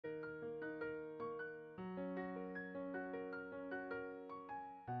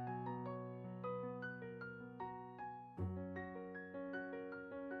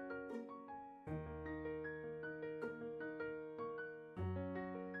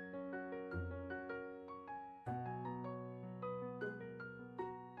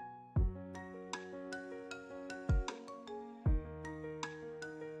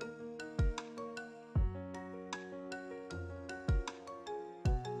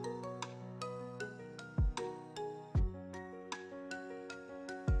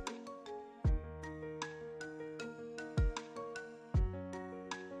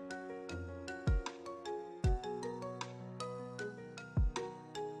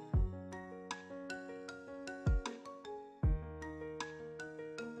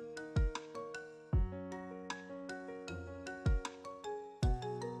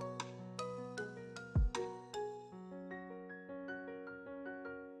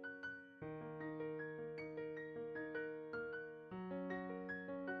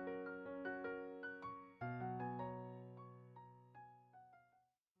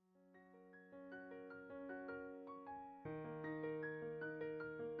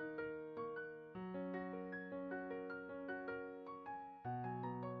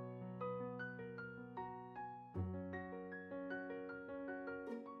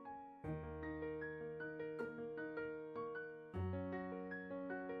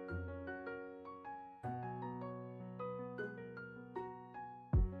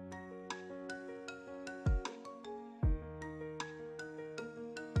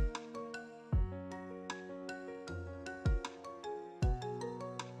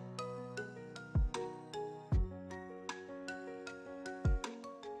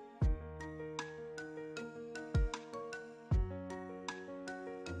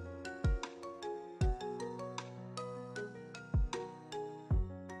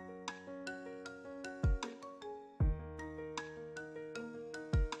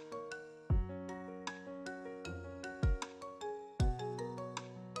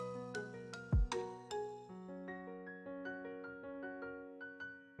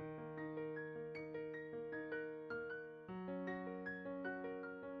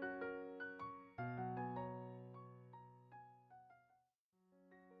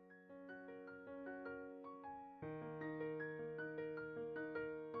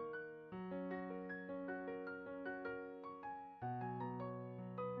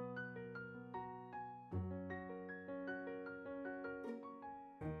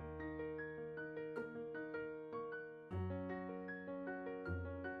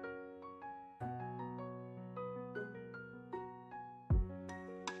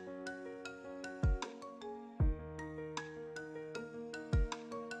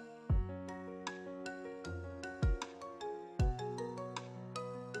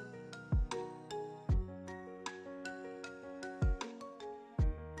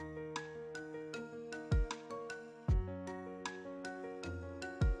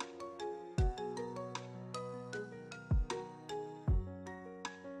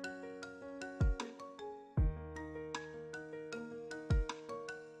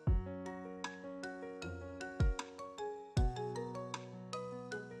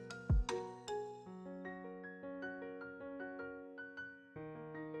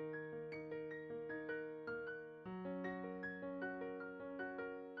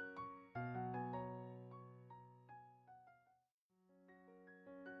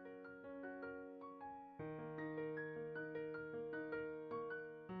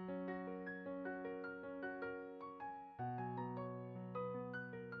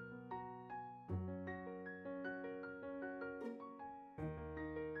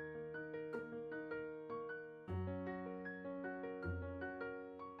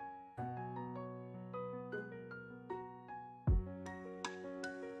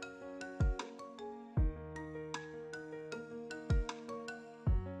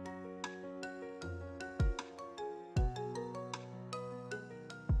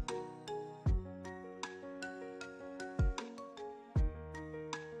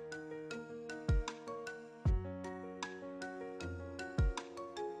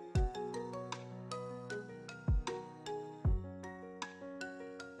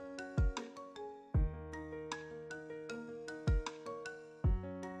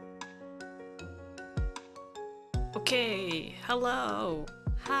Okay, hello.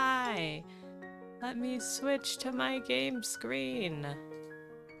 Hi. Let me switch to my game screen.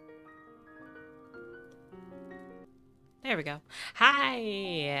 There we go.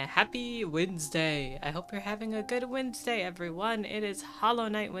 Hi! Happy Wednesday. I hope you're having a good Wednesday, everyone. It is Hollow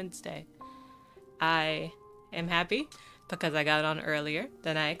Knight Wednesday. I am happy because I got on earlier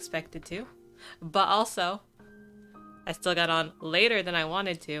than I expected to. But also, I still got on later than I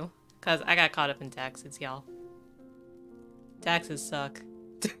wanted to because I got caught up in taxes, y'all. Taxes suck.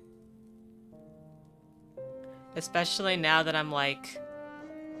 Especially now that I'm like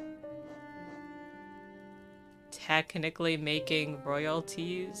technically making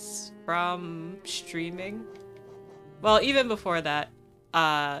royalties from streaming. Well, even before that,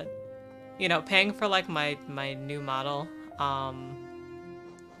 you know, paying for like my new model, I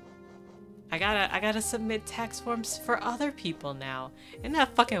gotta submit tax forms for other people now. Isn't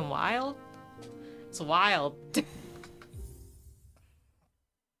that fucking wild? It's wild.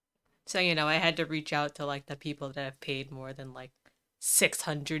 So, you know, I had to reach out to like the people that I've paid more than like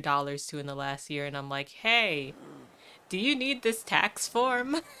 $600 to in the last year, and I'm like, hey, do you need this tax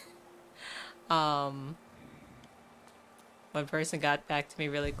form? One person got back to me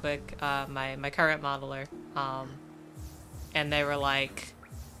really quick, my current modeler, and they were like,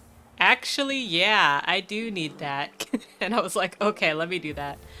 actually, yeah, I do need that. And I was like, okay, let me do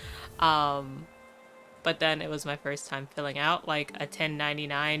that. But then it was my first time filling out like a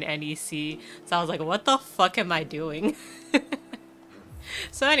 1099 NEC, so I was like, what the fuck am I doing?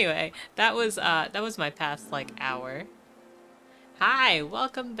 So anyway, that was my past like hour. Hi,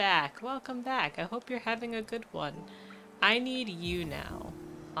 welcome back. Welcome back. I hope you're having a good one. I need you now.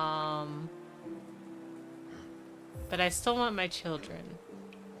 But I still want my children.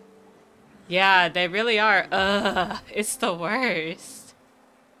 Yeah, they really are. Ugh, it's the worst.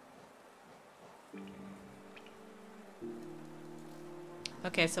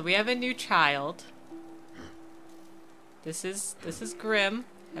 Okay, so we have a new child. This is Grimm.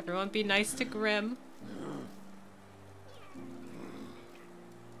 Everyone be nice to Grimm.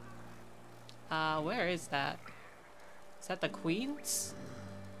 Where is that? Is that the Queen's?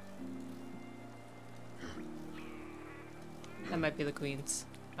 That might be the Queen's.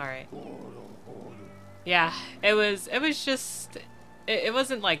 Alright. Yeah, it was just it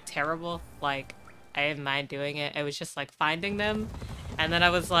wasn't like terrible. Like, I didn't mind doing it. It was just like finding them. And then I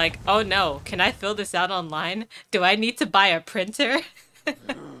was like, oh no, can I fill this out online? Do I need to buy a printer?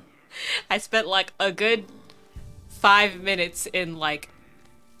 I spent like a good 5 minutes in like,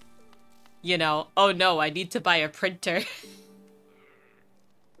 you know, oh no, I need to buy a printer.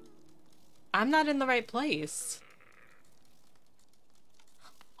 I'm not in the right place.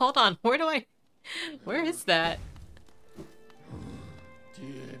 Hold on, where is that?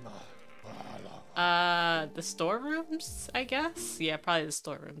 The storerooms, I guess? Yeah, probably the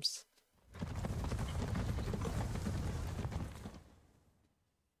storerooms.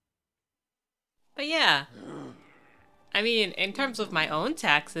 But yeah. I mean, in terms of my own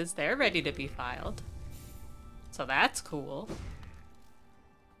taxes, they're ready to be filed. So that's cool.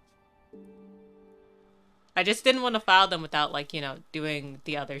 I just didn't want to file them without, like, you know, doing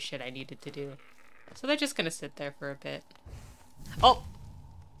the other shit I needed to do. So they're just gonna sit there for a bit. Oh!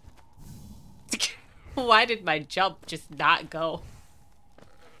 Why did my jump just not go?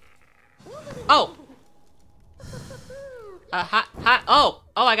 Oh! Oh!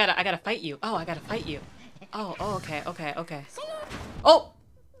 Oh, I gotta fight you. Oh, I gotta fight you. Oh, okay. Oh!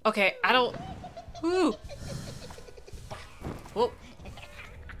 Okay, I don't... Woo! Whoa.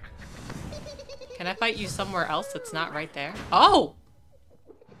 Can I fight you somewhere else that's not right there? Oh!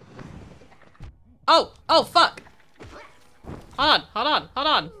 Oh, fuck!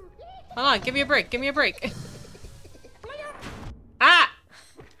 Hold on, give me a break. Ah!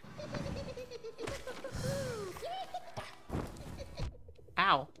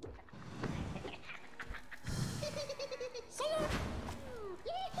 Ow.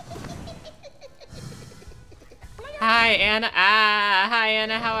 Hi, Anna. Hi,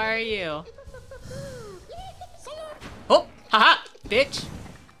 Anna, how are you? Oh, haha, bitch.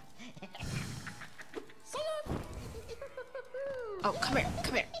 Oh, come here.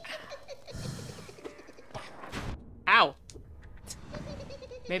 Ow.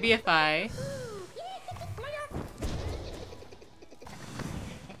 Maybe if I...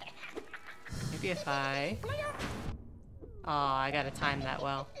 Oh, I gotta time that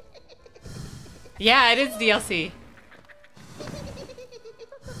well. Yeah, it is DLC.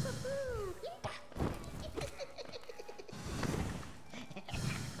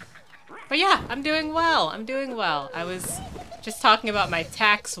 But yeah, I'm doing well. I was just talking about my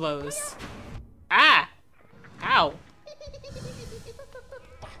tax woes. Ah! Ow.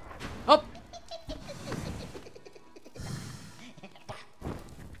 Oh.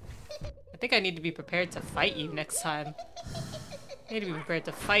 I think I need to be prepared to fight you next time. I need to be prepared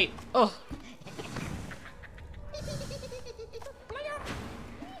to fight. Oh.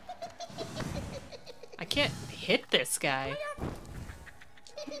 I can't hit this guy.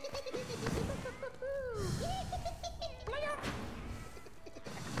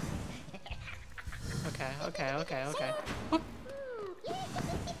 Okay. Whoop.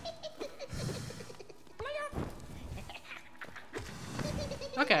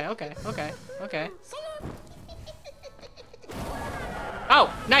 Okay.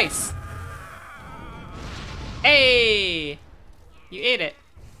 Oh, nice. Hey! You ate it.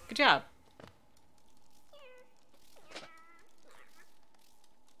 Good job.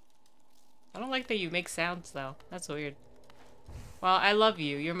 I don't like that you make sounds, though. That's weird. Well, I love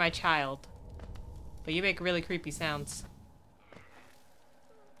you. You're my child. But you make really creepy sounds.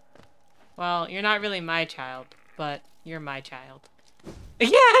 Well, you're not really my child, but you're my child. Yeah,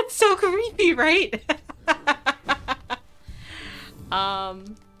 it's so creepy, right?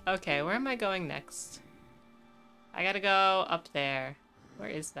 Okay, where am I going next? I gotta go up there. Where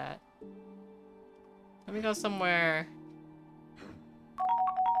is that? Let me go somewhere.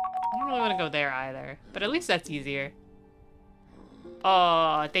 I don't really want to go there either, but at least that's easier.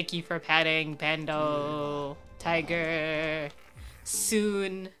 Oh, thank you for petting, Pando. Tiger.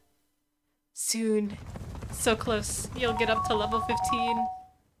 Soon. Soon. So close. You'll get up to level 15.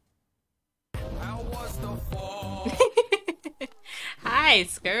 How was the fall? Hi,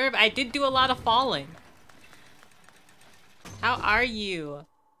 Skirb. I did do a lot of falling. How are you?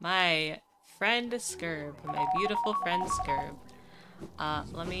 My friend Skirb. My beautiful friend Skirb.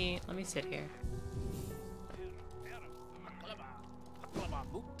 Let me sit here.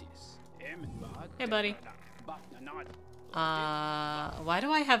 Hey, buddy. Why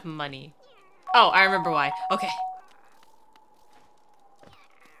do I have money? Oh, I remember why. Okay.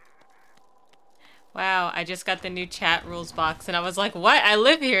 Wow, I just got the new chat rules box and I was like, what? I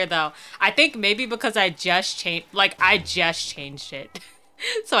live here though. I think maybe because I just changed, it.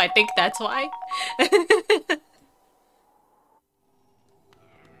 So I think that's why.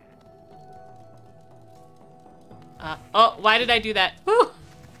 Oh, why did I do that? Whew.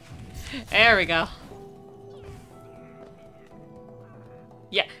 There we go.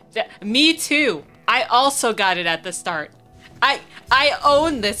 Yeah, me too. I also got it at the start. I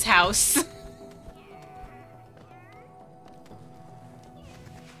own this house.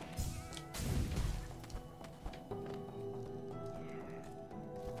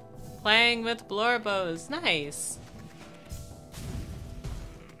 Playing with Blorbos. Nice.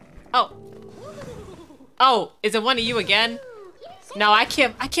 Oh. Oh, is it one of you again? No, I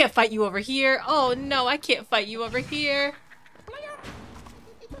can't fight you over here. Oh no, I can't fight you over here.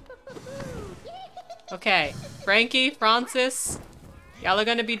 Okay, Frankie, Francis, y'all are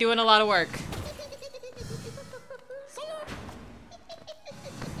gonna be doing a lot of work.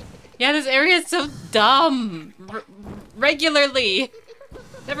 Yeah, this area is so dumb. Regularly.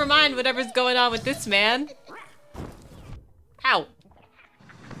 Never mind whatever's going on with this man. Ow.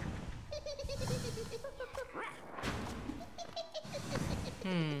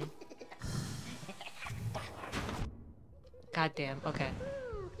 Goddamn, okay.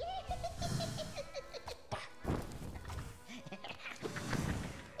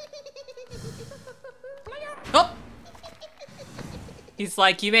 Oh! He's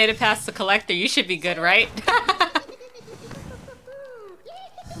like, you made it past the collector, you should be good, right?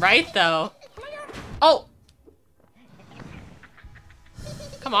 Right, though. Oh!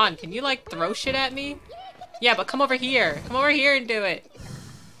 Come on, can you, like, throw shit at me? Yeah, but come over here. Come over here and do it.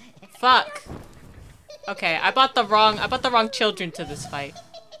 Fuck. Okay, I bought the wrong children to this fight.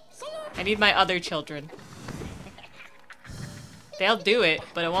 I need my other children. They'll do it,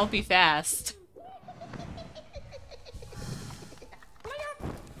 but it won't be fast.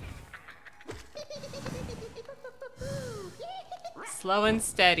 Slow and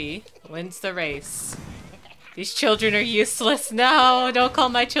steady wins the race. These children are useless. No, don't call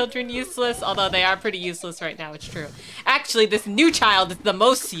my children useless. Although they are pretty useless right now, it's true. Actually, this new child is the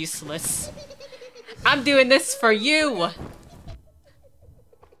most useless. I'm doing this for you.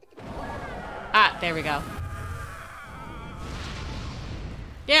 Ah, there we go.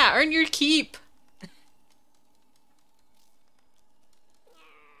 Yeah, earn your keep.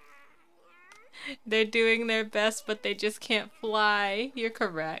 They're doing their best, but they just can't fly. You're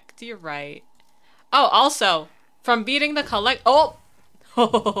correct. You're right. Oh, also, from beating the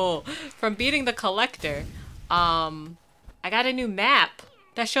from beating the collector, I got a new map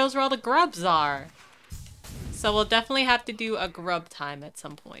that shows where all the grubs are. So we'll definitely have to do a grub time at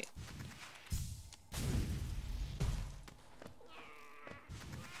some point.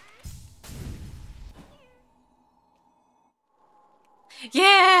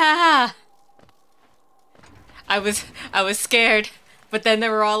 Yeah! I was scared, but then they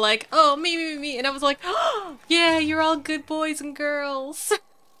were all like, "Oh, me," and I was like, "Oh, yeah, you're all good boys and girls."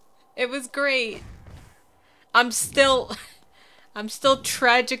 It was great. I'm still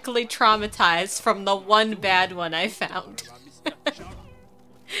tragically traumatized from the one bad one I found.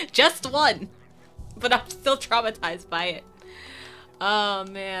 Just one, but I'm still traumatized by it. Oh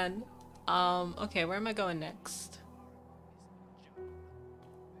man. Okay, where am I going next?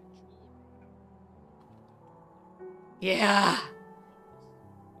 Yeah.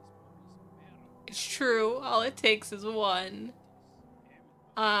 It's true. All it takes is one.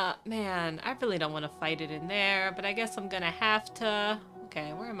 Man, I really don't want to fight it in there, but I guess I'm gonna have to.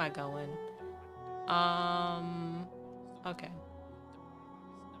 Okay, where am I going? Okay.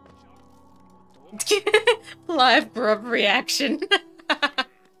 Live grub reaction.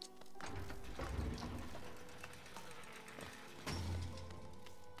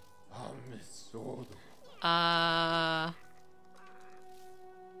 I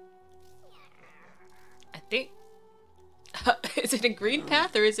think... Is it in Green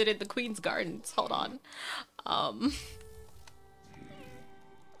Path or is it in the Queen's Gardens? Hold on. I...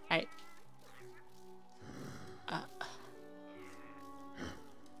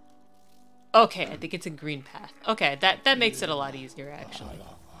 Okay, I think it's in Green Path. Okay, that makes it a lot easier, actually.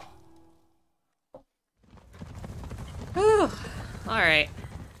 Whew. Alright.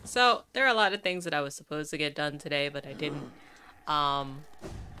 So, there are a lot of things that I was supposed to get done today, but I didn't.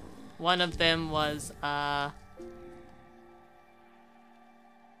 One of them was,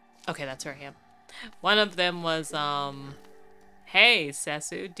 okay, that's where I am. One of them was, hey,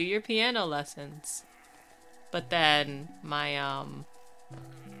 Sesu, do your piano lessons. But then, my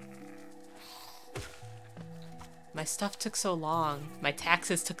stuff took so long. My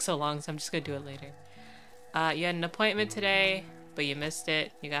taxes took so long, so I'm just gonna do it later. You had an appointment today, but you missed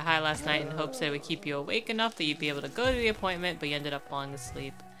it. You got high last night in hopes that it would keep you awake enough that you'd be able to go to the appointment, but you ended up falling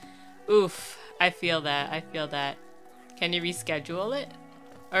asleep. Oof, I feel that, I feel that. Can you reschedule it?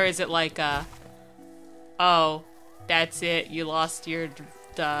 Or is it like, oh, that's it, you lost your,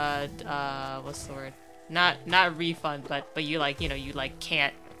 what's the word? Not refund, but you like, you know, you like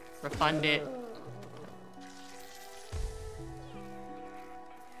can't refund it.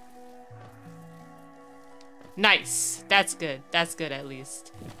 Nice. That's good. That's good at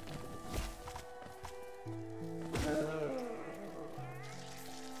least.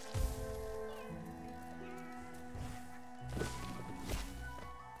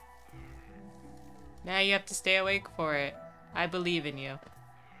 Now you have to stay awake for it. I believe in you.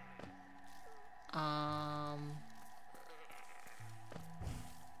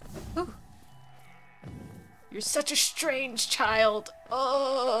 Whew. You're such a strange child.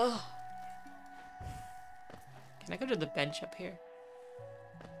 Oh. Can I go to the bench up here?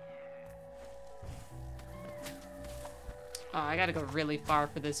 Oh, I gotta go really far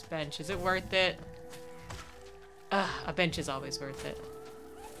for this bench. Is it worth it? A bench is always worth it.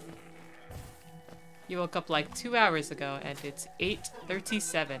 You woke up like 2 hours ago and it's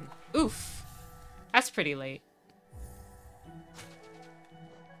 8:37. Oof! That's pretty late.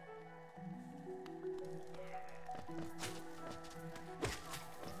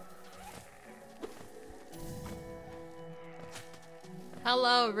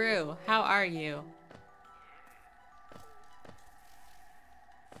 Hello, Rue. How are you?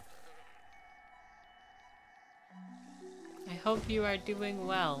 I hope you are doing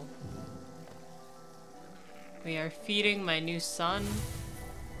well. We are feeding my new son.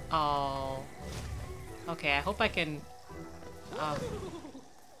 Oh. Okay, I hope I can... Oh,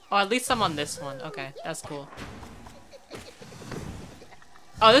 at least I'm on this one. Okay, that's cool.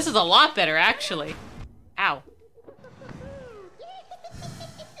 Oh, this is a lot better, actually. Ow.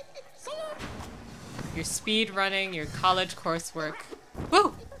 Your speed running, your college coursework.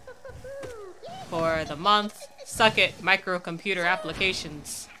 Woo! For the month. Suck it, microcomputer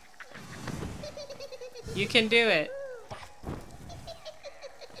applications. You can do it.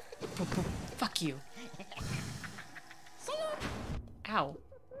 Fuck you. Ow.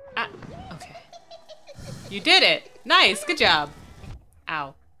 Ah, okay. You did it! Nice, good job.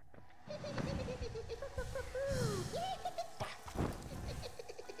 Ow.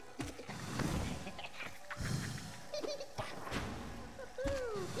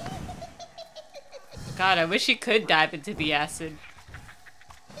 God, I wish he could dive into the acid.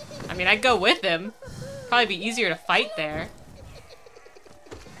 I mean, I'd go with him. Probably be easier to fight there.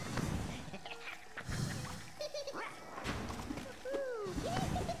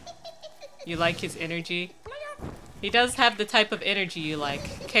 You like his energy? He does have the type of energy you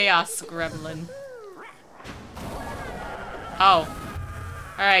like. Chaos Gremlin. Oh.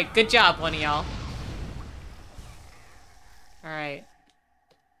 Alright, good job, one of y'all. Alright.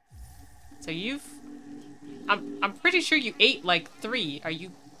 So you've... I'm pretty sure you ate like 3. Are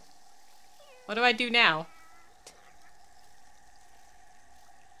you... What do I do now?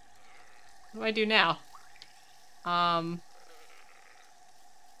 What do I do now? Alright,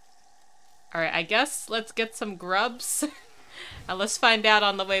 I guess let's get some grubs. And let's find out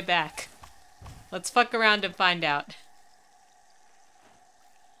on the way back. Let's fuck around and find out.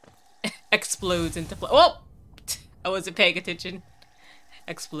 Explodes into oh! I wasn't paying attention.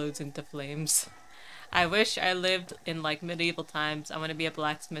 Explodes into flames. I wish I lived in like medieval times. I want to be a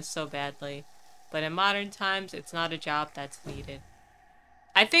blacksmith so badly. But in modern times, it's not a job that's needed.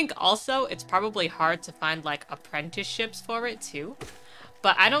 I think also it's probably hard to find like apprenticeships for it too.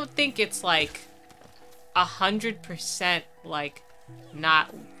 But I don't think it's like 100% like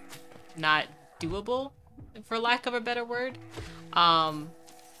not doable, for lack of a better word. I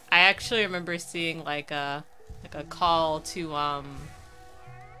actually remember seeing like a call to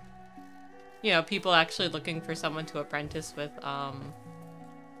you know, people actually looking for someone to apprentice with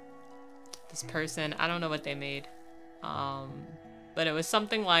this person. I don't know what they made. But it was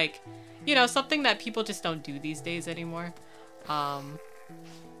something like, you know, something that people just don't do these days anymore.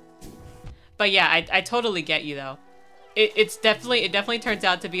 But yeah, I totally get you though. It definitely turns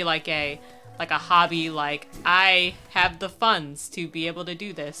out to be like a hobby. Like, I have the funds to be able to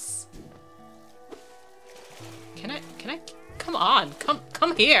do this. Can I come on,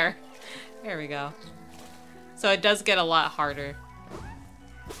 come here. There we go. So it does get a lot harder.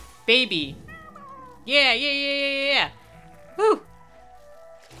 Baby. Yeah. Woo.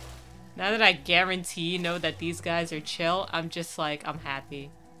 Now that I guarantee know that these guys are chill, I'm just like, I'm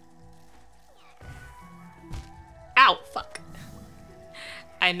happy. Ow, fuck.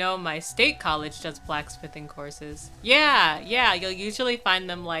 I know my state college does blacksmithing courses. Yeah, you'll usually find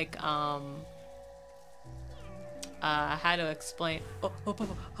them like, how to explain...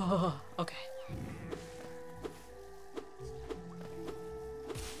 Oh, okay.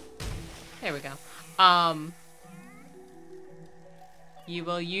 There we go. You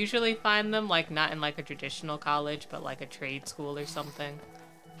will usually find them like not in like a traditional college, but like a trade school or something.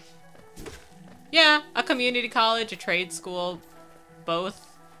 Yeah, a community college, a trade school, both.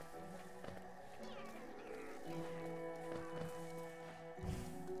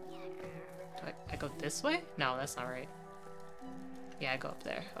 Do I go this way? No, that's not right. Yeah, I go up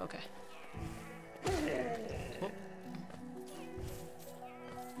there. Okay. Whoop.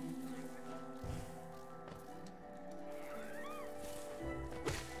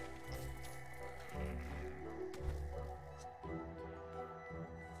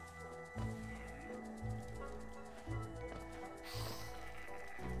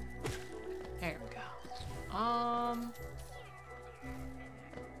 There we go.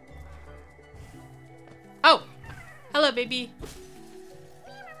 Oh! Hello, baby.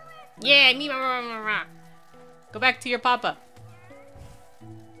 Yeah, me. Go back to your papa.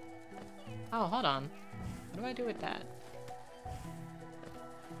 Oh, hold on. What do I do with that?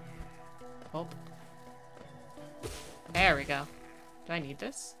 Oh. There we go. Do I need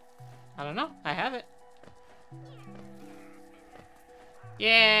this? I don't know. I have it.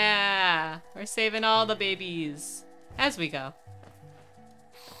 Yeah! We're saving all the babies. As we go.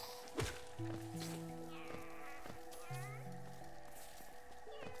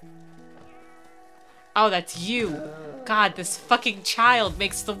 Oh, that's you. God, this fucking child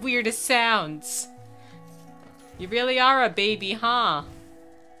makes the weirdest sounds. You really are a baby, huh?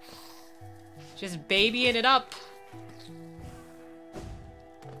 Just babying it up.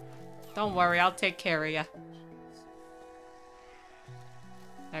 Don't worry, I'll take care of you.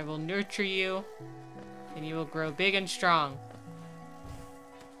 I will nurture you, and you will grow big and strong.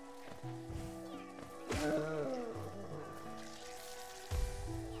 I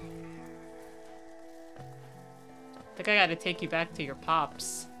think I gotta take you back to your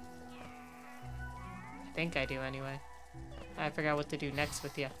pops. I think I do anyway. I figure out what to do next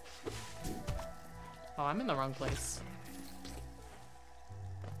with you. Oh, I'm in the wrong place.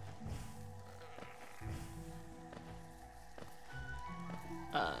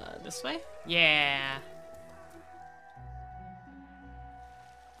 This way? Yeah.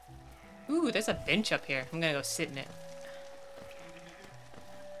 Ooh, there's a bench up here. I'm gonna go sit in it.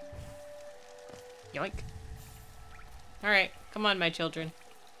 Yoink. Alright, come on, my children.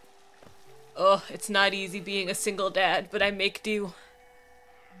 Oh, it's not easy being a single dad, but I make do.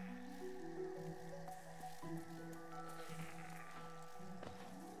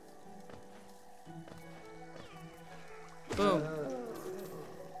 Boom.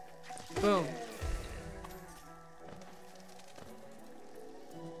 Boom.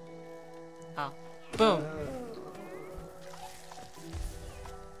 Oh. Boom.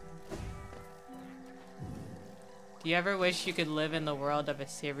 Do you ever wish you could live in the world of a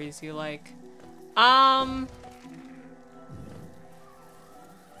series you like? I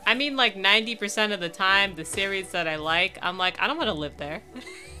mean, like 90% of the time, the series that I like, I'm like, I don't want to live there.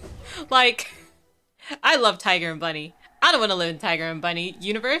 Like, I love Tiger and Bunny. I don't want to live in Tiger and Bunny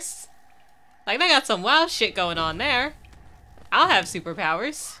universe. Like, they got some wild shit going on there. I'll have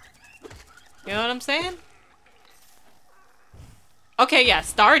superpowers. You know what I'm saying? Okay, yeah,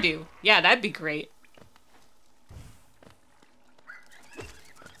 Stardew. Yeah, that'd be great.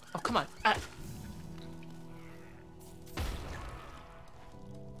 Oh, come on.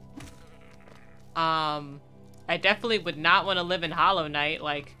 I definitely would not want to live in Hollow Knight.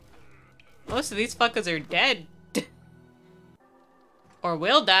 Like, most of these fuckers are dead. Or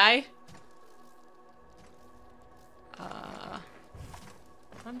will die.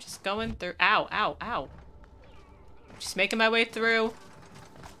 I'm just going through. Ow, ow, ow. Just making my way through.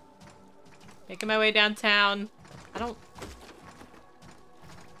 Making my way downtown. I don't...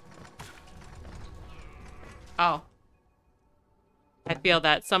 Oh. I feel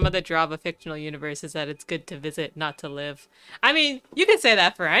that some of the draw of a fictional universe is that it's good to visit, not to live. I mean, you can say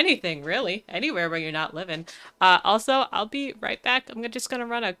that for anything, really. Anywhere where you're not living. Also, I'll be right back. I'm just gonna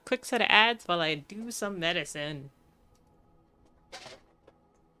run a quick set of ads while I do some medicine.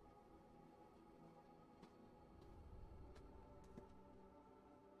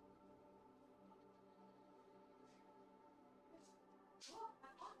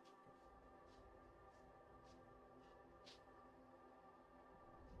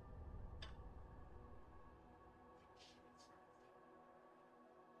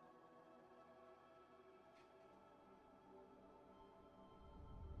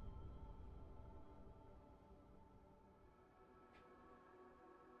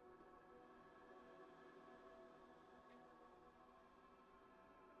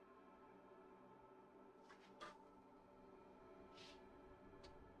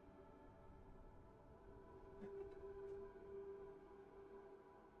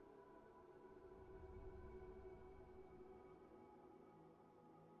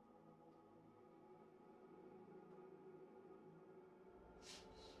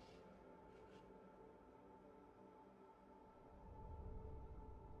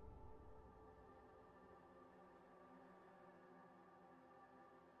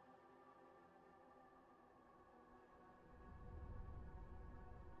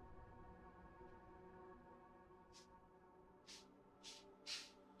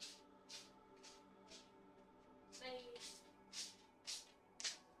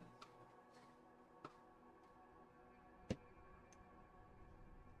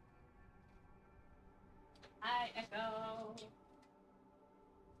 Hi, Echo.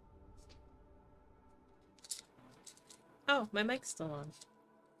 Oh, my mic's still on.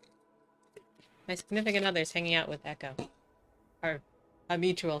 My significant other's hanging out with Echo. Or a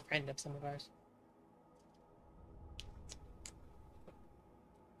mutual friend of some of ours.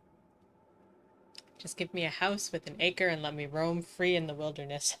 Just give me a house with an acre and let me roam free in the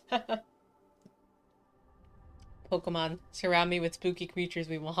wilderness. Pokemon, surround me with spooky creatures,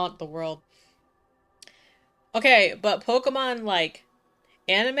 we will haunt the world. Okay, but Pokemon, like,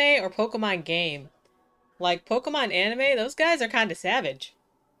 anime or Pokemon game? Like, Pokemon anime, those guys are kind of savage.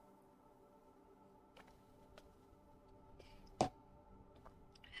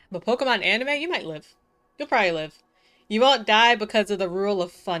 But Pokemon anime, you might live. You'll probably live. You won't die because of the rule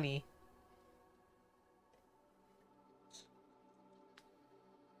of funny.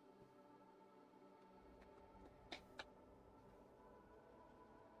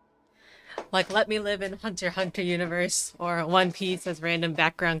 Like, let me live in Hunter x Hunter universe or One Piece as random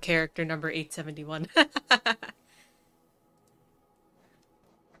background character number 871.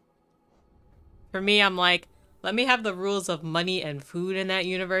 For me, I'm like, let me have the rules of money and food in that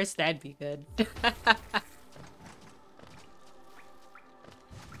universe. That'd be good.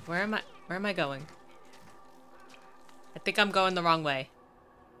 Where am I going? I think I'm going the wrong way.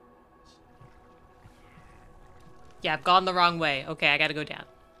 Yeah, I've gone the wrong way. Okay, I gotta go down.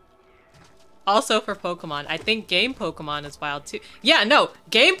 Also for Pokemon, I think game Pokemon is wild too. Yeah, no,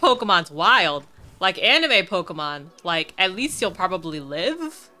 game Pokemon's wild. Like anime Pokemon, like at least you'll probably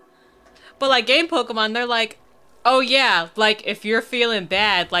live. But like game Pokemon, they're like, oh yeah, like if you're feeling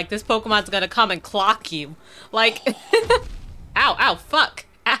bad, like this Pokemon's gonna come and clock you. Like, ow, ow, fuck,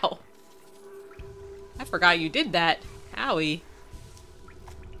 ow. I forgot you did that. Owie.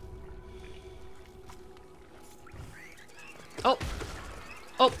 Oh.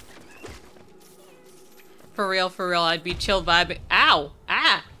 Oh. For real, I'd be chill vibing. Ow!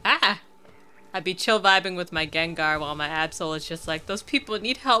 Ah! Ah! I'd be chill vibing with my Gengar while my Absol is just like, those people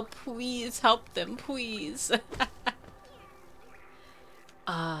need help, please help them, please.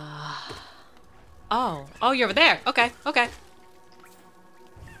 Oh. Oh, you're over there. Okay, okay.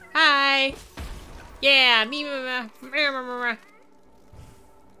 Hi! Yeah, me.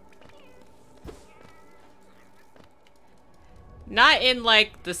 Not in,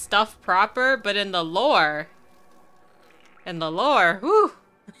 like, the stuff proper, but in the lore. In the lore, whew.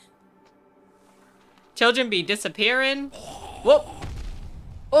 Children be disappearing. Whoop.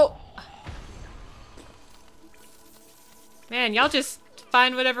 Oh. Man, y'all just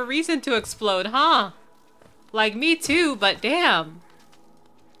find whatever reason to explode, huh? Like me too, but damn.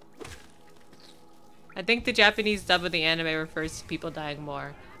 I think the Japanese dub of the anime refers to people dying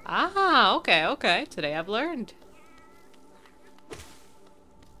more. Ah, okay, okay. Today I've learned.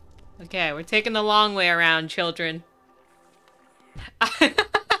 Okay, we're taking the long way around, children.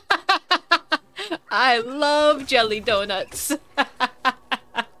 I love jelly donuts.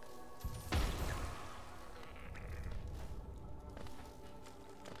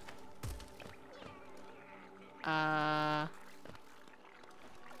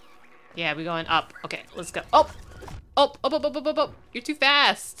 Yeah, we're going up. Okay, let's go. Oh! Oh, up, up, up, up, up, up. You're too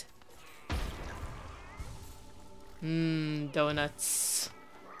fast. Donuts.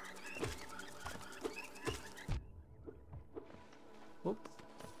 Whoop.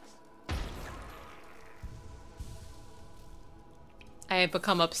 I have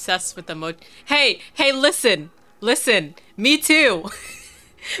become obsessed with the Hey, listen. Listen. Me too.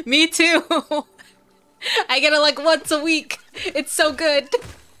 Me too. I get it like once a week. It's so good.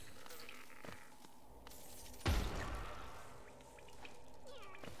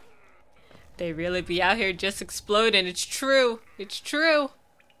 They really be out here just exploding. It's true. It's true.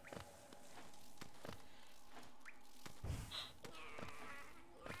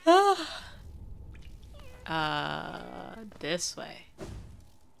 This way.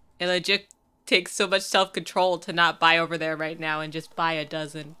 It legit takes so much self-control to not buy over there right now and just buy a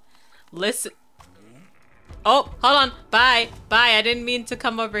dozen. Listen. Oh, hold on. Bye. Bye. I didn't mean to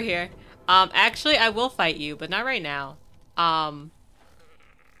come over here. Actually, I will fight you, but not right now.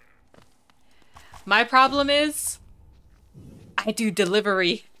 My problem is I do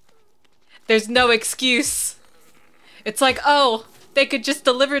delivery. There's no excuse. It's like, oh, they could just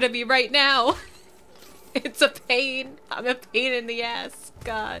deliver to me right now. It's a pain. I'm a pain in the ass.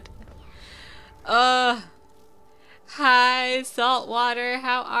 God. Hi, Saltwater.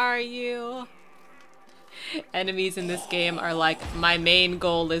 How are you? Enemies in this game are like, my main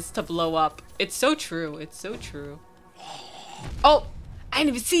goal is to blow up. It's so true. It's so true. Oh, I didn't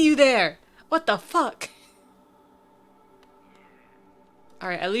even see you there. What the fuck?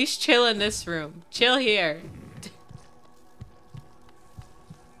 Alright, at least chill in this room. Chill here.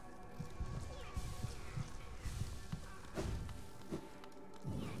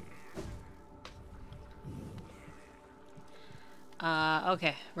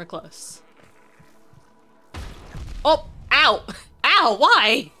 Okay, we're close. Oh, ow! Ow,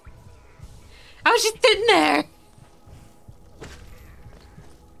 why? I was just sitting there!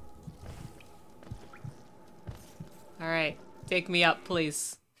 Alright, take me up,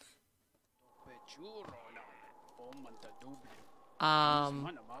 please.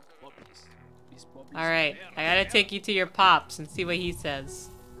 Alright, I gotta take you to your pops and see what he says.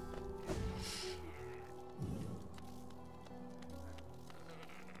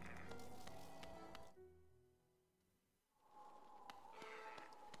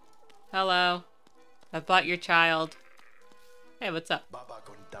 Hello. I bought your child. Hey, what's up?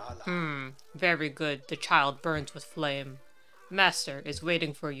 Very good. The child burns with flame. Master is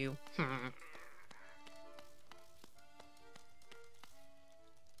waiting for you.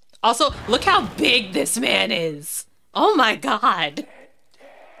 Also, look how big this man is. Oh my god.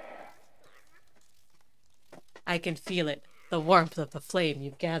 I can feel it. The warmth of the flame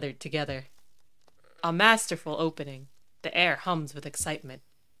you've gathered together. A masterful opening. The air hums with excitement.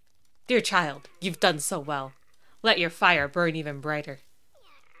 Dear child, you've done so well. Let your fire burn even brighter.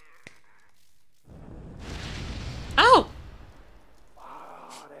 Oh!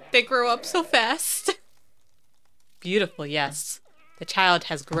 They grow up so fast. Beautiful, yes. The child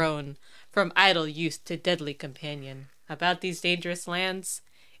has grown from idle youth to deadly companion. About these dangerous lands,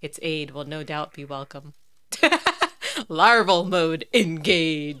 its aid will no doubt be welcome. Larval mode,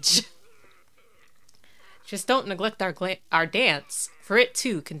 engage. Just don't neglect our dance, for it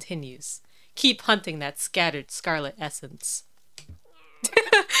too continues. Keep hunting that scattered scarlet essence.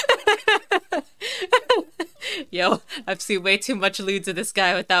 Yo, I've seen way too much lewds of this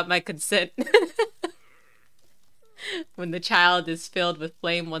guy without my consent. When the child is filled with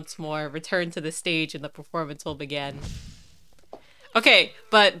flame once more, return to the stage and the performance will begin. Okay,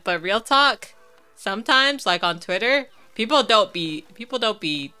 but real talk, sometimes like on Twitter, people don't be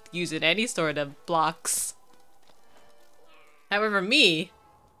using any sort of blocks. However, me,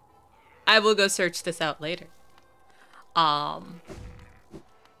 I will go search this out later.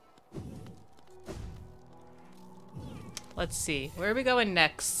 Let's see. Where are we going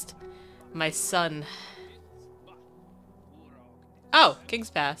next? My son. Oh, King's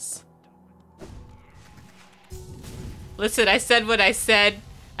Pass. Listen, I said what I said.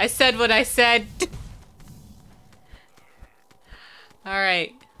 I said what I said.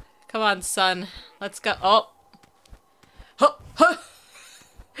 Alright. Come on, son. Let's go. Oh.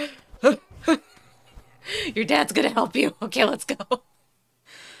 Your dad's gonna help you. Okay, let's go.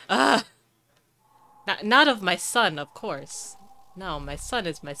 Not of my son, of course. No, my son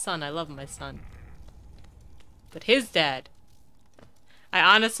is my son. I love my son. But his dad. I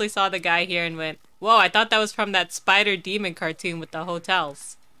honestly saw the guy here and went, whoa, I thought that was from that Spider Demon cartoon with the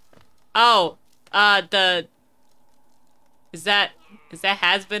hotels. Oh, is that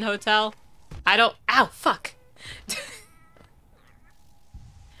Has-Been Hotel? I don't, ow, fuck.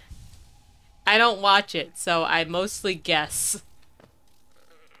 I don't watch it, so I mostly guess.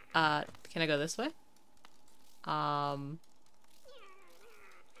 Can I go this way?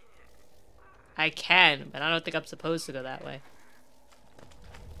 I can, but I don't think I'm supposed to go that way.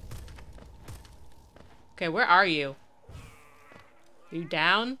 Okay, where are you? Are you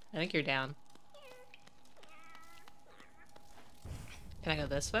down? I think you're down. Can I go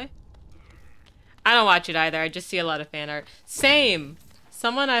this way? I don't watch it either. I just see a lot of fan art. Same!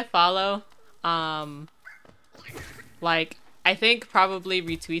 Someone I follow, like, I think probably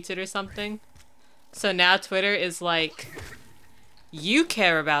retweets it or something. So now Twitter is like, you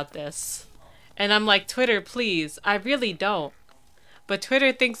care about this. And I'm like, Twitter, please. I really don't. But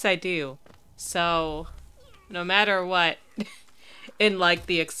Twitter thinks I do. So, no matter what, in like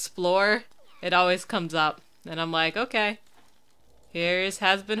the explore, it always comes up. And I'm like, okay. Here's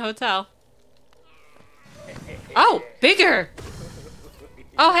Has-Been Hotel. Oh, bigger!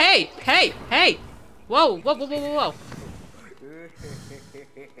 Oh, hey! Hey! Hey! Whoa! Whoa, whoa, whoa, whoa, whoa.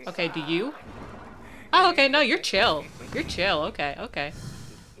 Okay, do you? Oh, okay, no, you're chill. You're chill, okay, okay.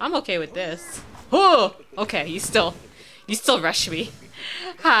 I'm okay with this. Oh! Okay, you still rush me.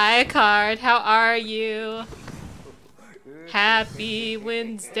 Hi, Card, how are you? Happy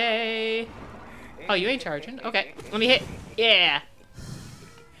Wednesday. Oh, you ain't charging? Okay, let me hit. Yeah!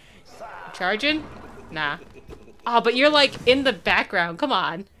 Charging? Nah. Oh, but you're like in the background, come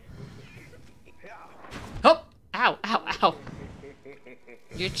on. Oh! Ow, ow, ow.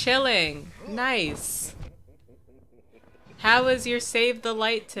 You're chilling. Nice. How was your Save the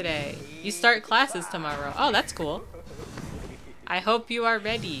Light today? You start classes tomorrow. Oh, that's cool. I hope you are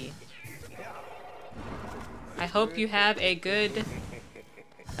ready. I hope you have a good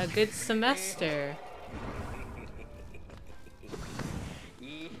semester.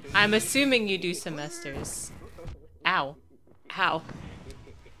 I'm assuming you do semesters. Ow. Ow.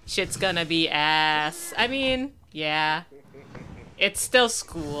 Shit's gonna be ass. I mean, yeah. It's still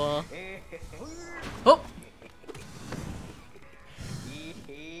school. Oh!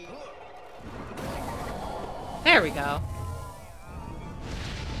 There we go.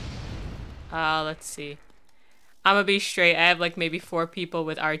 Let's see. I'm gonna be straight. I have like maybe 4 people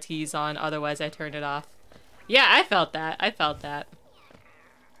with RTs on, otherwise I turn it off. Yeah, I felt that. I felt that.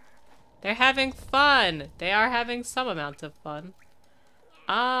 They're having fun. They are having some amount of fun.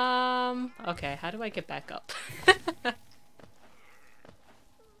 Okay, how do I get back up?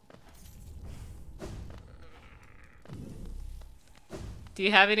 Do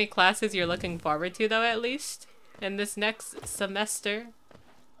you have any classes you're looking forward to, though, at least? In this next semester?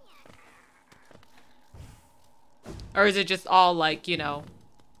 Or is it just all, like, you know,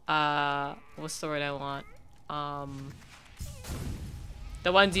 what's the word I want?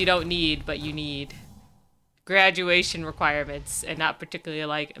 The ones you don't need, but you need. Graduation requirements, and not particularly,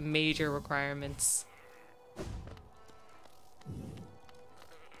 like, major requirements.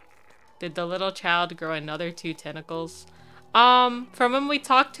 Did the little child grow another 2 tentacles? From when we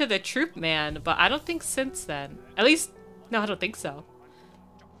talked to the troop man, but I don't think since then. At least, no, I don't think so.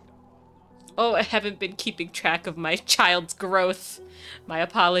 Oh, I haven't been keeping track of my child's growth. My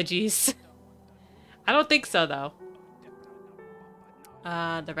apologies. I don't think so, though.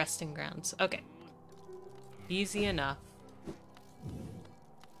 The resting grounds. Okay. Easy enough.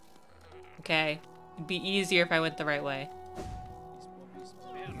 Okay. It'd be easier if I went the right way.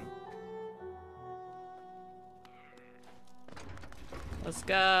 Let's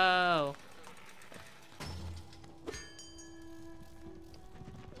go.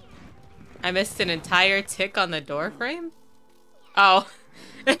 I missed an entire tick on the door frame? Oh.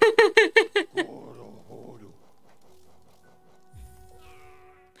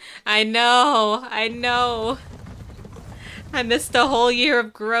 I know. I know. I missed a whole year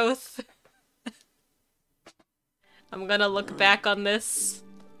of growth. I'm gonna look back on this.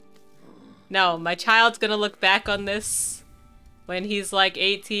 No, my child's gonna look back on this when he's like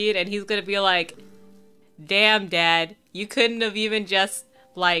 18 and he's gonna be like, damn, Dad, you couldn't have even just,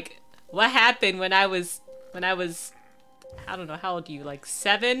 like, what happened when I was, I don't know, how old are you, like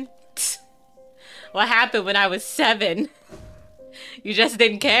 7? What happened when I was 7? You just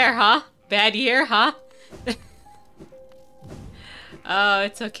didn't care, huh? Bad year, huh? Oh,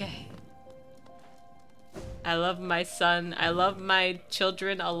 it's okay. I love my son. I love my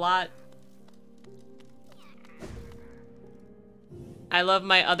children a lot. I love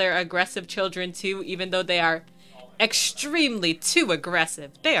my other aggressive children too, even though they are extremely too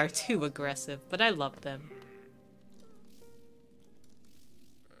aggressive. They are too aggressive, but I love them.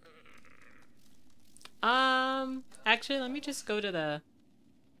 Actually, let me just go to the...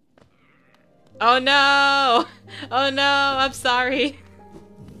 Oh no! Oh no, I'm sorry.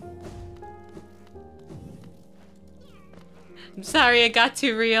 I'm sorry it got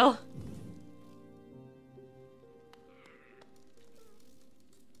too real.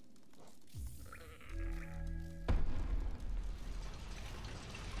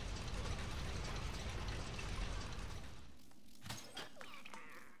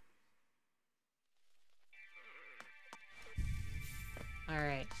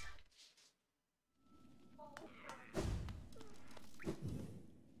 Alright.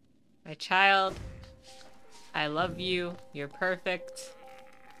 My child, I love you. You're perfect.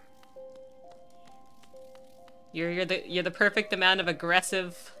 You're the perfect amount of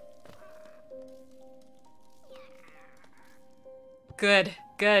aggressive. Good,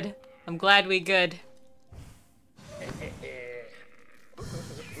 good. I'm glad we good.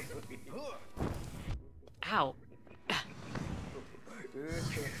 Ow.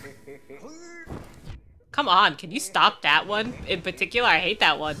 Come on, can you stop that one? In particular, I hate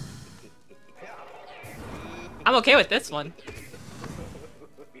that one. I'm okay with this one.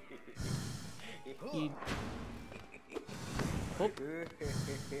 You... Oh.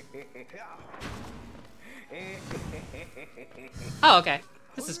 Oh, okay.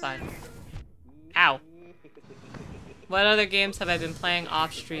 This is fine. Ow. What other games have I been playing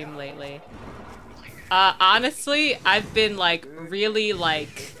off stream lately? Honestly, I've been like really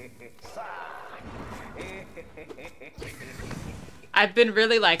like... I've been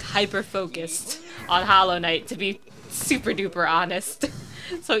really like hyper-focused on Hollow Knight, to be super duper honest.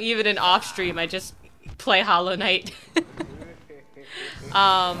 So even in off stream, I just play Hollow Knight.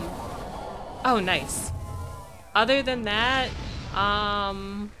 Oh, nice. Other than that, I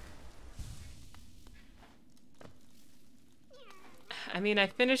mean, I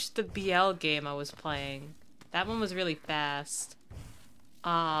finished the BL game I was playing. That one was really fast.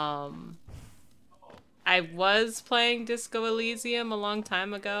 I was playing Disco Elysium a long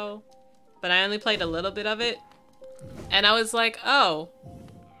time ago, but I only played a little bit of it. And I was like, oh,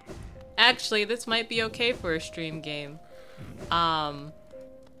 actually, this might be okay for a stream game.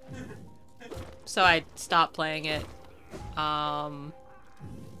 So I stopped playing it. Oh,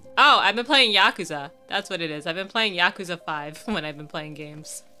 I've been playing Yakuza. That's what it is. I've been playing Yakuza 5 when I've been playing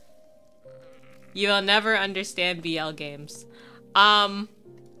games. You'll never understand BL games.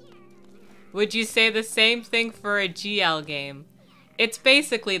 Would you say the same thing for a GL game? It's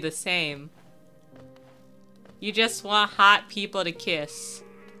basically the same. You just want hot people to kiss.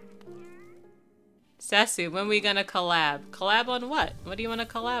 Sesu, when we gonna collab? Collab on what? What do you want to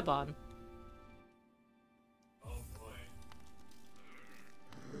collab on?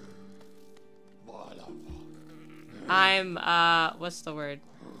 I'm, what's the word?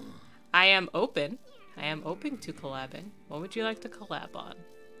 I am open. I am open to collabing. What would you like to collab on?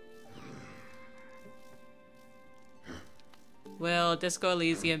 Will Disco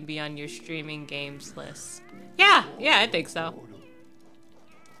Elysium be on your streaming games list? Yeah, I think so.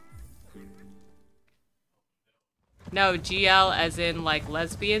 No, GL as in like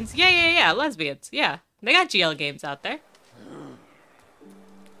lesbians? Yeah, lesbians. Yeah, they got GL games out there.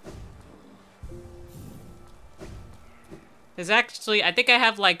 There's actually, I think I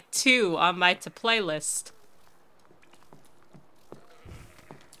have like 2 on my to play list.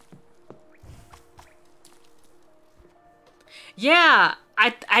 Yeah,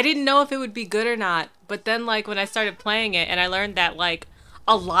 I didn't know if it would be good or not, but then like when I started playing it and I learned that like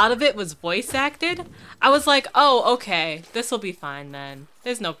a lot of it was voice acted, I was like, oh, okay, this will be fine then.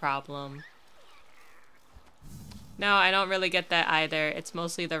 There's no problem. No, I don't really get that either. It's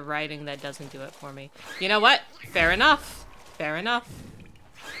mostly the writing that doesn't do it for me. You know what? Fair enough. Fair enough.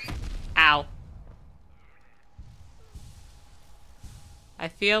 Ow. I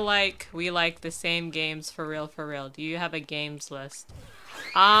feel like we like the same games for real, for real. Do you have a games list?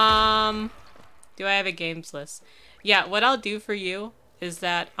 Do I have a games list? Yeah, what I'll do for you is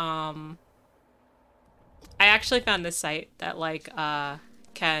that, I actually found this site that, like,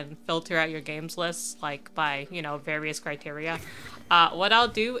 can filter out your games lists, like, by, you know, various criteria. What I'll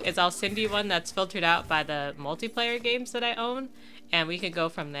do is I'll send you one that's filtered out by the multiplayer games that I own, and we can go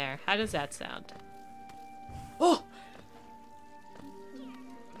from there. How does that sound? Oh!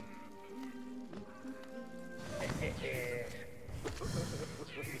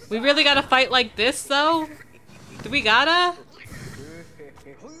 We really gotta fight like this, though? Do we gotta?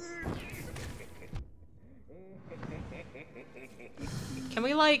 Can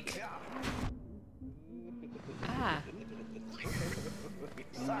we, like... Ah.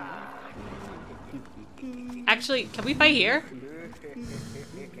 Actually, can we fight here?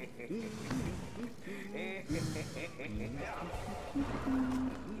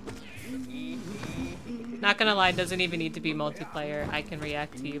 Not gonna lie, doesn't even need to be multiplayer. I can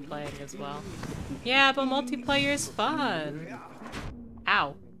react to you playing as well. Yeah, but multiplayer is fun.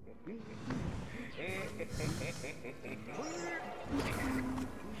 Ow.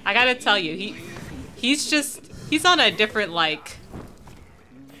 I gotta tell you, he's on a different, like,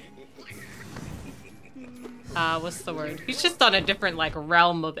 what's the word? He's just on a different, like,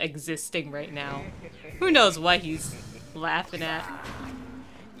 realm of existing right now. Who knows what he's laughing at.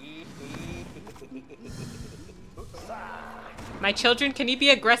 My children, can you be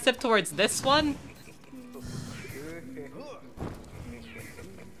aggressive towards this one?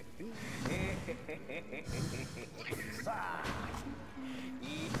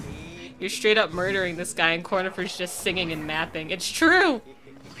 You're straight up murdering this guy and Cornifer's just singing and mapping. It's true!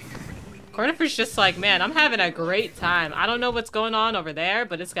 Cornifer's just like, man, I'm having a great time. I don't know what's going on over there,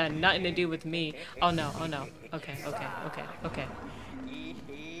 but it's got nothing to do with me. Oh no, oh no. Okay, okay, okay, okay.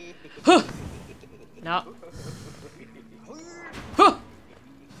 Huh! No. Huh!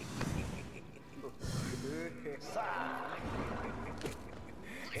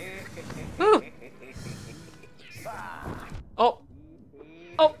 Ooh. Oh.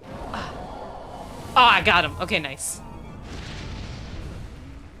 Oh. Oh, I got him. Okay, nice.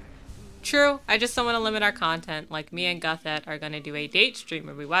 True, I just don't want to limit our content. Like, me and Guthet are gonna do a date stream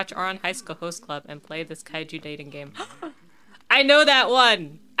where we watch Oron High School Host Club and play this kaiju dating game. I know that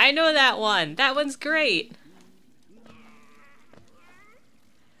one! I know that one! That one's great!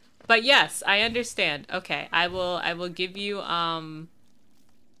 But yes, I understand. Okay, I will give you, I'll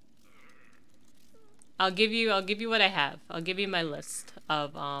give you what I have. I'll give you my list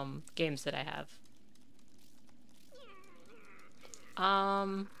of, games that I have.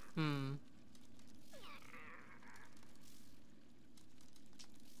 I'll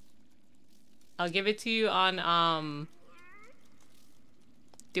give it to you on,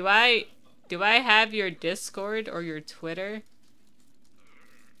 do I have your Discord or your Twitter?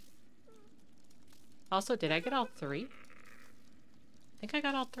 Also, did I get all three? I think I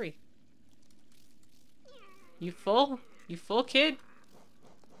got all three. You full? You full, kid?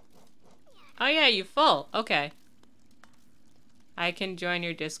 Oh yeah, you full. Okay. I can join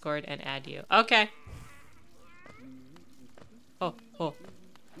your Discord and add you. Okay. Oh, oh.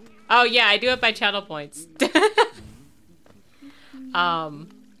 Oh yeah, I do it by channel points.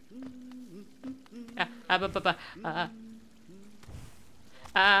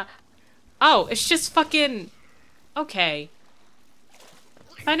 Oh, it's just fucking... Okay.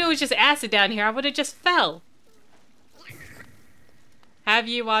 If I knew it was just acid down here, I would have just fell. Have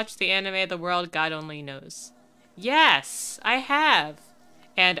you watched the anime The World God Only Knows? Yes, I have.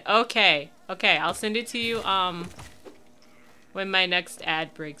 And okay, I'll send it to you, when my next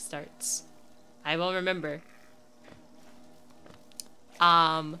ad break starts. I will remember.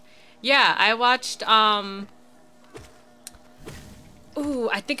 Yeah, I watched, ooh,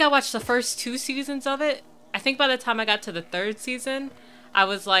 I think I watched the first 2 seasons of it. I think by the time I got to the 3rd season, I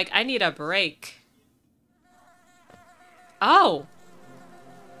was like, I need a break. Oh!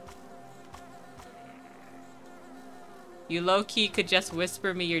 You low-key could just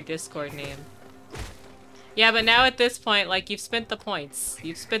whisper me your Discord name. Yeah, but now at this point, like, you've spent the points.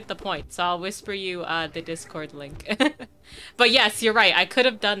 You've spent the points, so I'll whisper you, the Discord link. But yes, you're right, I could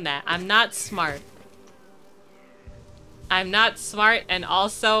have done that. I'm not smart. I'm not smart, and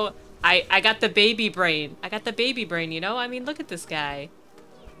also, I got the baby brain. I got the baby brain, you know? I mean, look at this guy.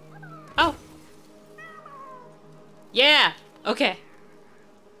 Oh. Yeah. Okay.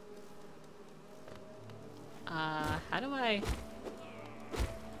 How do I...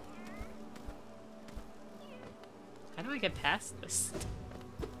 How do I get past this?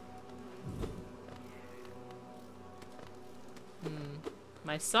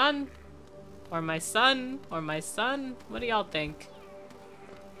 My son? Or my son? Or my son? What do y'all think?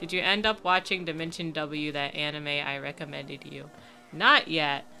 Did you end up watching Dimension W, that anime I recommended you? Not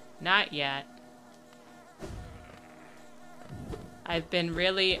yet. Not yet. I've been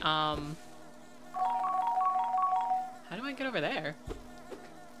really, How do I get over there?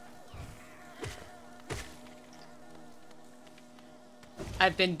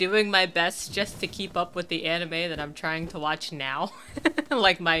 I've been doing my best just to keep up with the anime that I'm trying to watch now.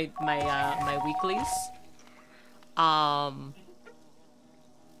 Like my weeklies.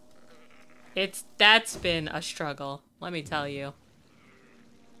 That's been a struggle, let me tell you.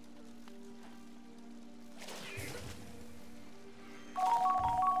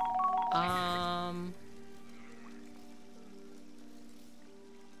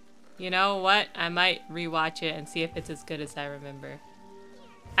 You know what? I might rewatch it and see if it's as good as I remember.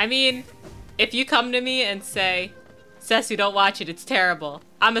 I mean, if you come to me and say, Sesu, don't watch it, it's terrible,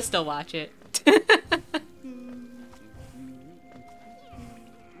 I'ma still watch it.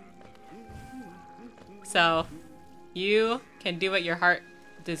 So, you can do what your heart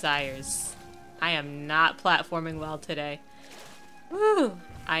desires. I am not platforming well today. Woo!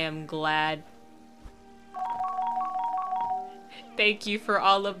 I am glad. Thank you for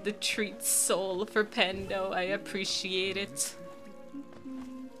all of the treats, soul, for Pendo. I appreciate it.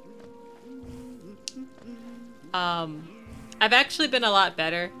 I've actually been a lot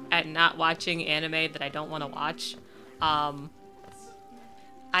better at not watching anime that I don't want to watch. I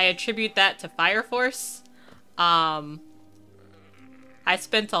attribute that to Fire Force. I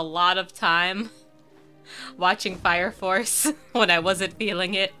spent a lot of time watching Fire Force when I wasn't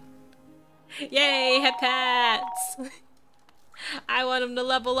feeling it. Yay, Hepats! I want him to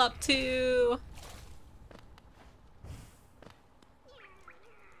level up too!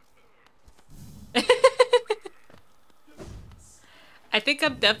 I think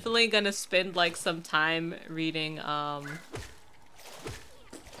I'm definitely gonna spend like some time reading, I'm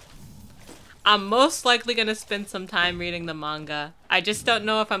most likely gonna spend some time reading the manga. I just don't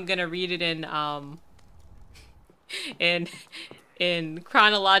know if I'm gonna read it in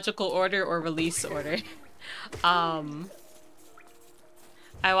chronological order or release order.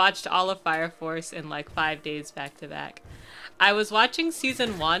 I watched all of Fire Force in like 5 days back to back. I was watching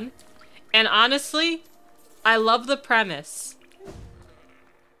season 1, and honestly, I love the premise.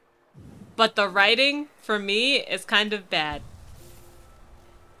 But the writing, for me, is kind of bad.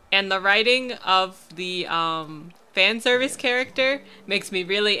 And the writing of the fan service character makes me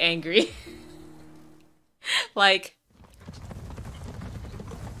really angry. Like,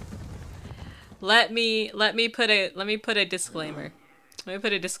 let me put a disclaimer. Let me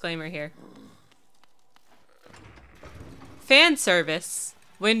put a disclaimer here. Fan service,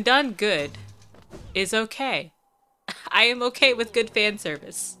 when done good, is okay. I am okay with good fan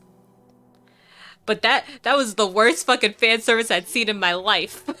service. But that was the worst fucking fan service I'd seen in my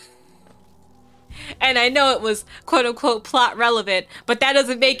life. And I know it was quote-unquote plot relevant, but that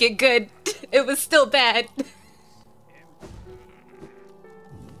doesn't make it good. It was still bad.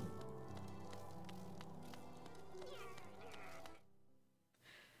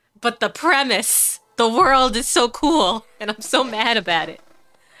 But the premise, the world is so cool, and I'm so mad about it.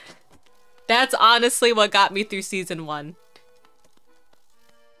 That's honestly what got me through season 1.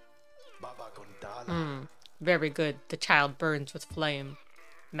 Very good. The child burns with flame.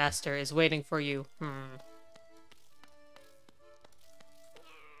 Master is waiting for you.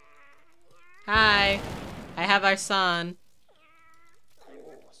 Hi. I have our son.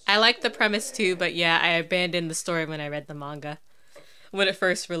 I like the premise too, but yeah, I abandoned the story when I read the manga. When it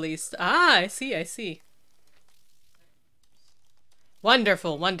first released. Ah, I see, I see.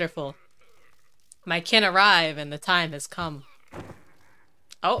 Wonderful, wonderful. My kin arrive and the time has come.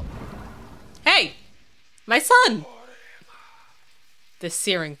 Oh. Hey! My son! The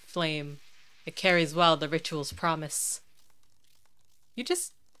searing flame. It carries well the ritual's promise.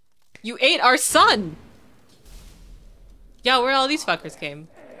 You ate our son! Yeah, where all these fuckers came.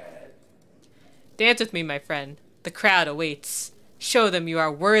 Dance with me, my friend. The crowd awaits. Show them you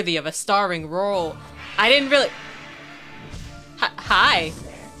are worthy of a starring role. I didn't really... Hi.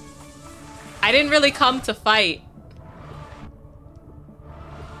 I didn't really come to fight.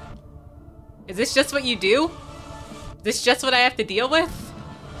 Is this just what you do? Is this just what I have to deal with?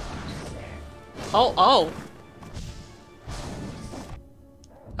 Oh,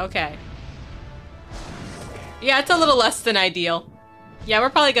 oh. Okay. Yeah, it's a little less than ideal. Yeah,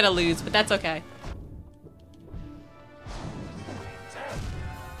 we're probably gonna lose, but that's okay.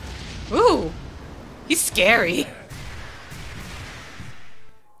 Ooh, he's scary.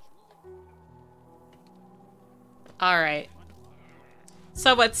 All right.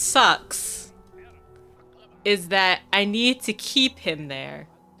 So what sucks is that I need to keep him there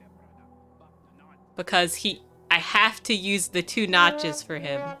because I have to use the 2 notches for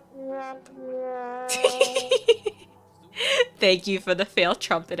him. Thank you for the fail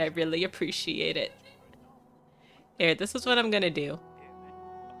trumpet. I really appreciate it. Here, this is what I'm gonna do.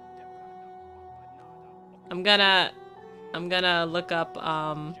 I'm gonna look up,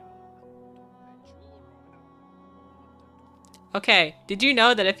 okay, did you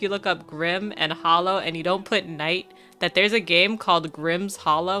know that if you look up Grimm and Hollow and you don't put Night, that there's a game called Grimm's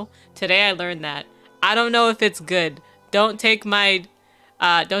Hollow? Today I learned that. I don't know if it's good. Don't take my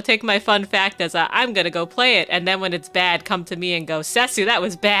fun fact as I'm gonna go play it, and then when it's bad, come to me and go, Sesu, that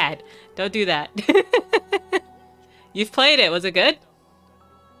was bad. Don't do that. You've played it. Was it good?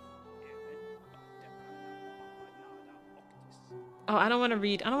 Oh, I don't want to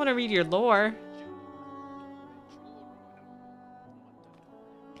read your lore.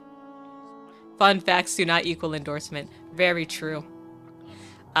 Fun facts do not equal endorsement. Very true.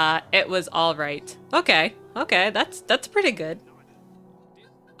 It was all right. Okay. Okay, that's pretty good.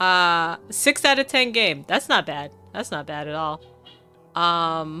 6 out of 10 game. That's not bad. That's not bad at all.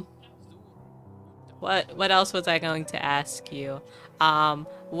 What else was I going to ask you?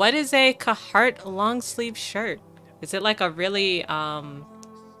 What is a Cahart long sleeve shirt? Is it like a really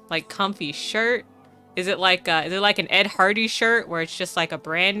like comfy shirt? Is it like an Ed Hardy shirt where it's just like a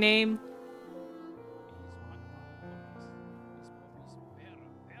brand name?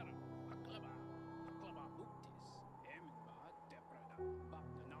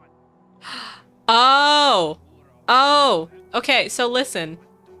 Oh. Oh. Okay, so listen.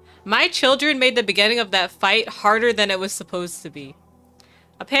 My children made the beginning of that fight harder than it was supposed to be.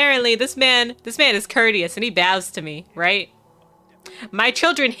 Apparently, this man is courteous and he bows to me, right? My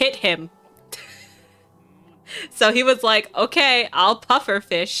children hit him. So he was like, okay, I'll puffer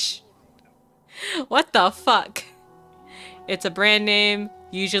fish. What the fuck? It's a brand name,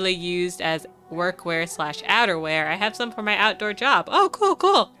 usually used as workwear / outerwear. I have some for my outdoor job. Oh, cool,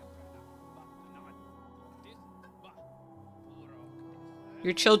 cool.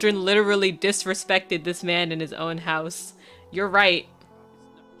 Your children literally disrespected this man in his own house. You're right.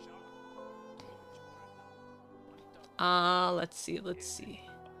 Let's see.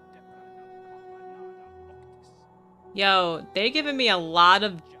 Yo, they giving me a lot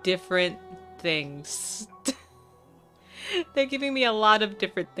of different things. They're giving me a lot of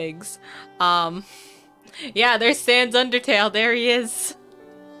different things. Yeah, there's Sans Undertale. There he is.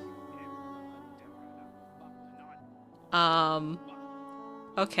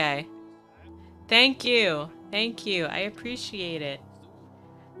 Okay. Thank you. Thank you. I appreciate it.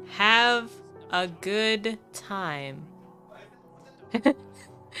 Have a good time.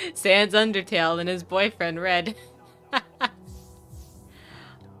 Sans Undertale and his boyfriend Red.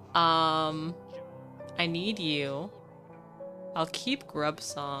 I need you. I'll keep Grub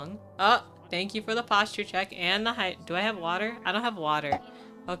Song. Oh, thank you for the posture check and the do I have water? I don't have water.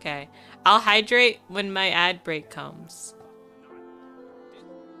 Okay. I'll hydrate when my ad break comes.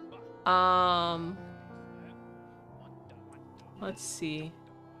 Let's see.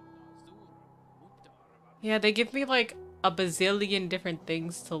 Yeah, they give me like a bazillion different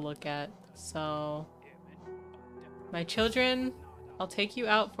things to look at. So, my children, I'll take you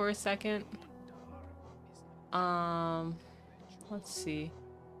out for a second. Let's see.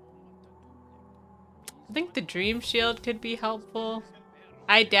 I think the Dream Shield could be helpful.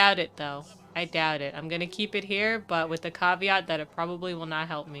 I doubt it though. I doubt it. I'm gonna keep it here, but with the caveat that it probably will not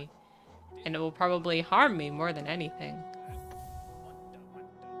help me. And it will probably harm me more than anything.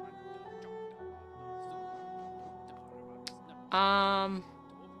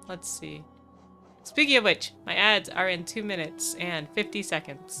 Let's see. Speaking of which, my ads are in 2 minutes and 50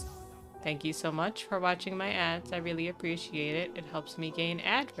 seconds. Thank you so much for watching my ads. I really appreciate it. It helps me gain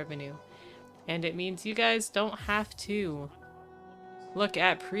ad revenue. And it means you guys don't have to look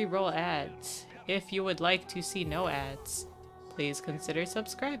at pre-roll ads. If you would like to see no ads, please consider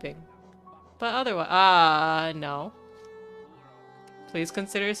subscribing. But otherwise, no. Please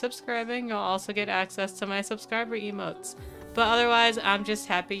consider subscribing. You'll also get access to my subscriber emotes. But otherwise, I'm just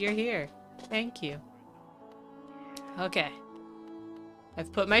happy you're here. Thank you. Okay.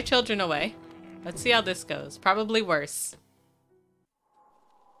 I've put my children away. Let's see how this goes. Probably worse.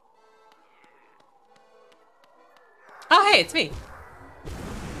 Oh, hey, it's me.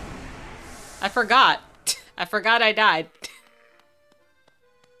 I forgot. I forgot I died.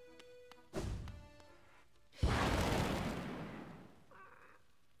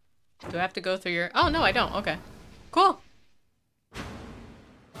 Do I have to go through your... Oh, no, I don't. Okay. Cool.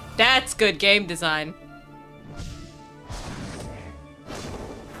 That's good game design.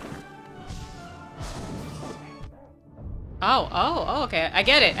 Oh, okay. I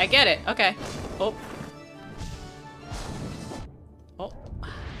get it. I get it. Okay. Oh. Oh.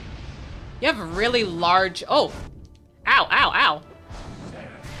 You have a really large... Oh. Ow, ow, ow.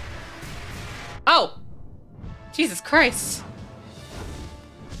 Oh. Jesus Christ.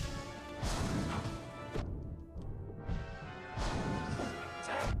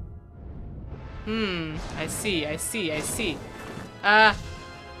 I see, I see, I see.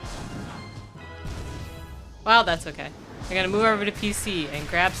 Well, that's okay. I'm gonna move over to PC and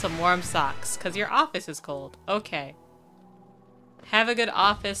grab some warm socks, because your office is cold. Okay. Have a good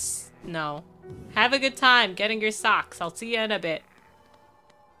office... No. Have a good time getting your socks. I'll see you in a bit.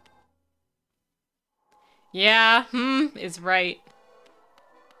 Yeah, is right.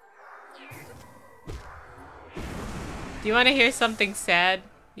 Do you want to hear something sad?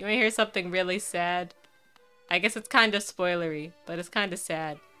 You want to hear something really sad? I guess it's kind of spoilery, but it's kind of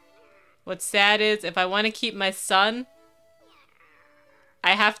sad. What's sad is, if I want to keep my son,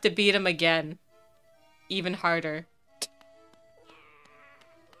 I have to beat him again. Even harder.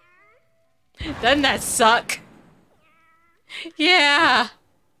 Doesn't that suck? Yeah!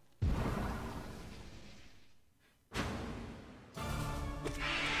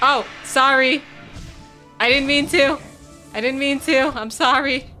 Oh, sorry. I didn't mean to. I didn't mean to. I'm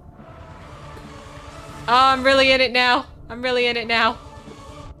sorry. Oh, I'm really in it now. I'm really in it now.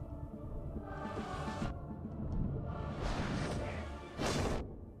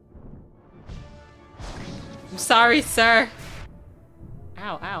 I'm sorry, sir.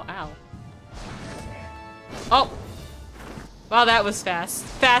 Ow, ow, ow. Oh. Well, that was fast.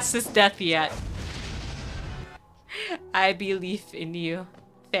 Fastest death yet. I believe in you.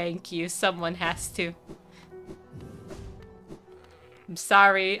 Thank you. Someone has to. I'm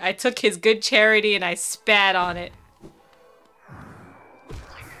sorry. I took his good charity and I spat on it.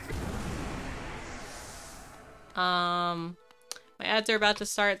 My ads are about to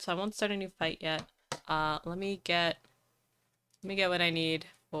start, so I won't start a new fight yet. Let me get what I need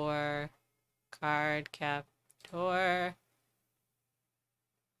for card captor.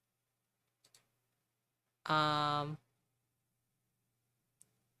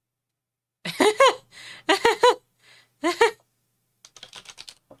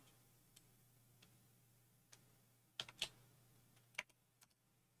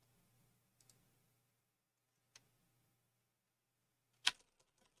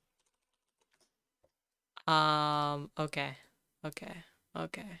 Okay. Okay.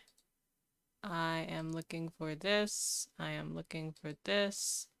 Okay. I am looking for this. I am looking for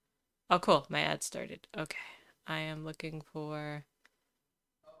this. Oh, cool. My ad started. Okay. I am looking for...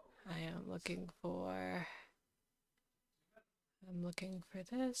 I'm looking for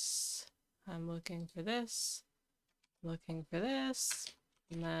this. I'm looking for this. Looking for this.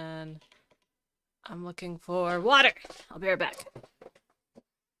 And then I'm looking for water. I'll be right back.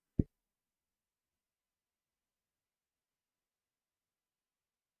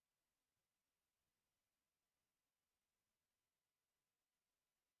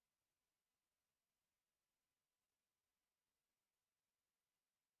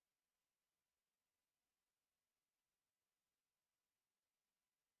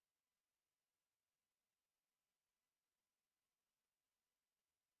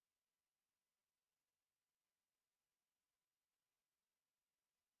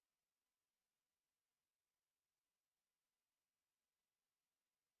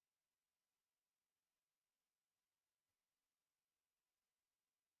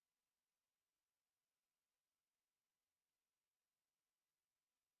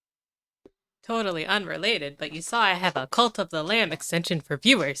 Totally unrelated, but you saw I have a Cult of the Lamb extension for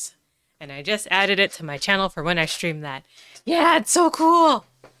viewers. And I just added it to my channel for when I stream that. Yeah, it's so cool!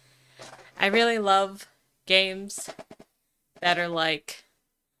 I really love games that are like,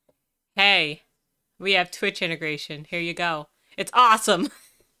 hey, we have Twitch integration. Here you go. It's awesome!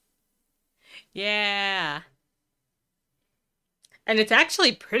 Yeah! And it's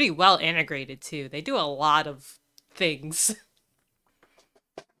actually pretty well integrated, too. They do a lot of things.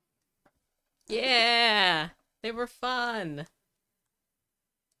 Yeah, they were fun.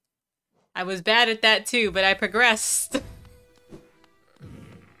 I was bad at that too, but I progressed.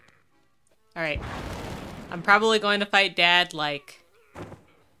 Alright. I'm probably going to fight Dad, like,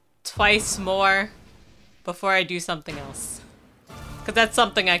 twice more before I do something else. Because that's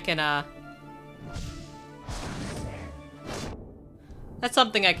something I can That's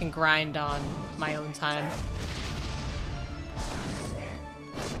something I can grind on my own time.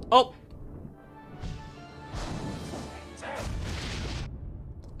 Oh!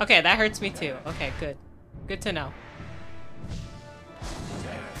 Okay, that hurts me too. Okay, good. Good to know.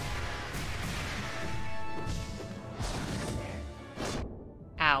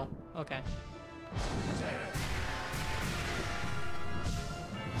 Ow. Okay.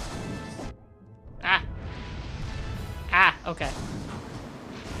 Ah! Ah, okay.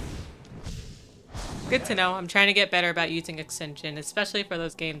 Good to know. I'm trying to get better about using extension, especially for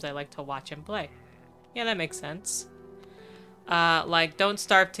those games I like to watch and play. Yeah, that makes sense. Like, Don't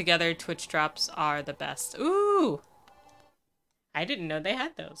Starve Together Twitch drops are the best. Ooh! I didn't know they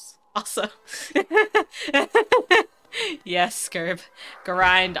had those. Also. Yes, Skirb.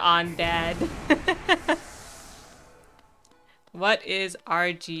 Grind on dad. What is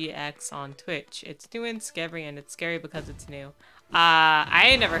RGX on Twitch? It's new and scary, and it's scary because it's new. I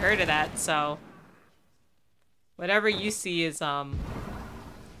ain't never heard of that, so... Whatever you see is,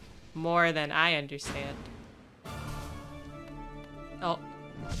 more than I understand. Oh.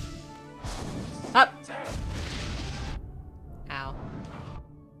 Up! Ow.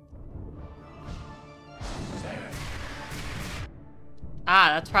 Ah,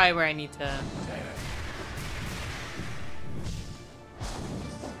 that's probably where I need to...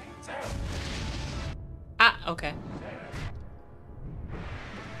 Ah, okay.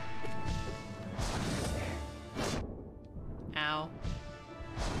 Ow.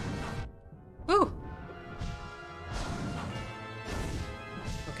 Woo!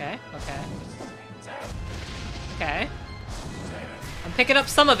 Okay, okay. Okay. I'm picking up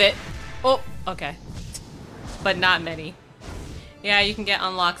some of it. Oh, okay. But not many. Yeah, you can get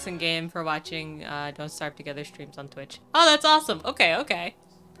unlocks in game for watching Don't Starve Together streams on Twitch. Oh, that's awesome. Okay, okay.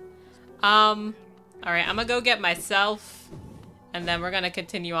 Alright, I'm gonna go get myself, and then we're gonna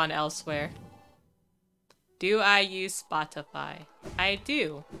continue on elsewhere. Do I use Spotify? I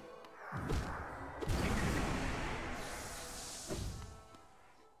do.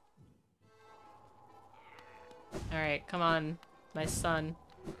 Alright, come on, my son.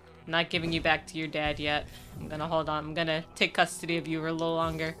 I'm not giving you back to your dad yet. I'm gonna hold on. I'm gonna take custody of you for a little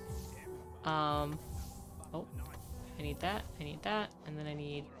longer. Oh. I need that. I need that. And then I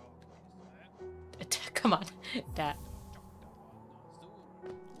need... Come on. That.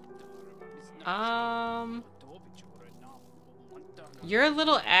 You're a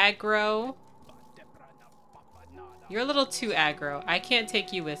little aggro. You're a little too aggro. I can't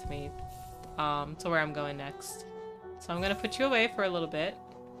take you with me. To where I'm going next. So I'm gonna put you away for a little bit.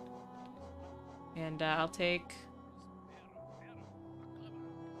 And I'll take...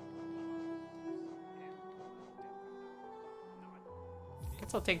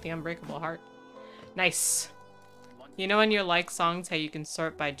 Guess I'll take the Unbreakable Heart. Nice. You know when you like songs, how you can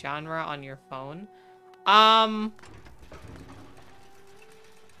sort by genre on your phone? I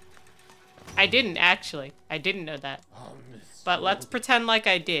didn't, actually. I didn't know that. But let's pretend like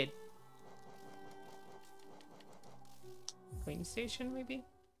I did. Queen Station, maybe?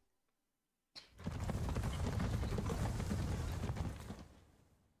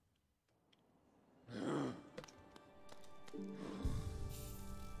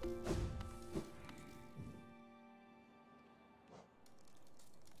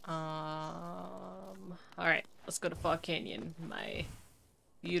 Alright, let's go to Fall Canyon, my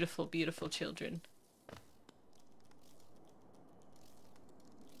beautiful, beautiful children.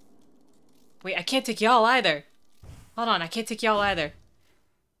 Wait, I can't take y'all either. Hold on, I can't take y'all either.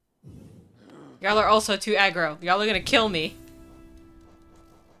 Y'all are also too aggro. Y'all are gonna kill me.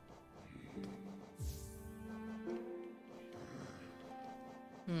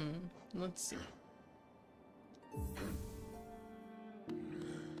 Let's see.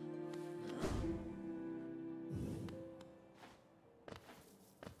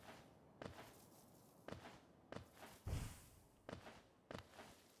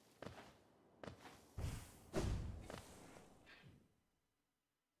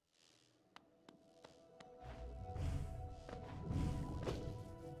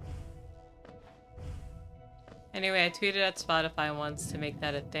 Anyway, I tweeted at Spotify once to make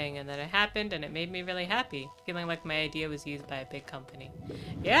that a thing, and then it happened, and it made me really happy, feeling like my idea was used by a big company.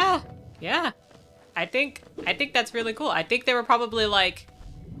 Yeah, yeah. I think that's really cool. I think they were probably like,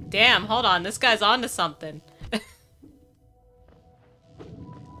 damn, hold on, this guy's onto something.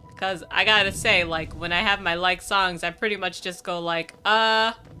 Because I gotta say, like, when I have my like songs, I pretty much just go like,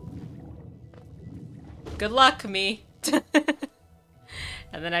 good luck, me.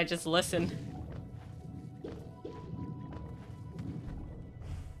 And then I just listen.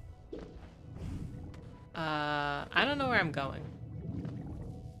 I don't know where I'm going.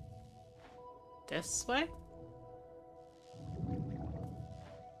 This way?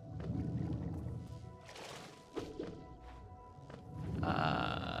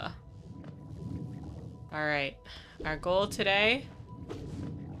 Alright. Our goal today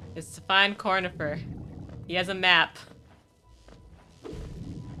is to find Cornifer. He has a map.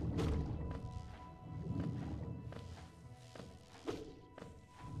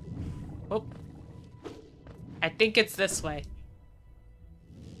 Oh. I think it's this way.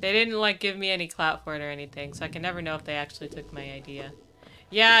 They didn't, like, give me any clout for it or anything, so I can never know if they actually took my idea.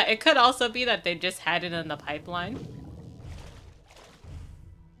 Yeah, it could also be that they just had it in the pipeline.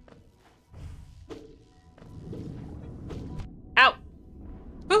 Ow!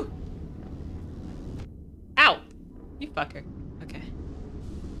 Woo! Ow! You fucker. Okay.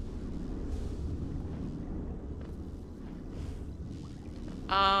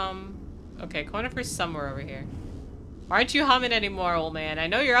 Okay, Cornifer's somewhere over here. Why aren't you humming anymore, old man? I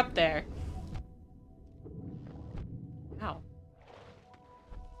know you're up there. Ow.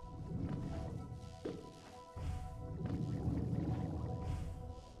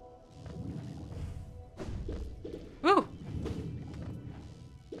 Woo!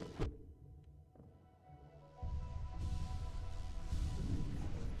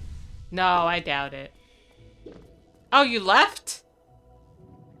 No, I doubt it. Oh, you left?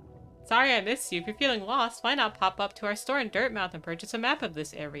 Sorry I missed you. If you're feeling lost, why not pop up to our store in Dirtmouth and purchase a map of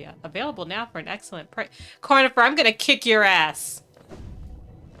this area? Available now for an excellent price. Cornifer, I'm gonna kick your ass!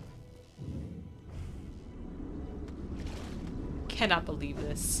 Cannot believe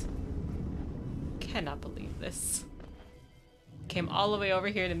this. Cannot believe this. Came all the way over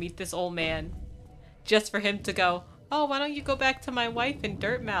here to meet this old man. Just for him to go, oh, why don't you go back to my wife in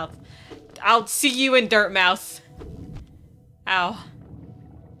Dirtmouth? I'll see you in Dirtmouth. Ow.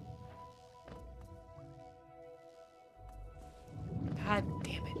 God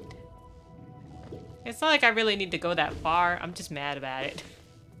damn it. It's not like I really need to go that far. I'm just mad about it.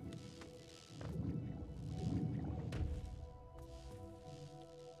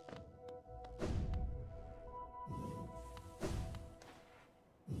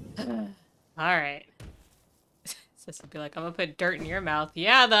 Alright. Sesu would be like, I'm gonna put dirt in your mouth.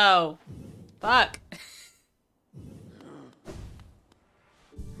 Yeah, though! Fuck!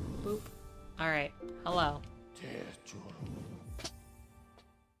 Boop. Alright. Hello.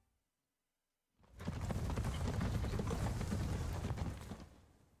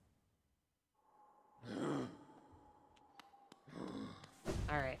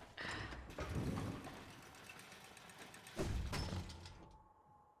 Alright.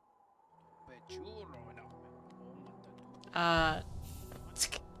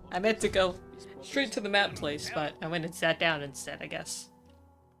 I meant to go straight to the map place, but I went and sat down instead, I guess.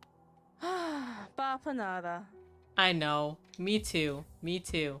 Bapanada. I know. Me too. Me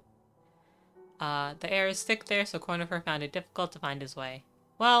too. The air is thick there, so Cornifer found it difficult to find his way.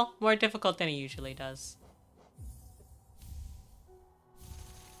 Well, more difficult than he usually does.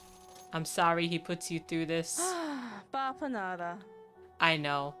 I'm sorry he puts you through this. Bapanada. I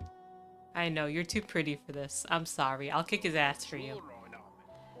know. I know, you're too pretty for this. I'm sorry. I'll kick his ass for you.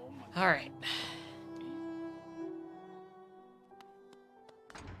 Alright.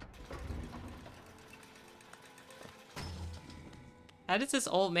 How does this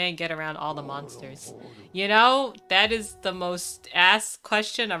old man get around all the monsters? You know, that is the most asked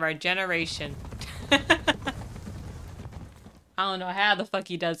question of our generation. I don't know how the fuck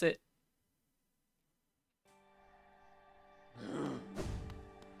he does it.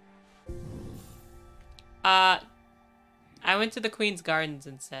 I went to the Queen's Gardens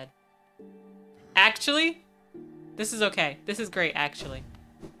instead. Actually, this is okay. This is great, actually.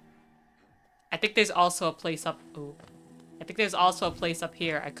 I think there's also a place up... Ooh. I think there's also a place up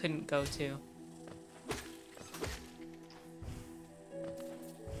here I couldn't go to.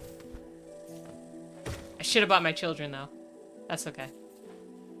 I should have bought my children, though. That's okay.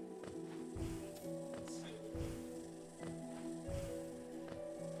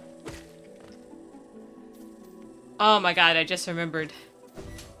 Oh my god, I just remembered.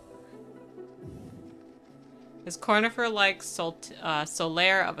 Is Cornifer like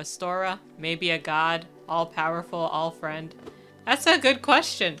Solaire of Astora? Maybe a god? All-powerful, all-friend? That's a good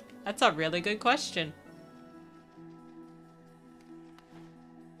question. That's a really good question.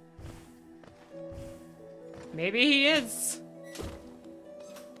 Maybe he is.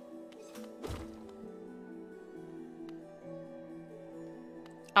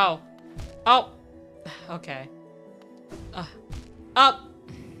 Oh. Oh! Okay. Up!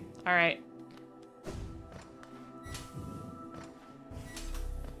 Alright.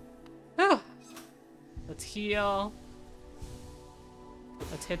 Let's heal.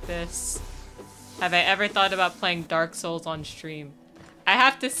 Let's hit this. Have I ever thought about playing Dark Souls on stream? I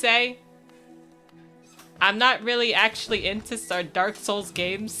have to say, I'm not really actually into Dark Souls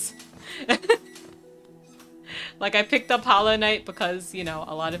games. Like, I picked up Hollow Knight because, you know,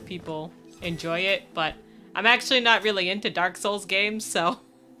 a lot of people enjoy it, but I'm actually not really into Dark Souls games, so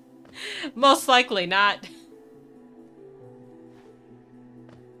most likely not.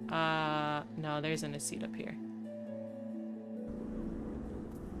 No, there's an seat up here.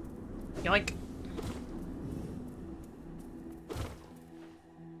 Yoink.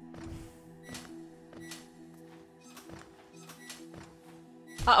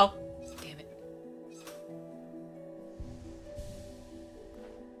 Uh-oh. Damn it.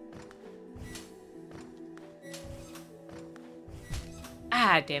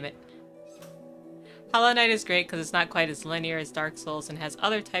 Ah, damn it. Hollow Knight is great because it's not quite as linear as Dark Souls and has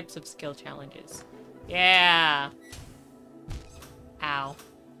other types of skill challenges. Yeah. Ow.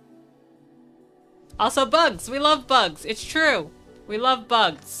 Also bugs! We love bugs! It's true! We love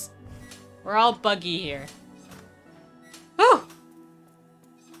bugs. We're all buggy here. Whew!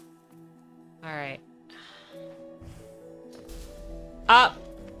 Alright. Up!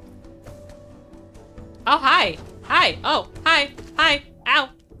 Oh, hi! Hi! Oh, hi! Hi! Ow!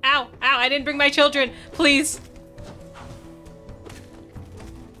 Ow! Ow! I didn't bring my children! Please!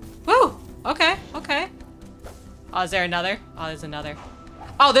 Woo! Okay, okay. Oh, is there another? Oh, there's another.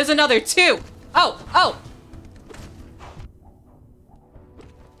 Oh, there's another too! Oh! Oh!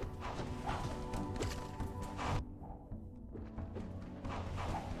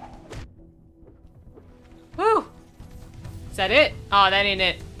 Woo! Is that it? Oh, that ain't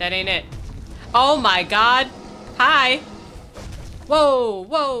it. That ain't it. Oh my god! Hi! Whoa!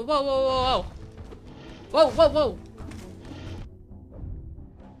 Whoa! Whoa! Whoa! Whoa! Whoa! Whoa! Whoa!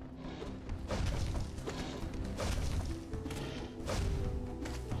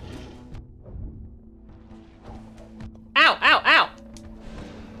 Ow! Ow! Ow!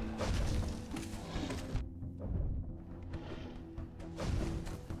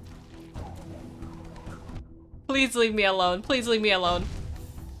 Please leave me alone. Please leave me alone.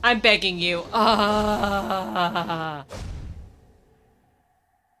 I'm begging you.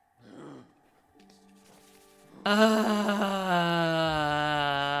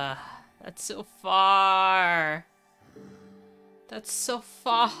 That's so far. That's so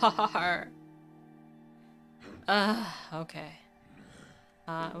far. Okay.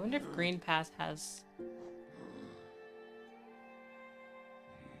 I wonder if Green Path has...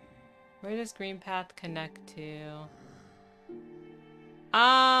 Where does Green Path connect to?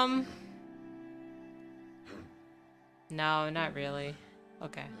 No, not really.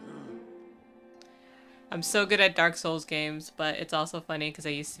 Okay. I'm so good at Dark Souls games, but it's also funny because I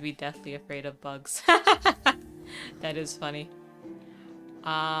used to be deathly afraid of bugs. That is funny.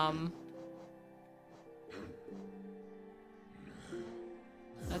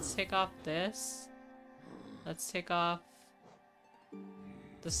 Let's take off this. Let's take off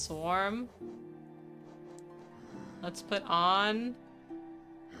the swarm. Let's put on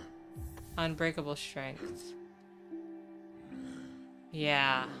Unbreakable Strength.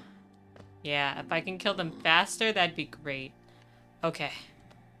 Yeah. Yeah, if I can kill them faster, that'd be great. Okay.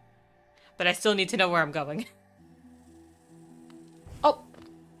 But I still need to know where I'm going. Oh!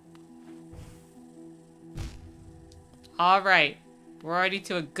 Alright. We're already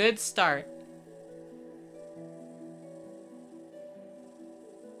to a good start.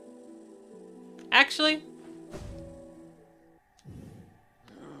 Actually...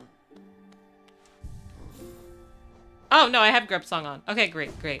 Oh, no, I have Grip Song on. Okay,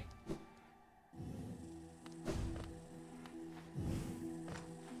 great, great.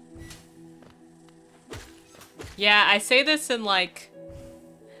 Yeah, I say this in, like,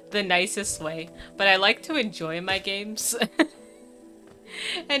 the nicest way, but I like to enjoy my games.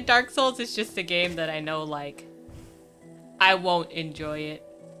 And Dark Souls is just a game that I know, like, I won't enjoy it.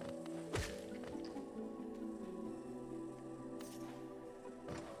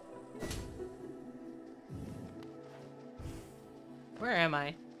 Where am I?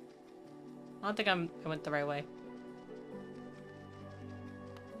 I don't think I went the right way.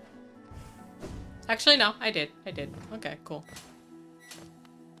 Actually, no, I did. I did. Okay, cool.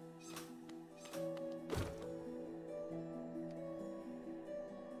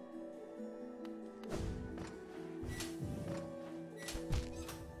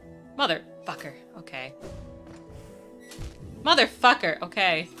 Motherfucker. Okay. Motherfucker.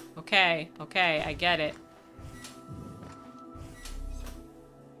 Okay. Okay. Okay. I get it.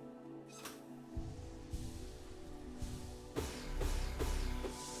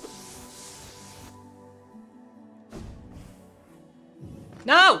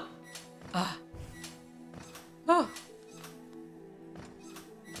 No! Ugh. Oh.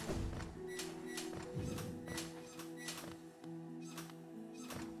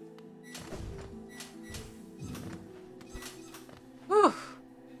 Whew.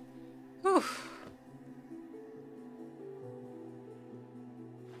 Whew.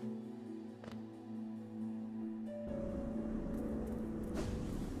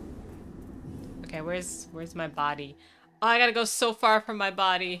 Okay, where's my body? Oh, I gotta go so far from my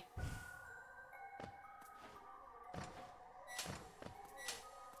body.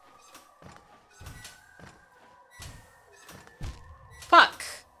 Fuck.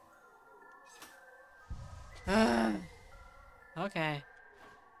 Okay.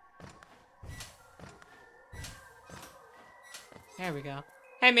 There we go.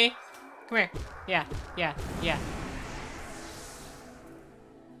 Hey, me. Come here. Yeah, yeah, yeah.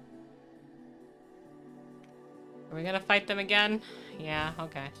 Are we gonna fight them again? Yeah,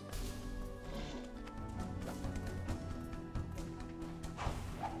 okay.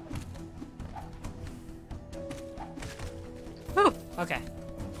 Whew, okay.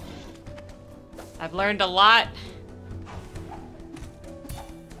 I've learned a lot.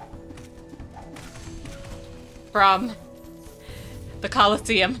 From the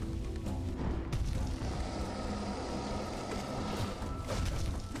Colosseum.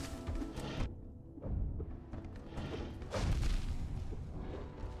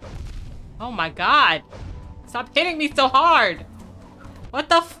 Oh my god. Stop hitting me so hard. What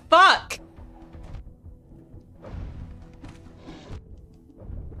the fuck?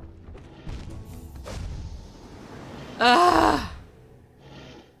 Ugh.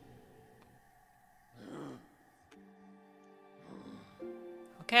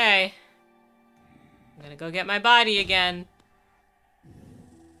 Okay. I'm gonna go get my body again.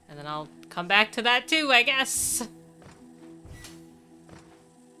 And then I'll come back to that too, I guess.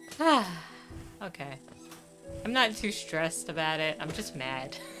 Okay. I'm not too stressed about it. I'm just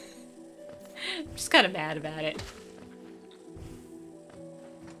mad. I'm just kind of mad about it.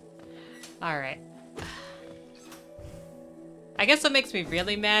 Alright. I guess what makes me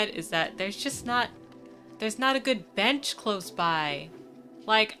really mad is that there's not a good bench close by.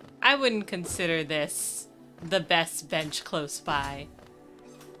 Like, I wouldn't consider this the best bench close by.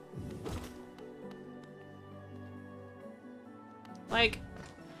 Like,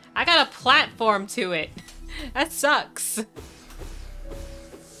 I got a platform to it. That sucks.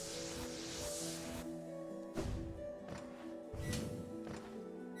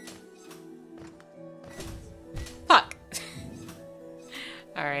 Fuck.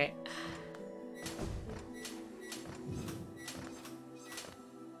 Alright.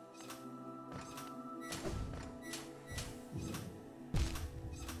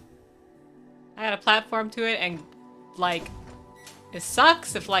 I got a platform to it, and like, it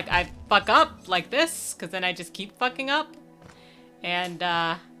sucks if like I fuck up like this, because then I just keep fucking up. And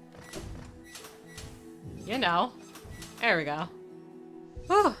you know, there we go.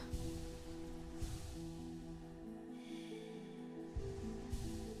 Whew.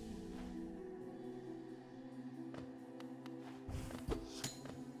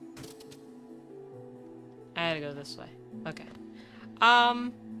 I had to go this way. Okay.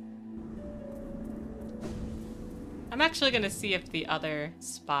 I'm actually gonna see if the other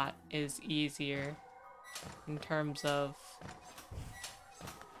spot is easier in terms of...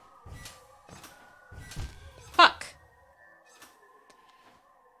 Fuck!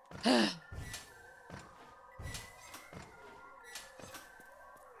 Hey,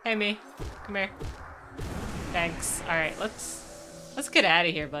 me. Come here. Thanks. Alright, let's get out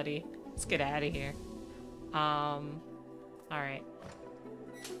of here, buddy. Let's get out of here. Alright.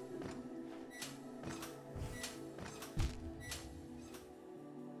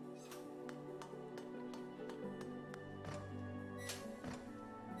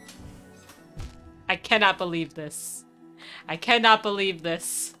 I cannot believe this. I cannot believe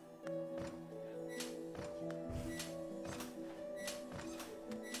this.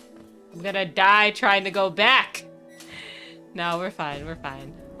 I'm gonna die trying to go back. No, we're fine. We're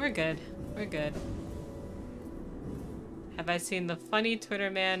fine. We're good. We're good. Have I seen the funny Twitter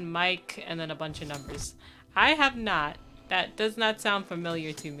man, Mike, and then a bunch of numbers? I have not. That does not sound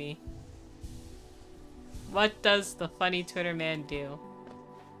familiar to me. What does the funny Twitter man do?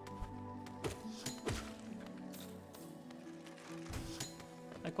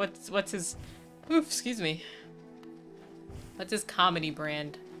 Like, what's his... Oof, excuse me. What's his comedy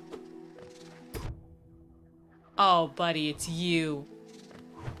brand? Oh, buddy, it's you.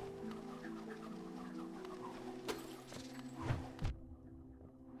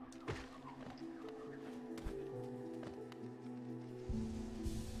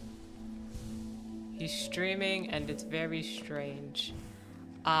 He's streaming and it's very strange.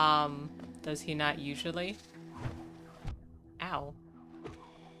 Does he not usually? Ow.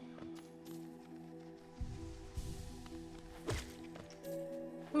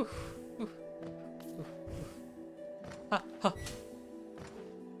 Oof. Oof. Oof. Ha, ha.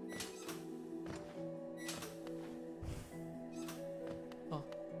 Oh.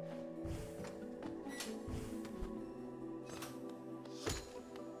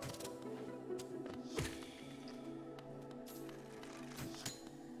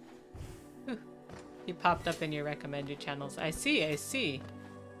 He popped up in your recommended channels. I see, I see.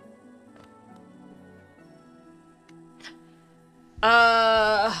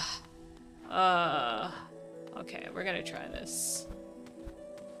 Okay, we're gonna try this.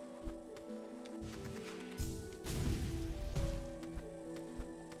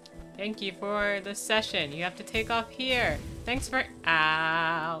 Thank you for the session. You have to take off here. Thanks for,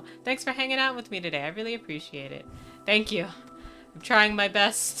 ow. Thanks for hanging out with me today. I really appreciate it. Thank you. I'm trying my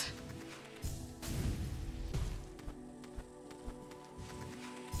best.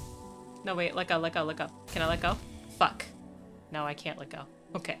 No, wait, let go, let go, let go. Can I let go? Fuck. No, I can't let go.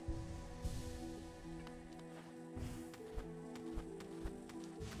 Okay.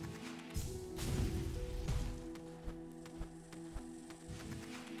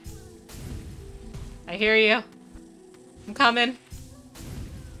 I hear you. I'm coming.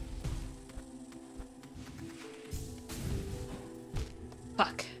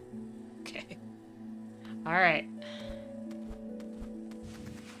 Fuck. Okay. Alright.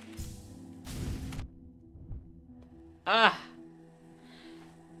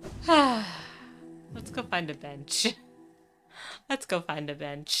 Let's go find a bench. Let's go find a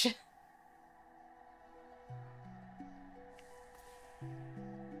bench.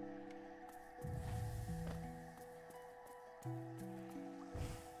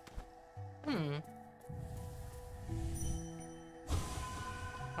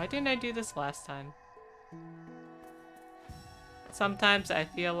 Why didn't I do this last time? Sometimes I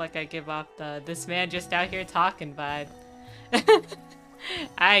feel like I give off the this man just out here talking vibe.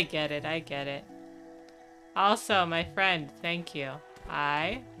 I get it, I get it. Also, my friend, thank you.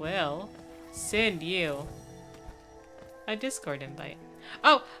 I will send you a Discord invite.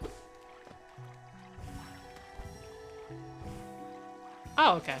 Oh!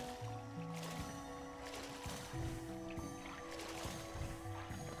 Oh, okay.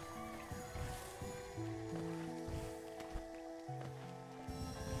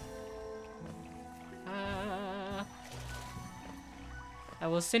 I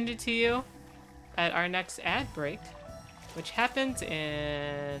will send it to you at our next ad break, which happens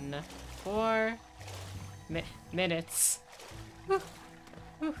in 4 minutes. Whew.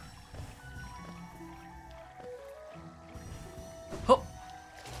 Whew. Oh.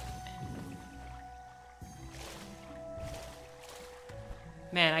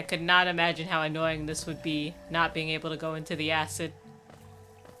 Man, I could not imagine how annoying this would be, not being able to go into the acid.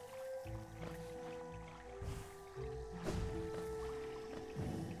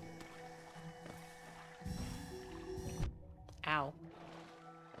 Ow.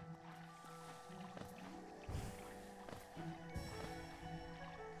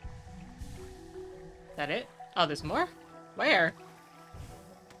 Is that it? Oh, there's more? Where?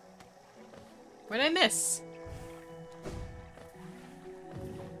 Where'd I miss?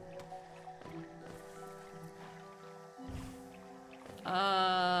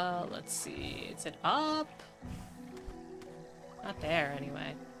 Let's see. Is it up? Not there,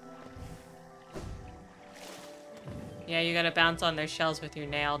 anyway. Yeah, you gotta bounce on their shells with your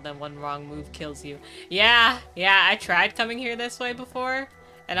nail, then one wrong move kills you. Yeah, I tried coming here this way before,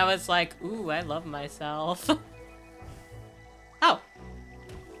 and I was like, ooh, I love myself. Oh.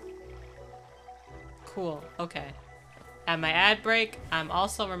 Cool, okay. At my ad break, I'm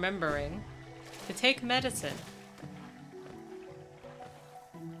also remembering to take medicine.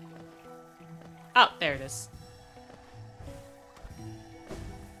 Oh, there it is.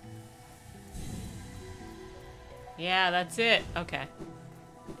 Yeah, that's it. Okay.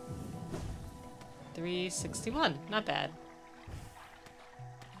 361. Not bad.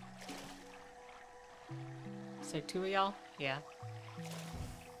 Is there 2 of y'all? Yeah.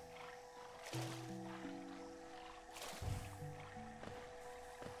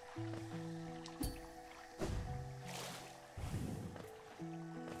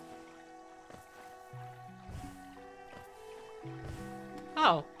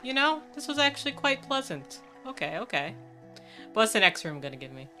 Oh, you know, this was actually quite pleasant. Okay, okay. What's the next room gonna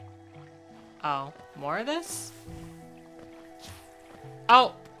give me? Oh, more of this?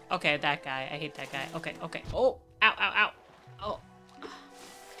 Oh! Okay, that guy. I hate that guy. Okay, okay. Oh! Ow, ow, ow! Oh.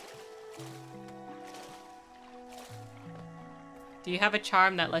 Do you have a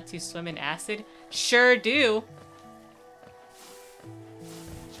charm that lets you swim in acid? Sure do.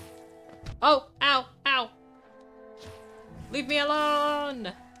 Oh, ow, ow. Leave me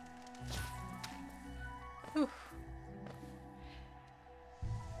alone. Whew.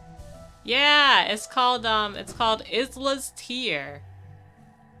 Yeah, it's called Isla's Tear.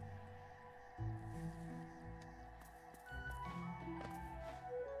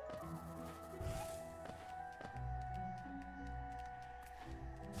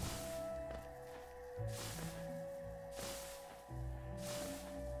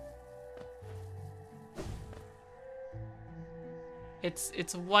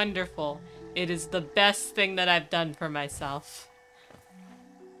 It's wonderful. It is the best thing that I've done for myself.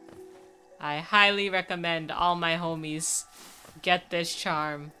 I highly recommend all my homies get this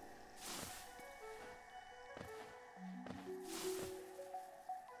charm.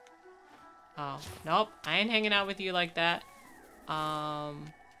 Oh, nope. I ain't hanging out with you like that. Oh.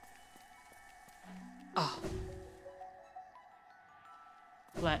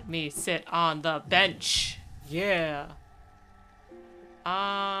 Let me sit on the bench. Yeah.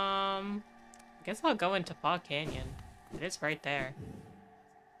 I guess I'll go into Paw Canyon. It is right there.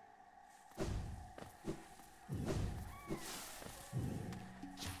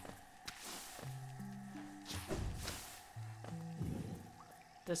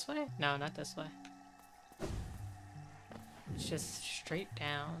 This way? No, not this way. It's just straight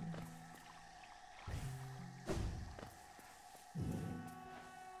down.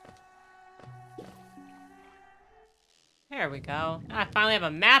 There we go. I finally have a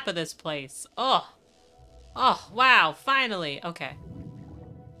map of this place. Oh. Oh, wow, finally. Okay.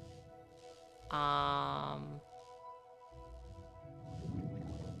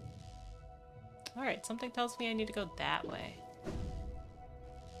 Alright, something tells me I need to go that way.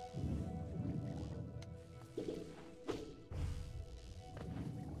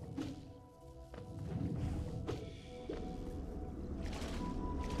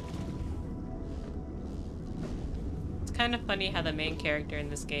 It's kind of funny how the main character in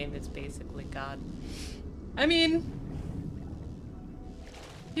this game is basically God. I mean,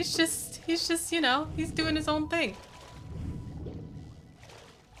 he's just, you know, he's doing his own thing.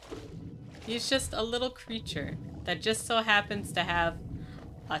 He's just a little creature that just so happens to have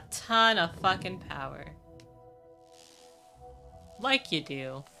a ton of fucking power. Like you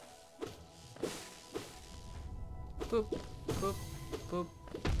do. Boop, boop, boop.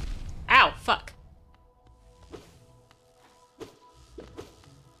 Ow, fuck.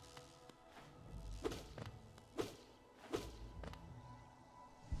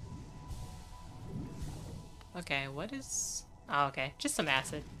 Okay, what is... Oh, okay. Just some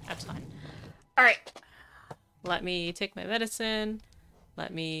acid. That's fine. Alright. Let me take my medicine.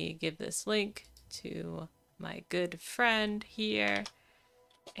 Let me give this link to my good friend here.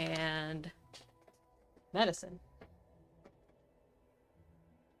 And... medicine.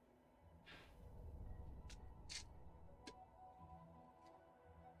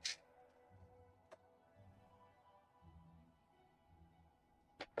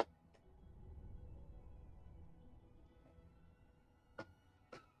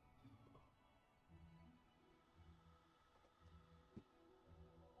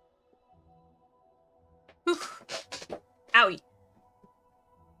 Whew. Owie.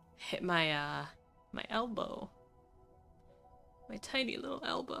 Hit my, my elbow. My tiny little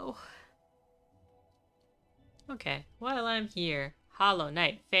elbow. Okay, while I'm here, Hollow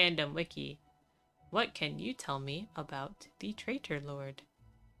Knight Fandom Wiki. What can you tell me about the Traitor Lord?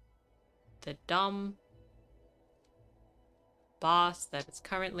 The dumb boss that is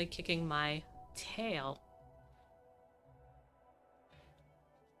currently kicking my tail.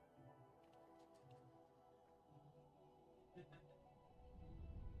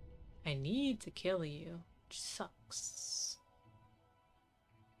 I need to kill you, which sucks.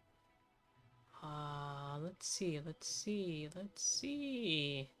 Let's see.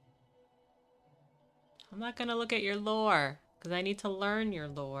 I'm not gonna look at your lore, because I need to learn your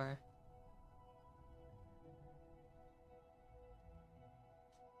lore.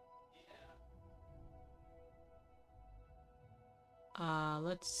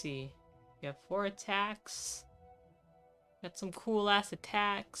 Let's see. You have 4 attacks. Got some cool ass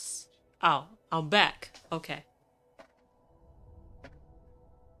attacks. Oh, I'm back. Okay.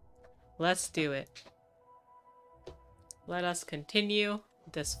 Let's do it. Let us continue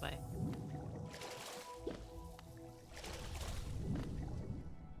this way.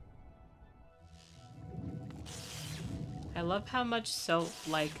 I love how much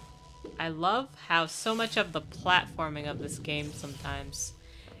I love how so much of the platforming of this game sometimes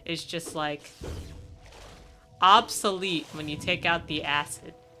is just like obsolete when you take out the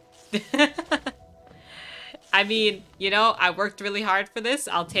acid. I mean, you know, I worked really hard for this.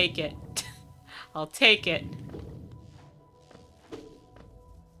 I'll take it. I'll take it.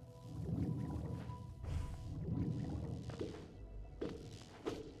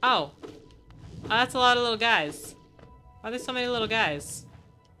 Oh. Oh, that's a lot of little guys. Why are there so many little guys?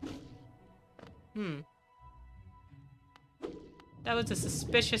 Hmm. That was a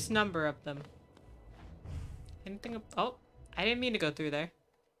suspicious number of them. Anything? Oh, I didn't mean to go through there.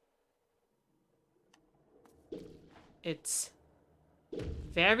 It's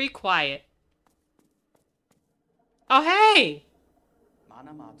very quiet. Oh, hey!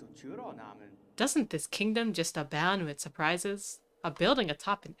 Doesn't this kingdom just abound with surprises? A building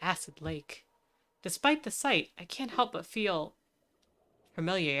atop an acid lake. Despite the sight, I can't help but feel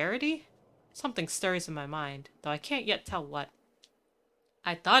familiarity? Something stirs in my mind, though I can't yet tell what.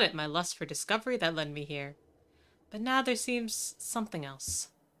 I thought it my lust for discovery that led me here. But now there seems something else.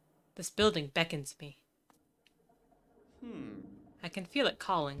 This building beckons me. I can feel it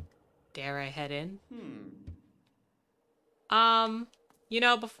calling. Dare I head in? You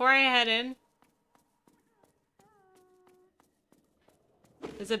know, before I head in,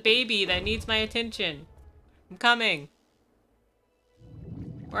 there's a baby that needs my attention. I'm coming.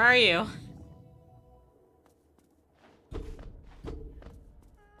 Where are you?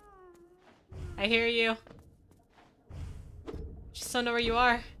 I hear you. Just don't know where you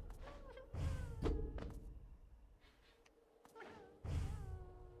are.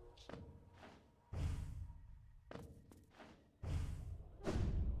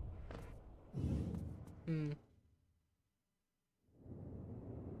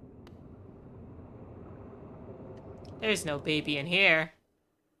 There's no baby in here.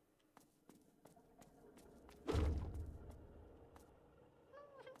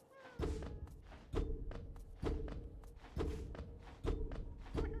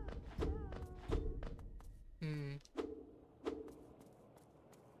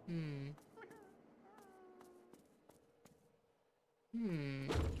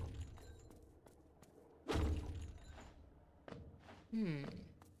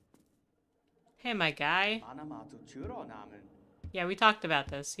 Hey, my guy. Yeah, we talked about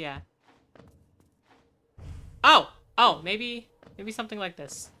this, yeah. Oh! Oh, maybe something like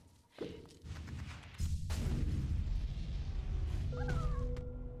this.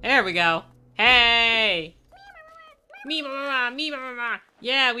 There we go. Hey! Me mama, me mama.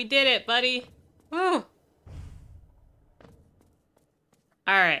 Yeah, we did it, buddy. Woo!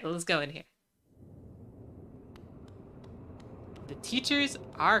 Alright, let's go in here. The teacher's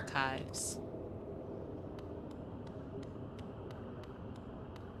archives.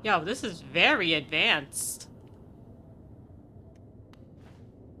 Yo, this is very advanced.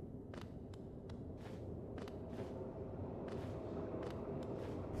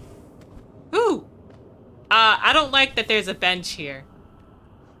 Ooh! I don't like that there's a bench here.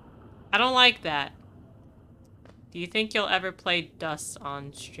 I don't like that. Do you think you'll ever play Dust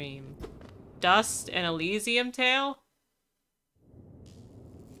on stream? Dust and Elysium Tale?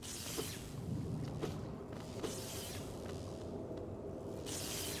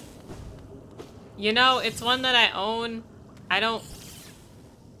 You know, it's one that I own. I don't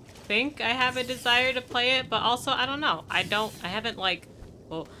think I have a desire to play it, but also, I don't know. I haven't, like,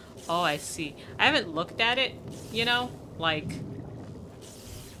 well, oh, I see. I haven't looked at it, you know, like,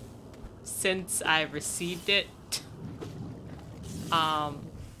 since I received it.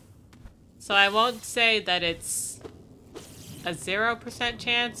 So I won't say that it's a 0%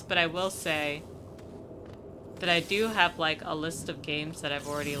 chance, but I will say that I do have, like, a list of games that I've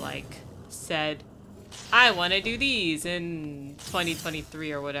already, like, said I want to do these in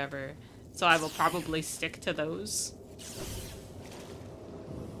 2023 or whatever. So I will probably stick to those.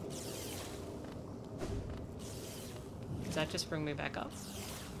 Does that just bring me back up?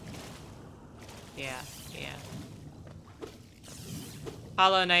 Yeah, yeah.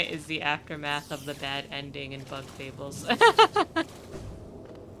 Hollow Knight is the aftermath of the bad ending in Bug Fables.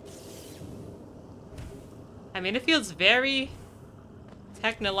 I mean, it feels very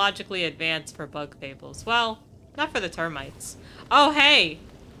technologically advanced for Bug Fables. Well, not for the termites. Oh, hey!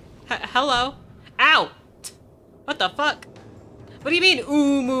 Hello? Ow! What the fuck? What do you mean,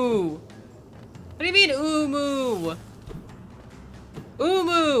 oomoo? What do you mean, oomoo?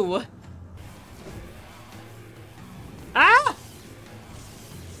 Oomoo! Ah!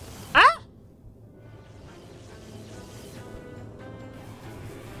 Ah!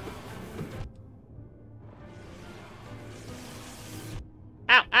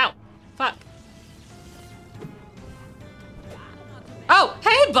 Ow, ow. Fuck. Oh,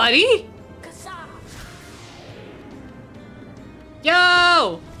 hey, buddy!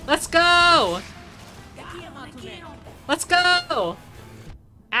 Yo! Let's go! Let's go!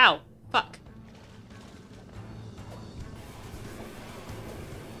 Ow. Fuck.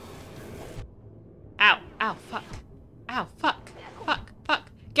 Ow. Ow. Fuck. Ow. Fuck. Fuck.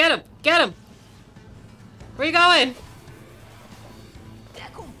 Fuck. Get him! Get him! Where you going?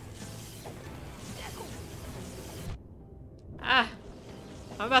 Ah.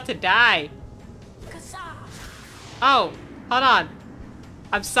 I'm about to die. Oh. Hold on.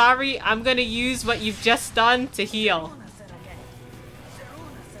 I'm sorry. I'm gonna use what you've just done to heal.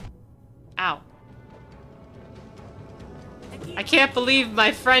 Ow. I can't believe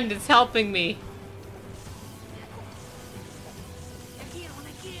my friend is helping me.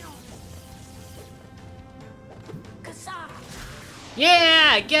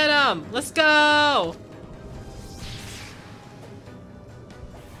 Yeah! Get him! Let's go!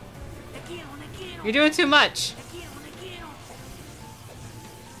 You're doing too much.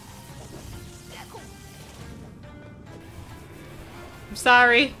 I'm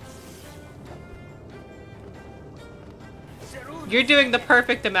sorry. You're doing the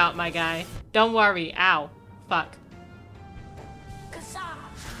perfect amount, my guy. Don't worry. Ow. Fuck.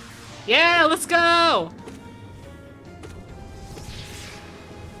 Yeah, let's go!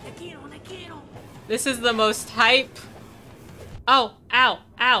 This is the most hype. Oh, ow,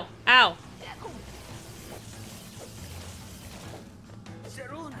 ow, ow.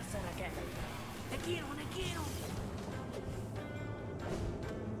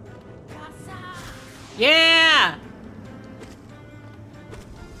 Yeah!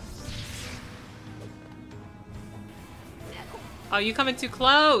 Oh, you coming too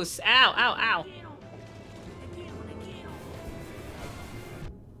close. Ow, ow, ow.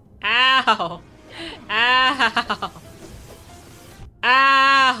 Ow. Ow.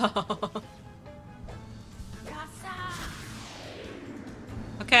 Ow.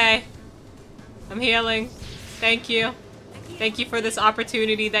 Okay. I'm healing. Thank you. Thank you for this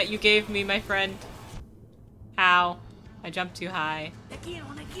opportunity that you gave me, my friend. Ow. I jumped too high.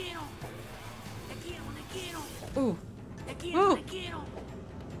 Ooh. Ooh.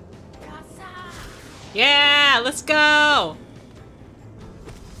 Yeah, let's go.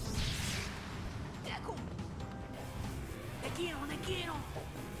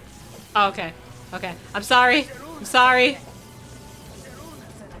 Oh, okay. Okay. I'm sorry. I'm sorry.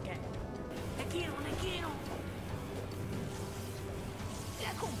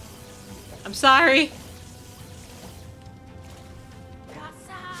 I'm sorry.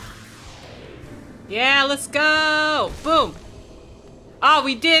 Yeah, let's go. Boom. Oh,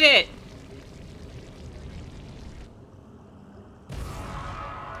 we did it.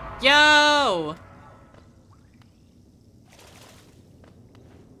 Yo.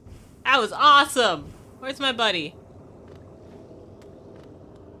 That was awesome. Where's my buddy?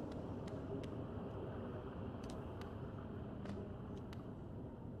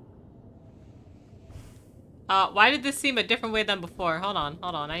 Why did this seem a different way than before? Hold on,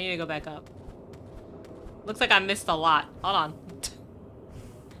 hold on. I need to go back up. Looks like I missed a lot. Hold on.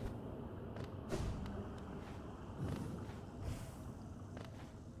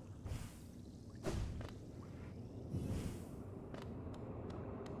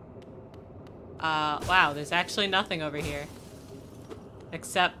 Wow, there's actually nothing over here.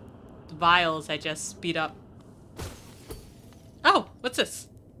 Except the vials I just speed up. Oh, what's this?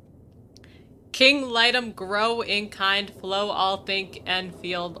 King lightum grow in kind, flow all think and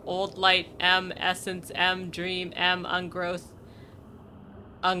field. Old light M, essence M, dream M, ungrowtho,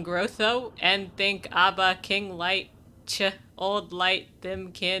 and think Abba, king light ch, old light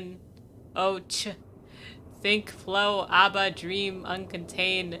them kin, oh ch. Think, flow, Abba, dream,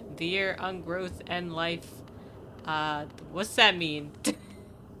 uncontained, dear, ungrowth, and life. What's that mean?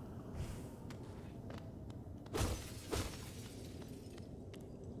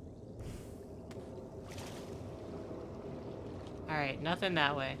 Alright, nothing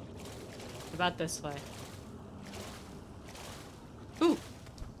that way. What about this way? Ooh!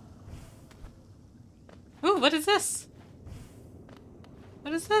 Ooh, what is this?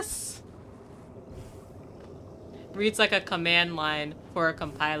 What is this? Reads like a command line for a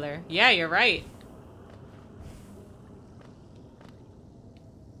compiler. Yeah, you're right.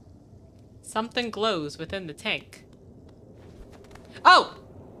 Something glows within the tank. Oh!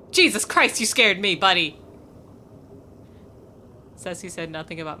 Jesus Christ, you scared me, buddy! Sesu said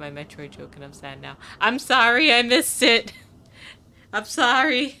nothing about my Metroid joke and I'm sad now. I'm sorry, I missed it. I'm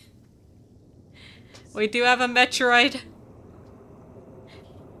sorry. We do have a Metroid.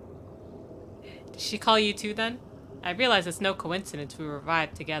 Did she call you too then? I realize it's no coincidence we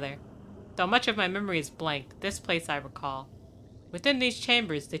revived together. Though much of my memory is blank, this place I recall. Within these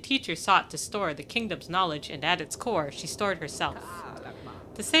chambers, the teacher sought to store the kingdom's knowledge, and at its core, she stored herself.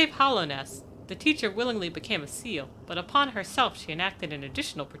 To save Hollowness, the teacher willingly became a seal, but upon herself she enacted an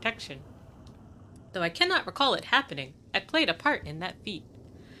additional protection. Though I cannot recall it happening, I played a part in that feat.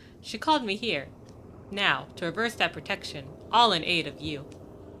 She called me here, now, to reverse that protection, all in aid of you.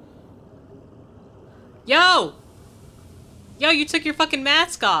 Yo! Yo, you took your fucking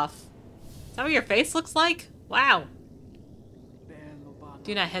mask off! Is that what your face looks like? Wow.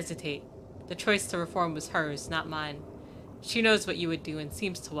 Do not hesitate. The choice to reform was hers, not mine. She knows what you would do and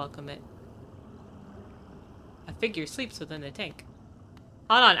seems to welcome it. A figure sleeps within the tank.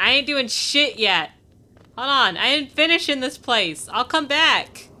 Hold on, I ain't doing shit yet. Hold on, I didn't finish in this place. I'll come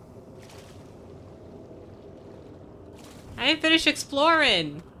back. I didn't finish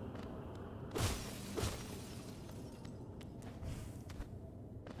exploring.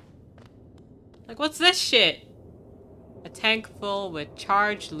 Like, what's this shit? A tank full with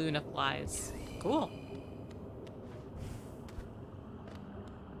charged Luna flies. Cool.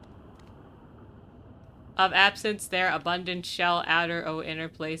 Of absence there, abundant shell, outer, O inner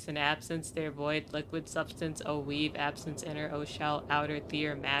place, in absence there, void, liquid substance, O weave, absence, inner, O shell, outer,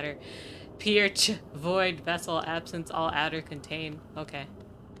 theer, matter, pier, void, vessel, absence, all outer, contain. Okay.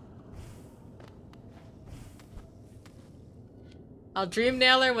 I'll dream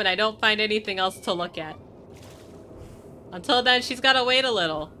nail her when I don't find anything else to look at. Until then, she's gotta wait a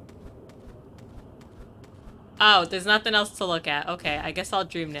little. Oh, there's nothing else to look at. Okay, I guess I'll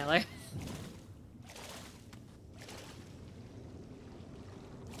dream nail her.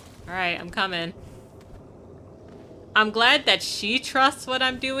 Alright, I'm coming. I'm glad that she trusts what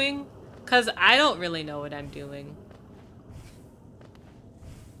I'm doing, because I don't really know what I'm doing.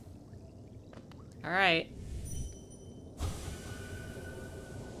 Alright.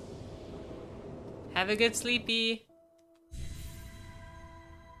 Have a good sleepy.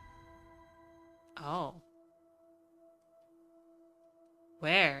 Oh.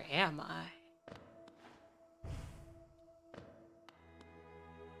 Where am I?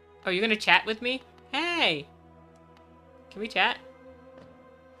 Oh, you're gonna chat with me? Hey! Can we chat?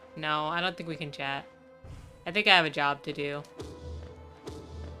 No, I don't think we can chat. I think I have a job to do.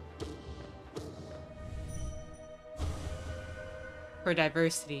 For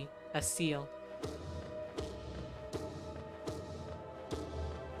diversity, a seal.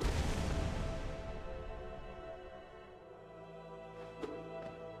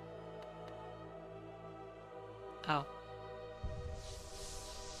 Oh.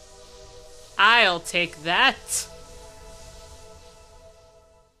 I'll take that.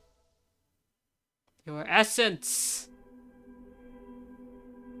 Your essence.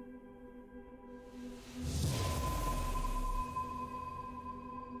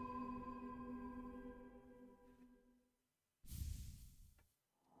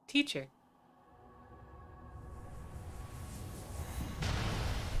 Teacher.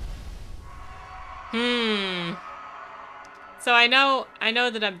 So I know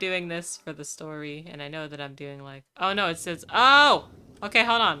that I'm doing this for the story, and I know that I'm doing like, oh no, it says, oh! Okay,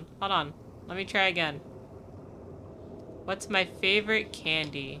 hold on. Let me try again. What's my favorite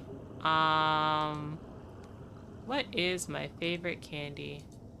candy? What is my favorite candy?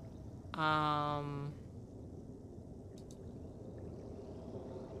 I'm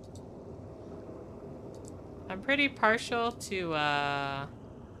pretty partial to,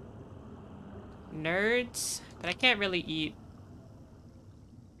 nerds, but I can't really eat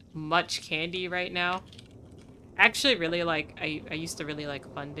much candy right now. Actually really like, I used to really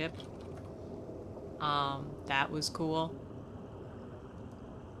like Fun Dip. That was cool.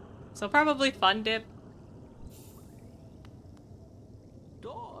 So probably Fun Dip.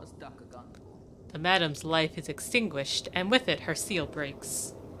 The madam's life is extinguished, and with it her seal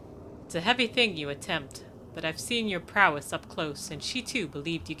breaks. It's a heavy thing you attempt, but I've seen your prowess up close, and she too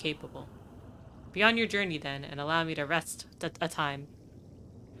believed you capable. Be on your journey then, and allow me to rest a time.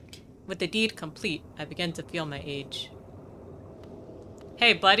 With the deed complete, I begin to feel my age.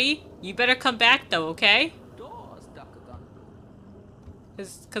 Hey, buddy, you better come back though, okay?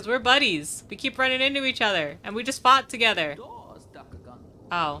 Cause we're buddies. We keep running into each other, and we just fought together.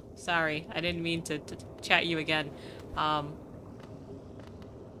 Oh, sorry. I didn't mean to chat you again.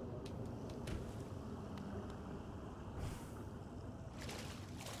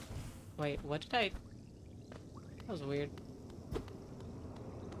 Wait, what did I... That was weird.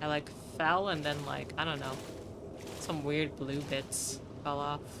 I like fell and then like, I don't know. Some weird blue bits fell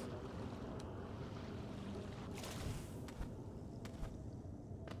off.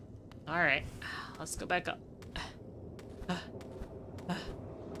 Alright, let's go back up.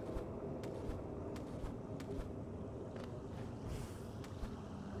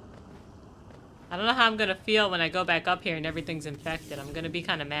 I don't know how I'm gonna feel when I go back up here and everything's infected. I'm gonna be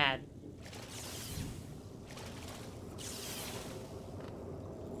kind of mad.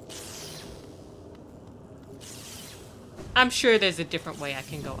 I'm sure there's a different way I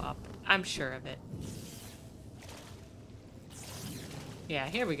can go up. I'm sure of it. Yeah,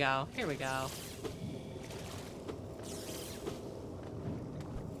 here we go. Here we go.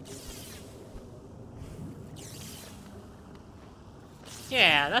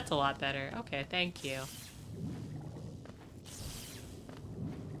 Yeah, that's a lot better. Okay, thank you.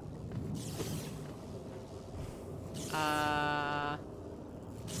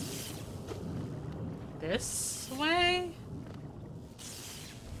 This way?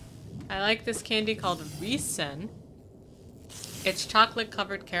 I like this candy called Risen. It's chocolate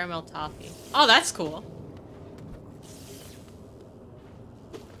covered caramel toffee. Oh, that's cool.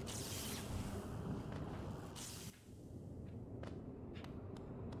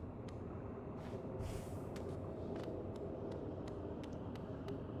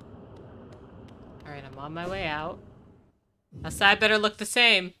 Alright, I'm on my way out. Outside better look the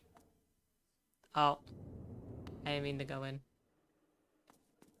same. Oh. I didn't mean to go in.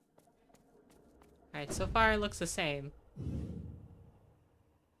 Alright, so far it looks the same.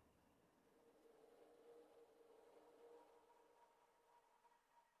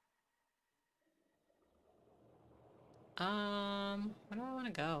 Where do I want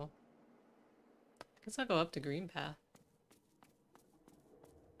to go? I guess I'll go up the green path.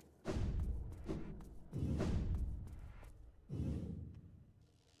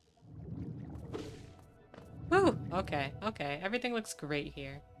 Woo! Okay, okay. Everything looks great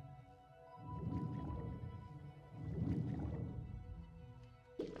here.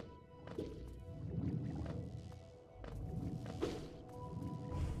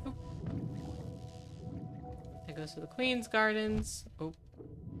 Oop. That goes to the Queen's Gardens. Oh.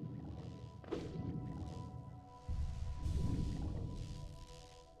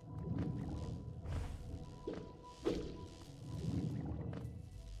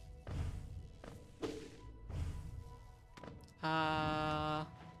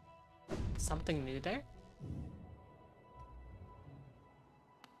 Something new there?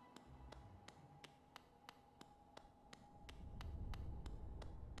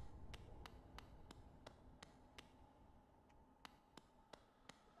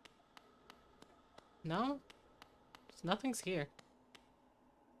 No? Nothing's here.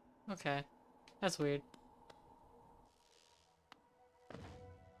 Okay. That's weird.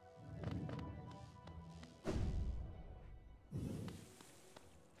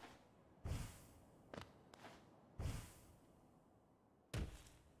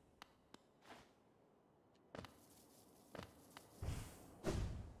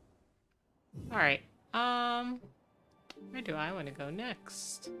 Alright. Where do I want to go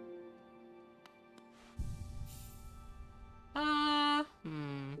next?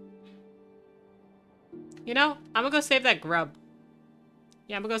 You know, I'm gonna go save that grub.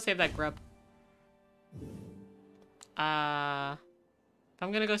 Yeah, I'm gonna go save that grub. If I'm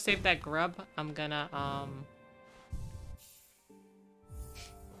gonna go save that grub, I'm gonna, I'm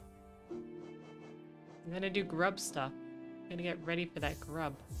gonna do grub stuff. I'm gonna get ready for that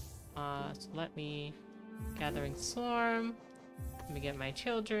grub. So let me... Gathering Swarm. Let me get my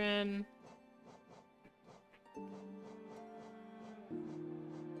children.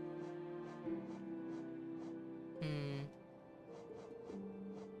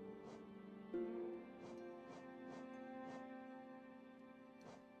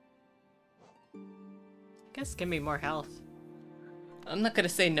 I guess give me more health. I'm not gonna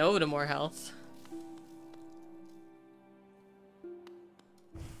say no to more health.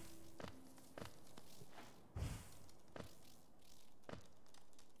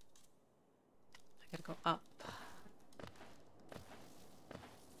 I gotta go up.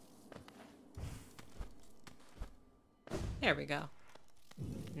 There we go.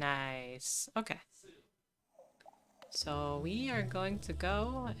 Nice. Okay. So we are going to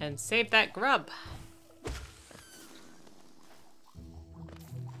go and save that grub.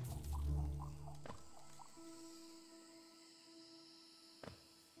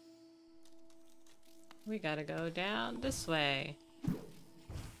 We gotta go down this way. I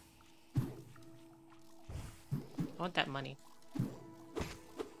want that money.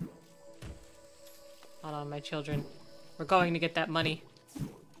 Hold on, my children. We're going to get that money.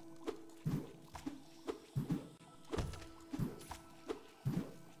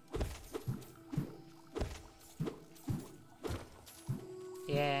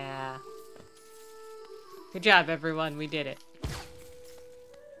 Yeah. Good job, everyone. We did it.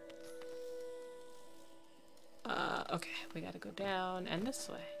 Okay, we gotta go down and this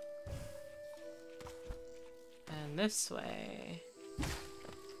way. And this way.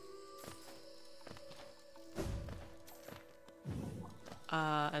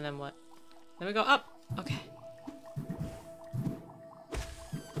 And then what? Then we go up. Okay.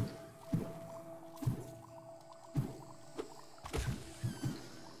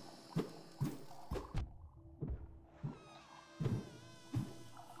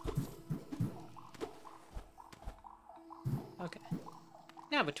 Okay.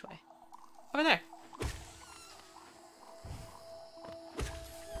 Now which way? Over there.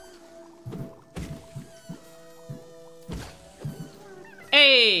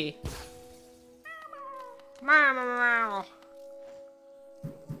 Hey! Meow, meow, meow.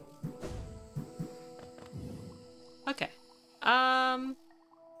 Okay.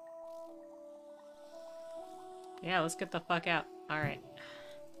 Yeah, let's get the fuck out. Alright.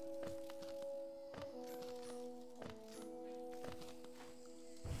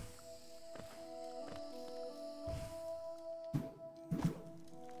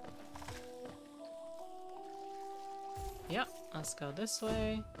 Yep, let's go this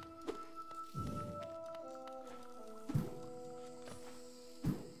way.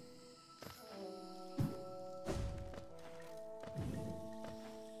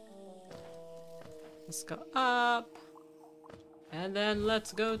 Let's go up. And then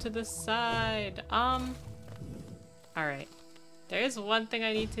let's go to the side. Alright. There is one thing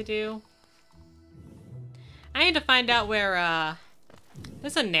I need to do. I need to find out where,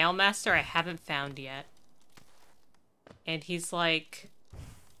 there's a nail master I haven't found yet. And he's like...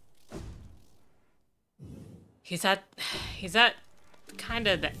 He's at kind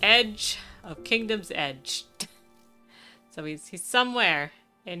of the edge of Kingdom's Edge. So he's somewhere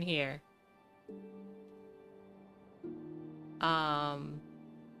in here.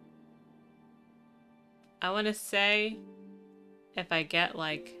 I want to say if I get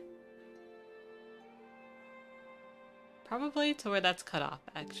like probably to where that's cut off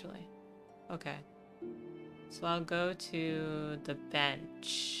actually. Okay. So I'll go to the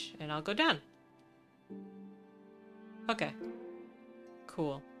bench and I'll go down. Okay.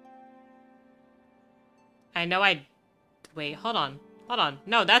 Cool. I know wait, hold on. Hold on.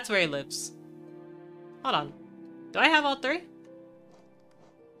 No, that's where he lives. Hold on. Do I have all three?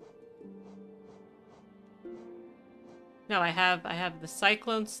 No, I have the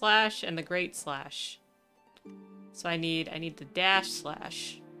Cyclone Slash and the Great Slash. So I need the Dash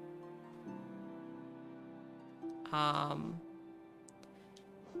Slash.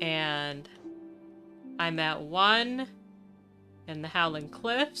 And I'm at 1 in the Howling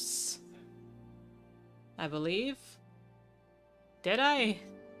Cliffs, I believe. Did I?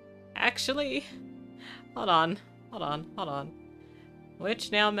 Actually? Hold on.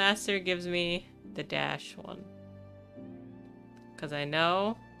 Which Nail Master gives me the dash one? Because I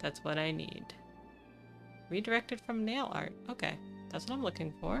know that's what I need. Redirected from nail art. Okay, that's what I'm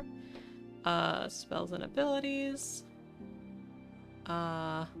looking for. Spells and abilities.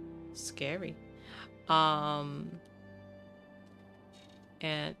 Scary. And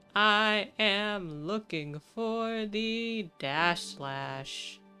I am looking for the Dash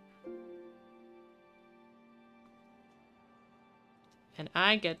Slash. And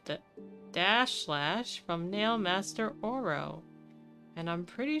I get the Dash Slash from Nail Master Oro. And I'm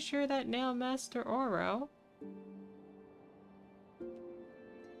pretty sure that Nail Master Oro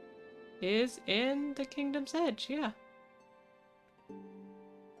is in the Kingdom's Edge, yeah.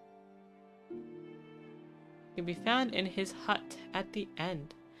 Can be found in his hut at the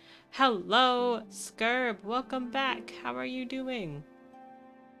end. Hello, Skirb. Welcome back. How are you doing?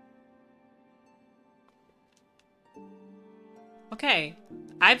 Okay.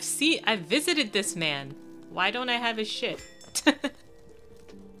 I've visited this man. Why don't I have his shit?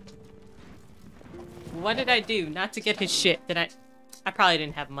 What did I do not to get his shit? I probably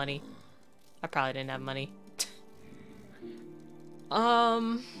didn't have money.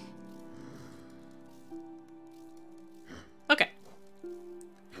 Okay.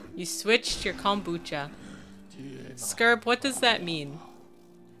 You switched your kombucha. Skirb, what does that mean?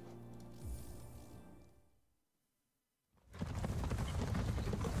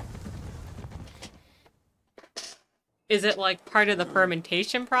 Is it like part of the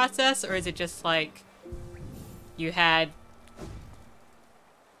fermentation process, or is it just like you had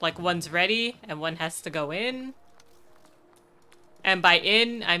like one's ready and one has to go in? And by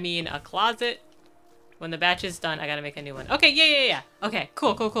in, I mean a closet. When the batch is done, I gotta make a new one. Okay, yeah. Okay,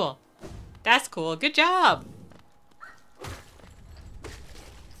 cool. That's cool. Good job.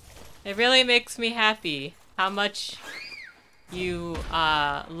 It really makes me happy how much you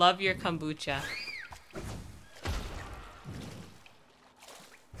love your kombucha.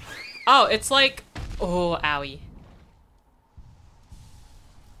 Oh, it's like... Oh, owie.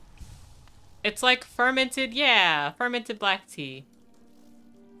 It's like fermented, yeah, fermented black tea.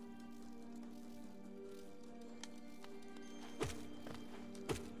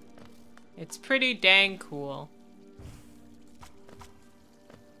 It's pretty dang cool.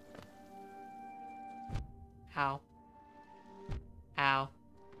 Ow. Ow.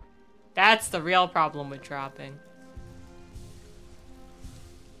 That's the real problem with dropping.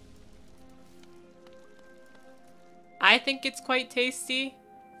 I think it's quite tasty.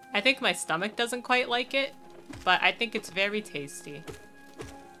 I think my stomach doesn't quite like it, but I think it's very tasty.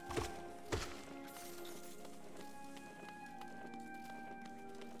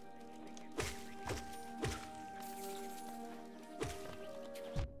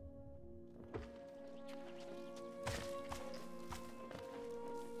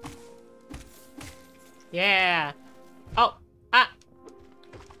 Yeah. Oh. Ah.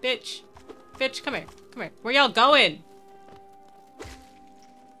 Bitch. Bitch, come here. Come here. Where y'all going?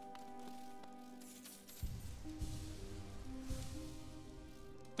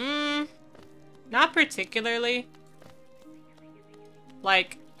 Not particularly.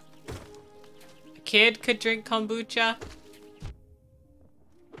 Like, a kid could drink kombucha.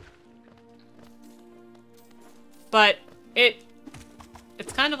 But it's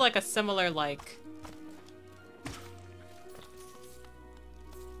kind of like a similar, like,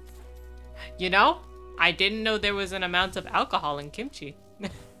 you know, I didn't know there was an amount of alcohol in kimchi.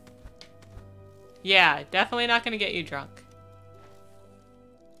 Yeah, definitely not gonna get you drunk.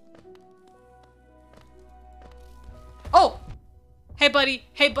 Oh! Hey, buddy!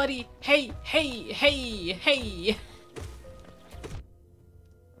 Hey, buddy! Hey, hey, hey, hey!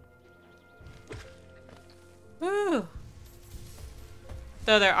 Woo!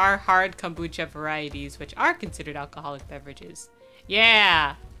 Though there are hard kombucha varieties, which are considered alcoholic beverages.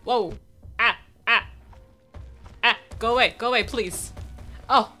 Yeah! Whoa! Ah! Ah! Ah! Go away, please!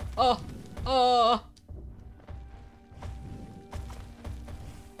 Oh! Oh! Oh!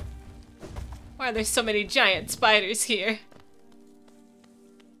 Why are there so many giant spiders here?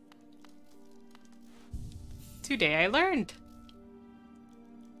 Today I learned.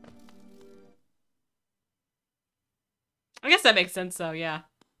 I guess that makes sense though, yeah.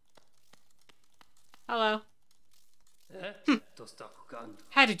 Hello.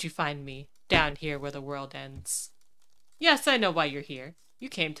 How did you find me? Down here where the world ends. Yes, I know why you're here. You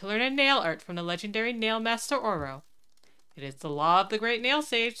came to learn a nail art from the legendary nail master Oro. It is the law of the great nail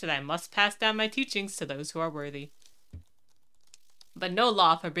sage that I must pass down my teachings to those who are worthy. But no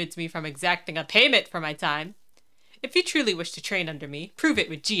law forbids me from exacting a payment for my time. If you truly wish to train under me, prove it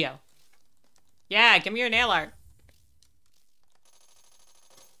with Geo. Yeah, give me your nail art.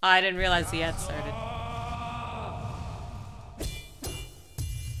 Oh, I didn't realize the ad started.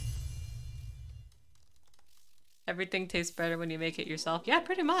 Everything tastes better when you make it yourself. Yeah,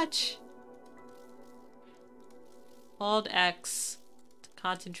 pretty much. Hold X to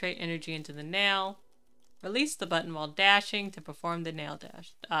concentrate energy into the nail. Release the button while dashing to perform the nail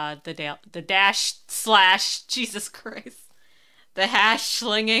dash. The dash slash. Jesus Christ. The hash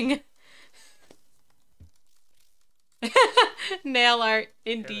slinging. Nail art,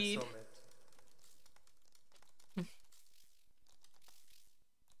 indeed.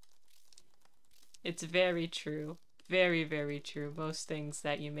 It's very true. Very, very true. Most things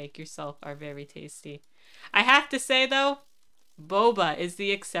that you make yourself are very tasty. I have to say, though, boba is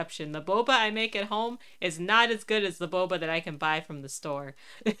the exception. The boba I make at home is not as good as the boba that I can buy from the store.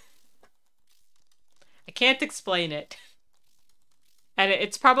 I can't explain it. And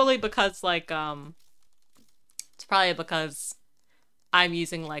it's probably because, like, it's probably because I'm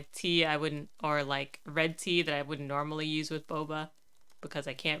using, like, tea I wouldn't, or, like, red tea that I wouldn't normally use with boba, because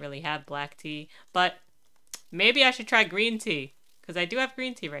I can't really have black tea. But maybe I should try green tea, because I do have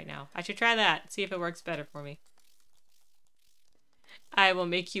green tea right now. I should try that, see if it works better for me. I will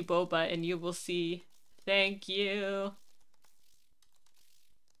make you boba and you will see. Thank you.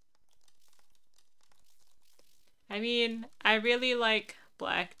 I mean, I really like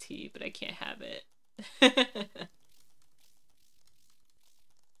black tea, but I can't have it.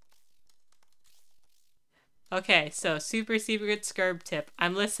 Okay, so super secret scurb tip.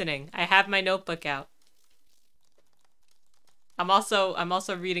 I'm listening. I have my notebook out. I'm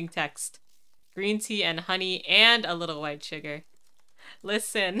also reading text. Green tea and honey and a little white sugar.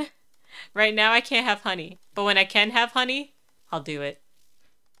 Listen. Right now I can't have honey, but when I can have honey, I'll do it.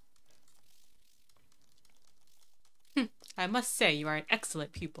 I must say you are an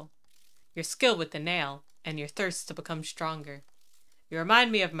excellent pupil. Your skill with the nail and your thirst to become stronger. You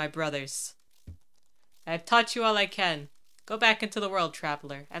remind me of my brothers. I have taught you all I can. Go back into the world,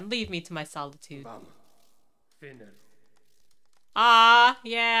 traveler, and leave me to my solitude. Ah,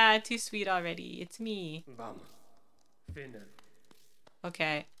 yeah, too sweet already. It's me. Bam. Finnen.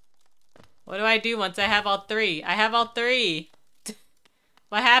 Okay. What do I do once I have all three? I have all three.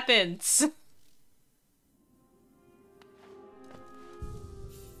 What happens?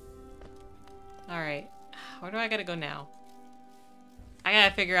 Alright. Where do I gotta go now? I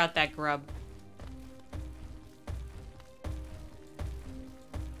gotta figure out that grub.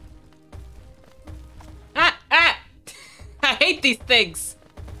 Ah! Ah! I hate these things!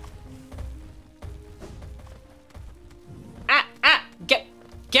 Ah! Ah!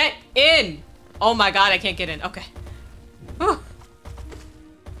 Get in! Oh my god, I can't get in. Okay. Whew.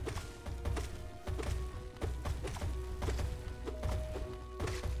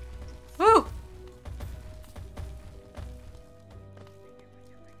 Whew.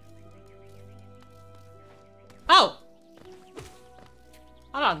 Oh!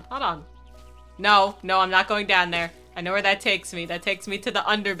 Hold on, hold on. No, I'm not going down there. I know where that takes me. That takes me to the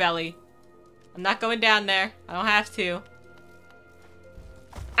underbelly. I'm not going down there. I don't have to.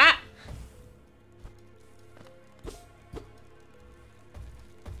 Ah!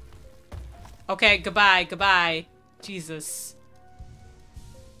 Okay, goodbye. Jesus.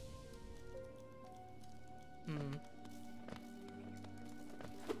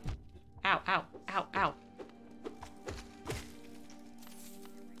 Ow. Ow.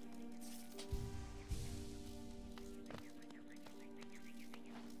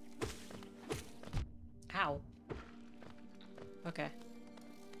 Okay.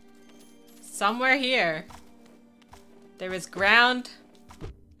 Somewhere here. There is ground.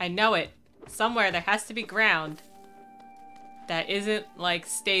 I know it. Somewhere there has to be ground that isn't, like,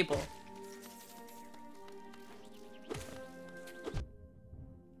 stable.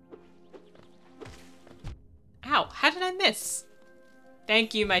 Ow, how did I miss?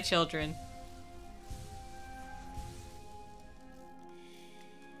 Thank you, my children.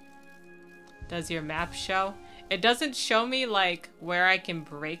 Does your map show? It doesn't show me, like, where I can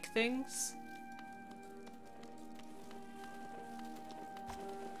break things.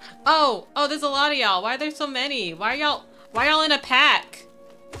 Oh, there's a lot of y'all. Why are there so many? Why are y'all in a pack?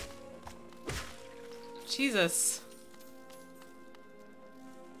 Jesus.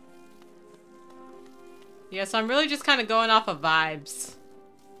 Yeah, so I'm really just kind of going off of vibes.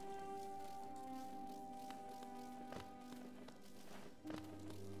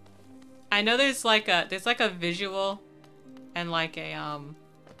 I know there's like a visual and like a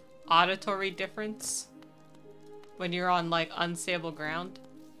auditory difference when you're on like unstable ground.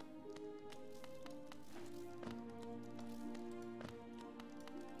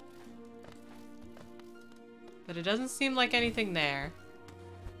 But it doesn't seem like anything there.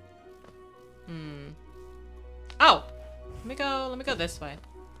 Oh! Let me go this way.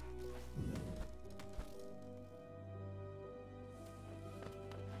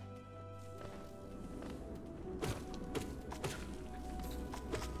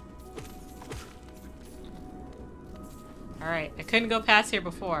 Alright, I couldn't go past here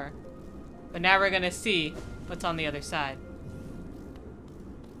before. But now we're gonna see what's on the other side.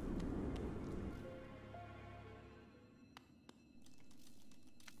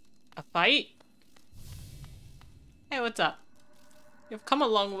 A fight? Hey, what's up? You've come a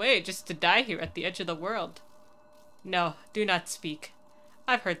long way just to die here at the edge of the world. No, do not speak.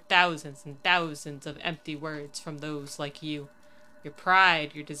 I've heard thousands and thousands of empty words from those like you. Your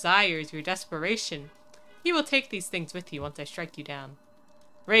pride, your desires, your desperation. You will take these things with you once I strike you down.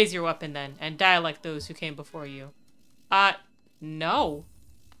 Raise your weapon then, and die like those who came before you. No.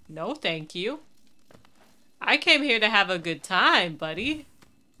 No, thank you. I came here to have a good time, buddy.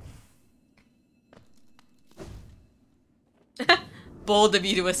 Bold of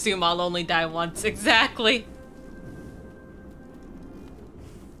you to assume I'll only die once. Exactly.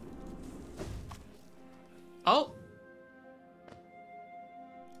 Oh.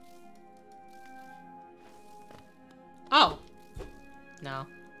 Oh. No.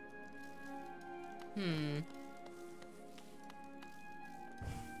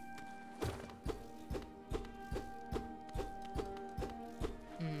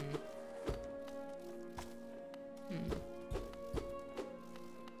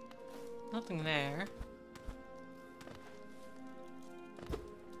 Nothing there.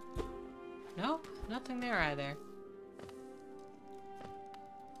 Nope, nothing there either.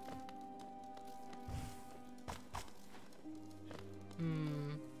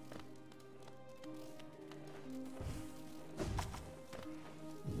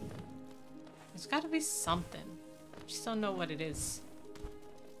 There's gotta be something. I just don't know what it is.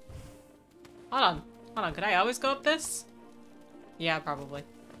 Hold on, could I always go up this? Yeah, probably.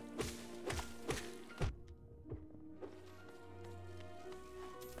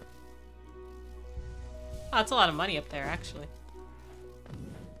 Oh, that's a lot of money up there, actually.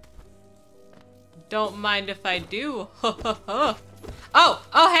 Don't mind if I do. Oh,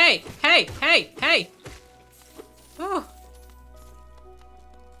 oh, hey, hey, hey, hey. Ooh.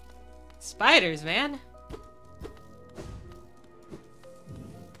 Spiders, man.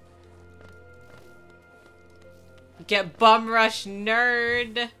 Get bum rush,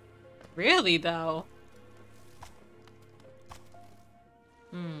 nerd. Really, though?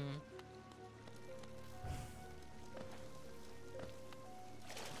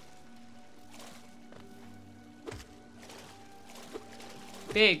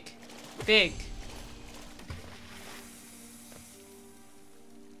 Big. Big.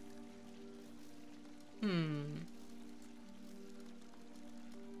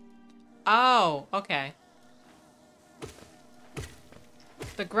 Oh, okay.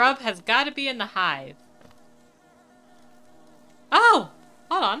 The grub has got to be in the hive. Oh!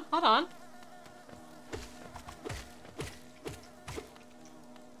 Hold on, hold on.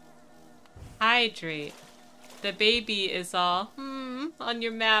 Hydrate. The baby is all, on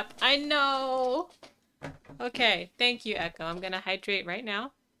your map. I know! Okay, thank you, Echo. I'm gonna hydrate right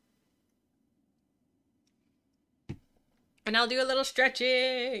now. And I'll do a little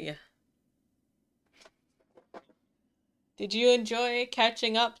stretching. Did you enjoy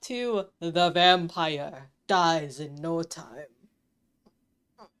catching up to The Vampire Dies in No Time?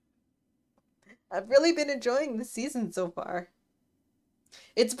 I've really been enjoying the season so far.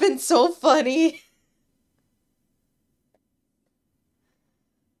 It's been so funny.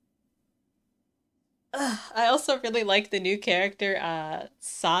 I also really like the new character,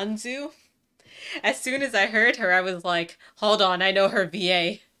 Sanzu. As soon as I heard her, I was like, hold on, I know her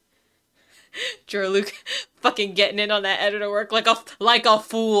VA. Luke fucking getting in on that editor work like a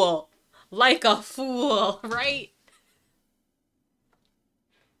fool. Like a fool, right?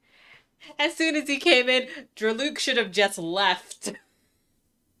 As soon as he came in, Luke should have just left.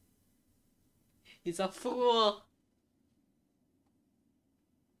 He's a fool.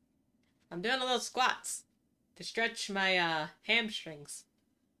 I'm doing a little squats to stretch my hamstrings.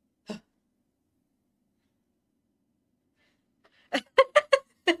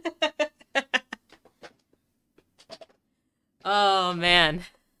 Oh man.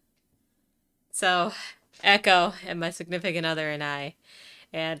 So, Echo and my significant other and I,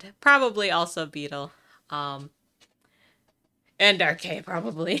 and probably also Beetle, and RK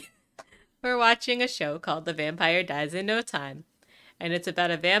probably, we're watching a show called The Vampire Dies in No Time. And it's about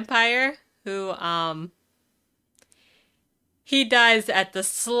a vampire who, he dies at the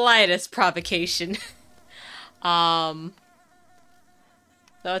slightest provocation. So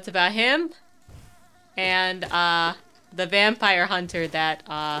it's about him and, the vampire hunter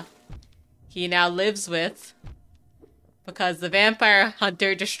that, he now lives with because the vampire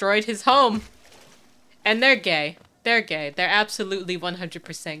hunter destroyed his home. And they're gay. They're gay. They're absolutely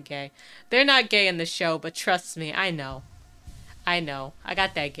 100% gay. They're not gay in the show, but trust me, I know. I know. I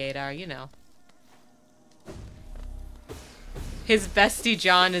got that gaydar, you know. His bestie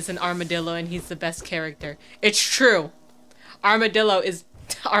John is an armadillo and he's the best character. It's true. Armadillo.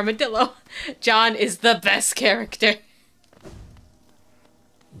 John is the best character.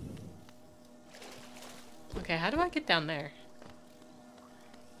 Okay, how do I get down there?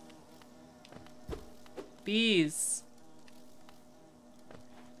 Bees.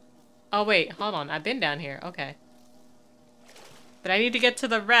 Oh wait, hold on. I've been down here. Okay. But I need to get to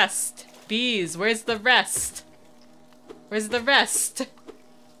the rest. Bees, where's the rest? Where's the rest?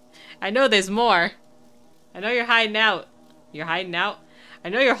 I know there's more. I know you're hiding out. You're hiding out? I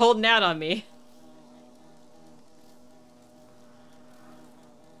know you're holding out on me.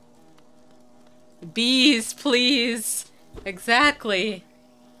 Bees, please. Exactly.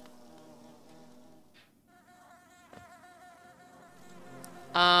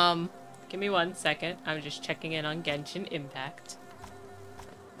 Give me 1 second. I'm just checking in on Genshin Impact.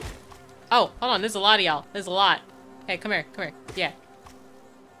 Oh, hold on. There's a lot of y'all. There's a lot. Hey, come here. Come here. Yeah.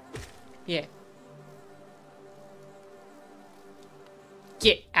 Yeah.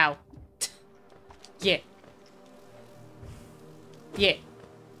 Get out. Yeah. Yeah.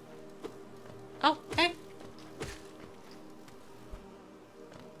 Oh, hey.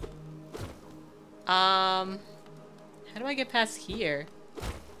 How do I get past here?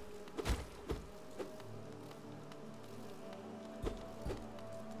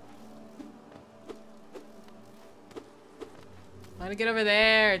 I want to get over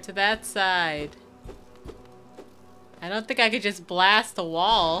there, to that side. I don't think I could just blast a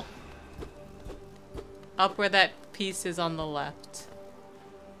wall. Up where that piece is on the left.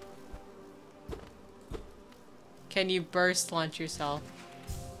 Can you burst launch yourself?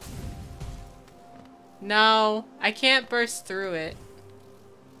 No, I can't burst through it.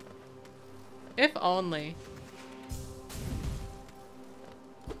 If only.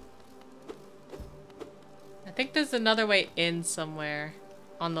 I think there's another way in somewhere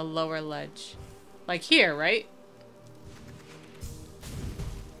on the lower ledge. Like here, right?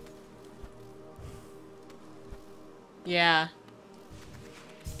 Yeah.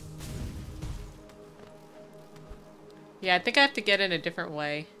 Yeah, I think I have to get in a different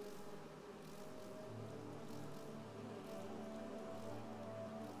way.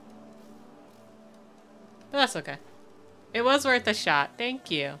 But that's okay. It was worth a shot. Thank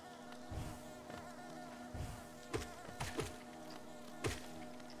you.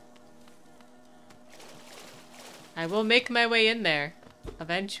 I will make my way in there.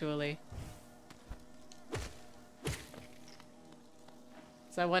 Eventually.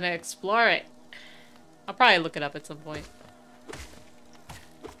 So I want to explore it. I'll probably look it up at some point.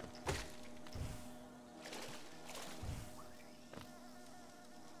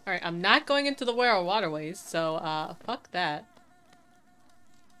 Alright, I'm not going into the Where waterways, so, fuck that.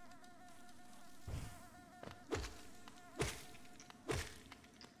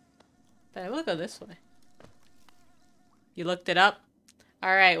 But I will go this way. You looked it up?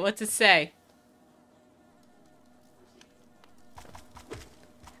 Alright, what's it say?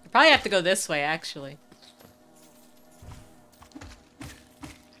 I probably have to go this way, actually.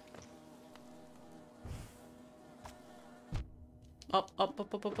 Up.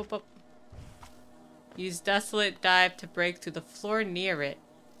 Use Desolate Dive to break through the floor near it.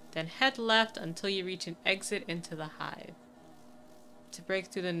 Then head left until you reach an exit into the hive. To break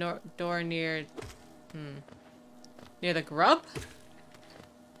through the door near... Near the grub?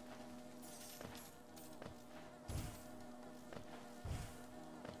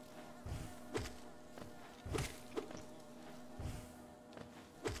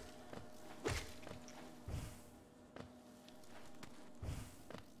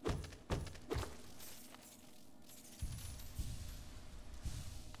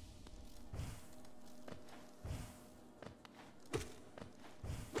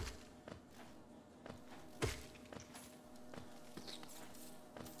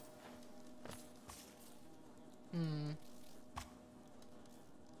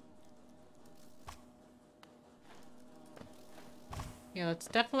 Yeah, it's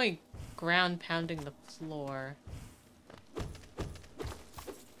definitely ground pounding the floor.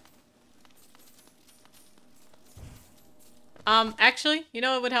 Actually, you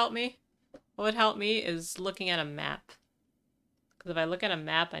know what would help me? What would help me is looking at a map. Because if I look at a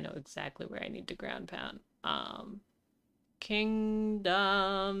map, I know exactly where I need to ground pound.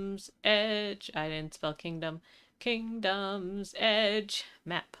 Kingdom's Edge. I didn't spell kingdom. Kingdom's Edge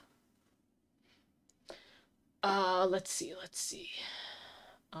map. Let's see.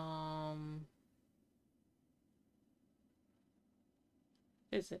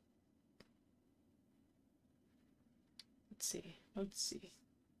 Is it? Let's see.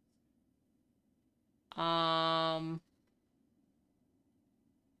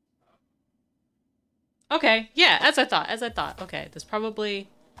 Okay, yeah, as I thought. Okay, there's probably...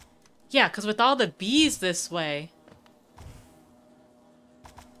 Yeah, because with all the bees this way...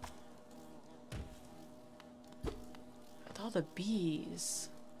 With all the bees...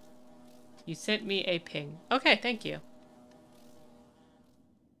 You sent me a ping. Okay, thank you.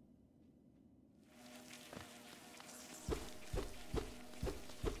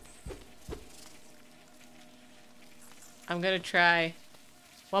 I'm gonna try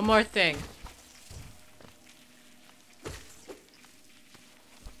one more thing.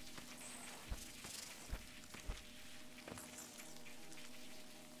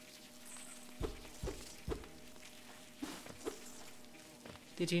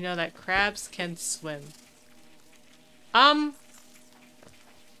 Did you know that crabs can swim? I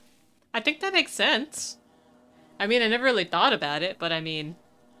think that makes sense. I mean, I never really thought about it, but I mean...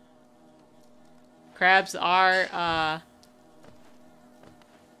 Crabs are,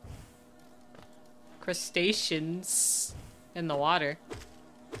 crustaceans in the water.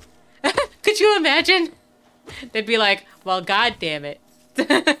 Could you imagine? They'd be like, well, god damn it.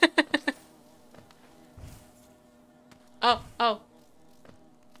 Oh.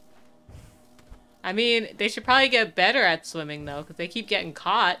 I mean, they should probably get better at swimming, though, because they keep getting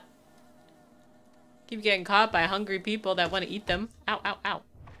caught. Keep getting caught by hungry people that want to eat them. Ow.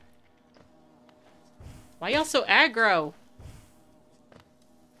 Why y'all so aggro?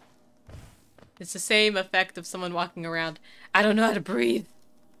 It's the same effect of someone walking around. I don't know how to breathe.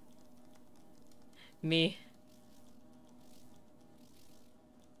 Me.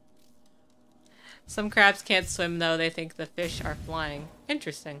 Some crabs can't swim, though. They think the fish are flying.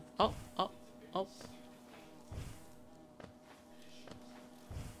 Interesting. Oh.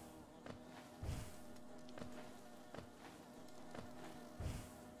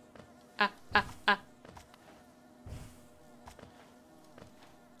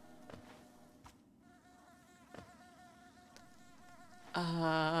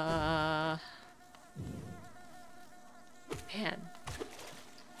 Man.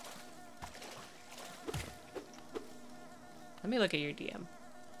 Let me look at your DM.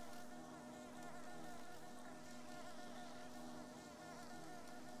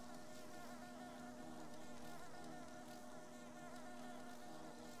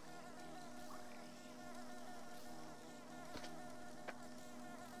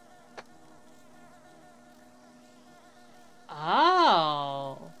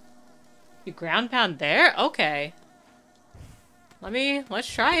 Oh. You ground pound there? Okay.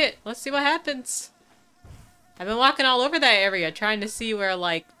 Let's try it. Let's see what happens. I've been walking all over that area trying to see where,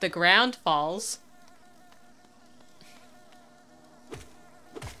 like, the ground falls.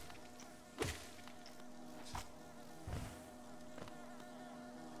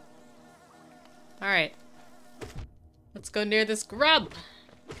 Alright. Let's go near this grub.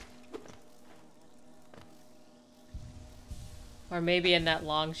 Or maybe in that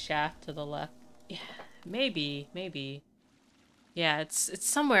long shaft to the left. Yeah, maybe. Yeah, it's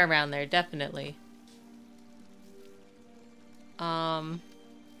somewhere around there, definitely.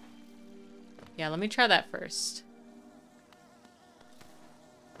 Yeah, let me try that first.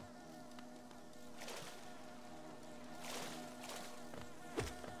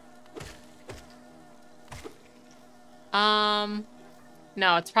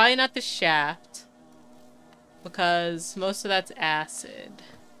 No, it's probably not the shaft. Because most of that's acid.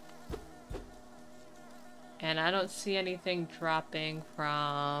 And I don't see anything dropping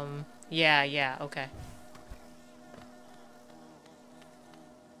from... Yeah, okay.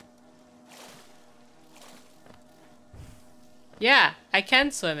 Yeah, I can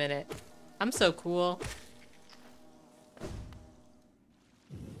swim in it. I'm so cool.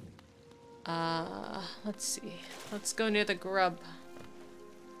 Let's see. Let's go near the grub.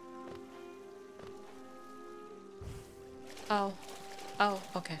 Oh,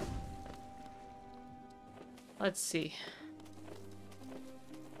 okay. Let's see.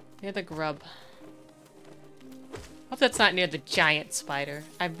 Near the grub. Hope that's not near the giant spider.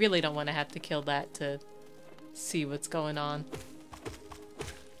 I really don't want to have to kill that to see what's going on.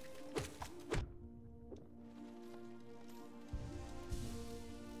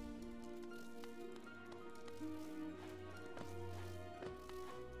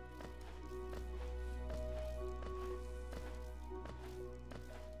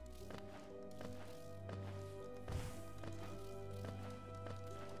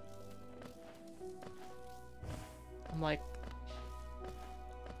 I'm like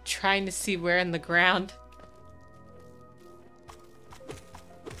trying to see where in the ground.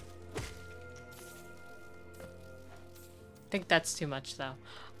 I think that's too much though.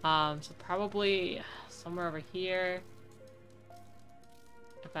 So probably somewhere over here.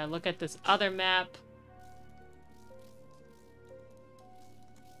 If I look at this other map.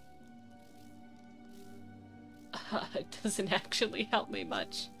 It doesn't actually help me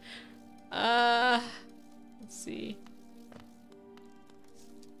much. Let's see.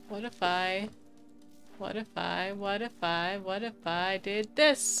 What if I did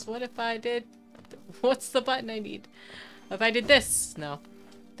this? What if I did... What's the button I need? If I did this? No.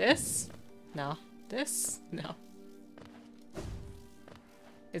 This? No. This? No.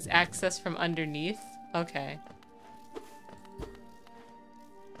 Is access from underneath? Okay.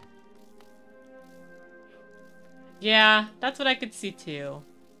 Yeah, that's what I could see too.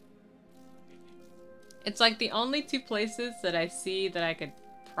 It's like the only two places that I see that I could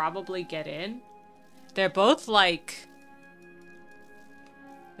probably get in. They're both like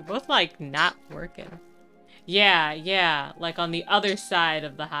not working. Yeah, like on the other side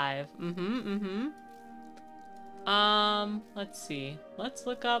of the hive. Let's see. Let's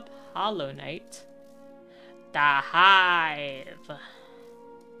look up Hollow Knight. The hive.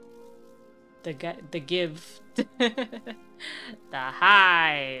 The give. The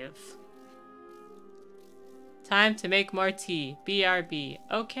hive. Time to make more tea. BRB.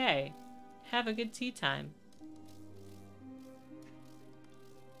 Okay. Have a good tea time.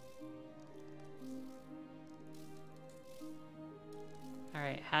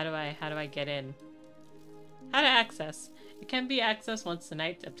 Alright, how do I get in? How to access. It can be accessed once the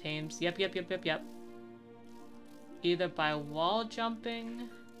knight obtains. Yep. Either by wall jumping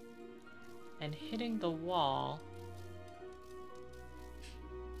and hitting the wall.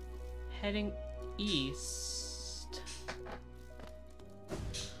 Heading east.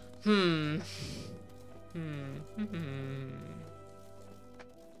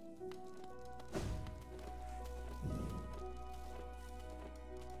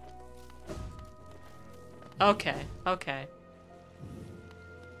 Okay.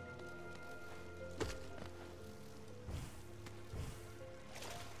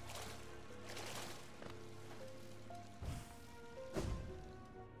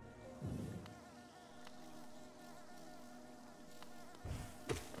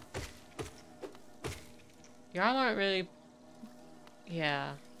 Y'all aren't really...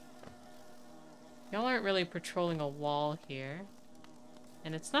 Yeah. Y'all aren't really patrolling a wall here.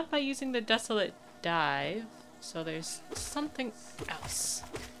 And it's not by using the Desolate Dive, so there's something else.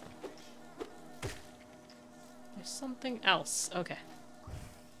 There's something else. Okay.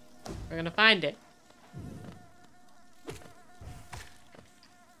 We're gonna find it.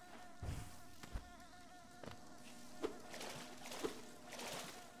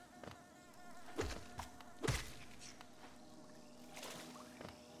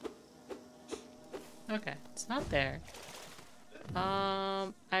 Okay, it's not there.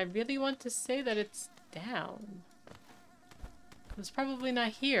 I really want to say that it's down. It's probably not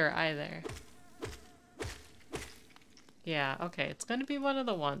here either. Yeah, okay, it's gonna be one of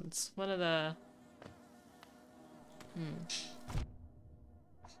the ones. One of the...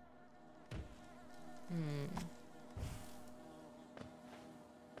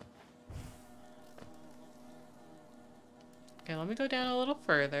 Okay, let me go down a little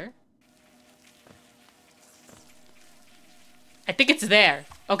further. I think it's there.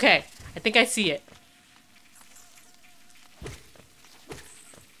 Okay, I think I see it.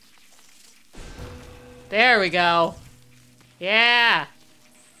 There we go. Yeah!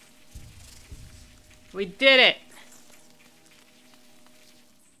 We did it!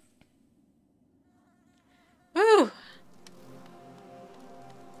 Woo!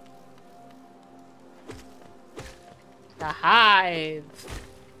 The hive.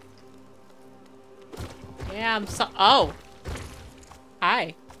 Yeah, I'm so- Oh!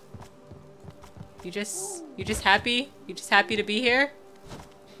 Hi. You just happy? You just happy to be here?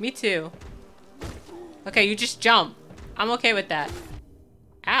 Me too. Okay, you just jump. I'm okay with that.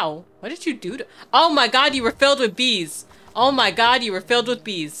 Ow. What did you do to- Oh my god, you were filled with bees. Oh my god, you were filled with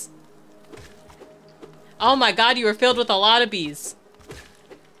bees. Oh my god, you were filled with a lot of bees.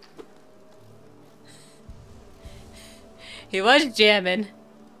 He was jamming.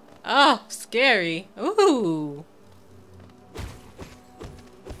 Oh, scary. Ooh.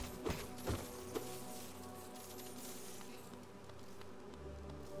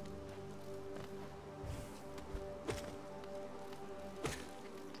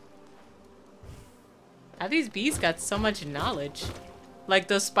 How these bees got so much knowledge? Like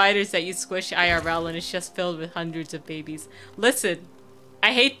those spiders that you squish IRL and it's just filled with hundreds of babies. Listen,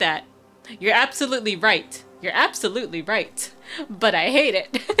 I hate that. You're absolutely right. You're absolutely right. But I hate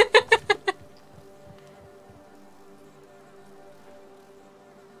it.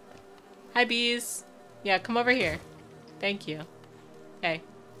 Hi, bees. Yeah, come over here. Thank you. Hey.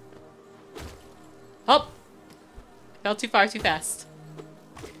 Oh! Fell too far too fast.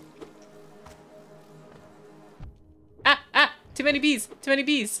 Ah! Ah! Too many bees! Too many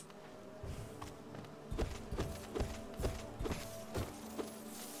bees!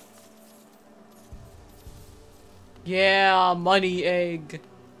 Yeah, money egg.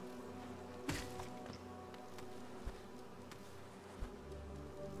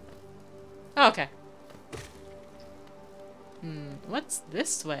 Okay. What's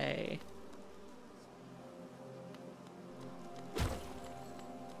this way?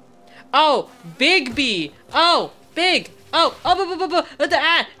 Oh, big bee. Oh, big. Oh,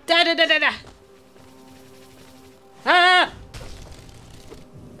 ah, da da da da da. Ah!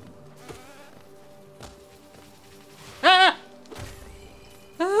 Ah!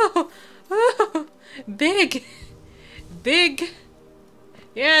 Oh, oh, big, big.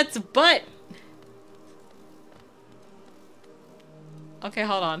 Yeah, it's a butt. Okay,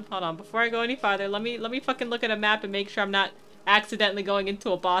 hold on. Before I go any farther, let me fucking look at a map and make sure I'm not accidentally going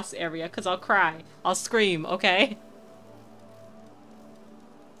into a boss area, cause I'll cry. I'll scream, okay?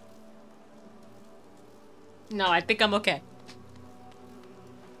 No, I think I'm okay.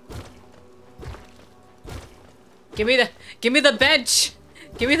 Give me the bench!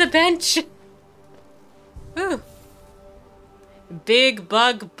 Give me the bench! Ooh. Big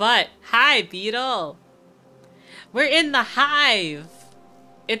bug butt. Hi, beetle. We're in the hive.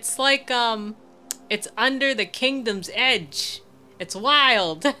 It's like, it's under the kingdom's edge. It's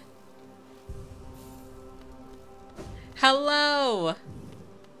wild. Hello.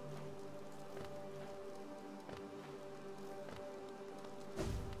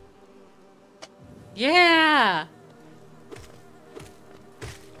 Yeah.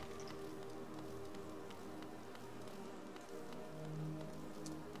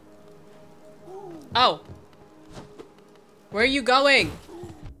 Oh. Where are you going?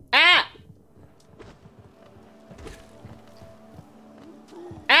 Ah!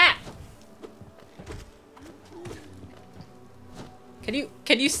 Ah! Can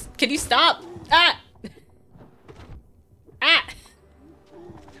you stop? Ah! Ah!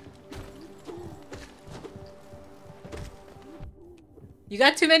 You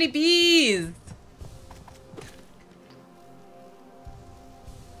got too many bees!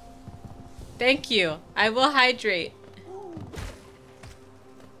 Thank you. I will hydrate.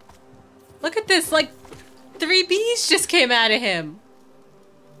 Look at this, like 3 bees just came out of him.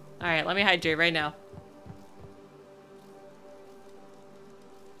 Alright, let me hydrate right now.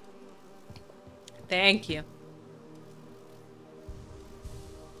 Thank you.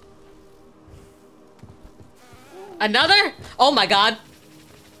 Another? Oh my god.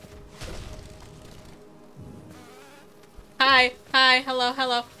 Hi, hi, hello,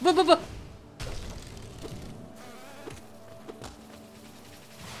 hello. Boo, boo, boo.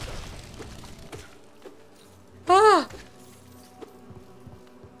 Ah.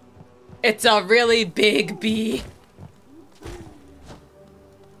 It's a really big bee.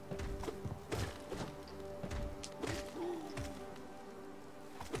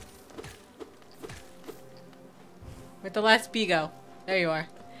 Where'd the last bee go? There you are.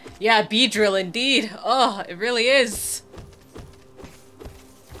 Yeah, bee drill indeed. Oh, it really is.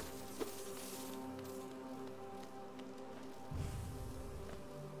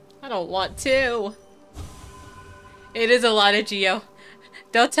 I don't want to. It is a lot of Geo.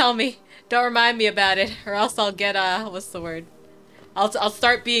 Don't tell me. Don't remind me about it, or else I'll get, what's the word? I'll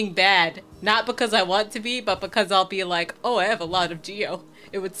start being bad. Not because I want to be, but because I'll be like, oh, I have a lot of Geo.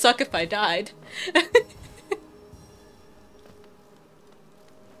 It would suck if I died.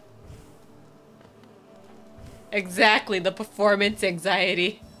 Exactly, the performance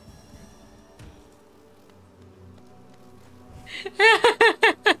anxiety.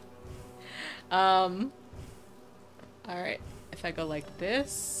 Alright. If I go like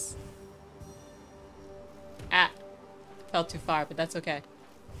this... Ah! Fell too far, but that's okay.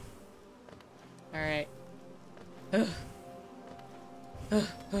 Alright.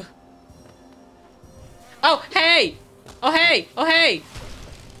 Oh, hey! Oh, hey! Oh, hey!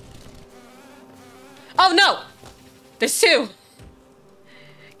 Oh, no! There's 2!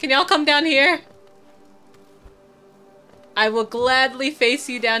 Can y'all come down here? I will gladly face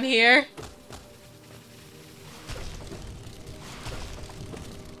you down here.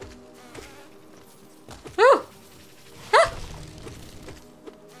 Woo! Ah!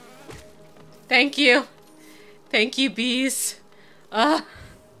 Thank you. Thank you, bees. I'm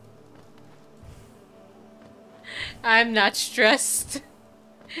not stressed.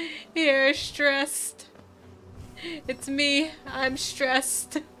 You're stressed. It's me. I'm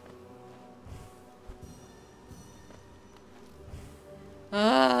stressed.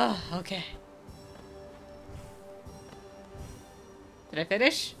 Okay. Did I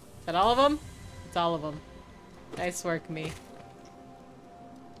finish? Is that all of them? It's all of them. Nice work, me.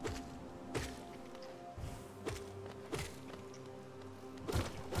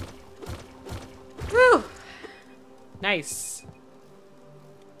 Whew! Nice.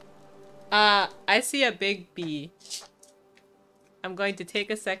 I see a big bee. I'm going to take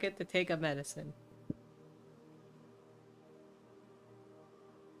a second to take a medicine.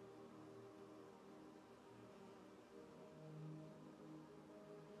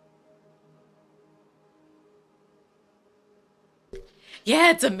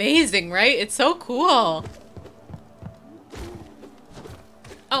 Yeah, it's amazing, right? It's so cool.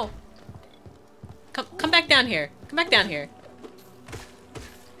 Oh. Come back down here. Come back down here.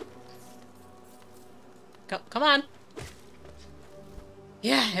 Come on.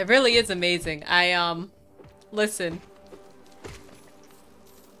 Yeah, it really is amazing. Listen.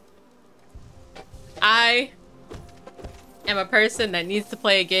 I am a person that needs to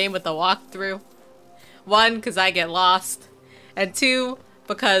play a game with a walkthrough. 1, because I get lost. And 2,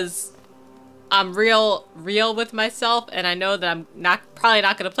 because I'm real with myself, and I know that I'm probably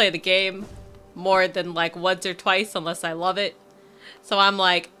not gonna play the game more than like once or twice unless I love it. So I'm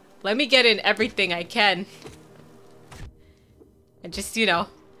like, let me get in everything I can. And just, you know,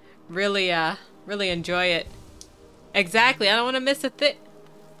 really enjoy it. Exactly, I don't want to miss a thing.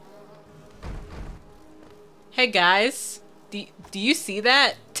 Hey guys, do you see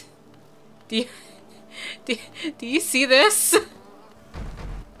that? Do you see this?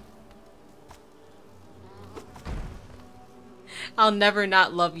 I'll never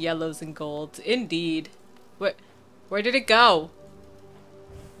not love yellows and golds. Indeed. Where did it go?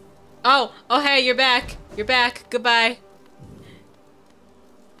 Oh, hey, you're back. You're back. Goodbye.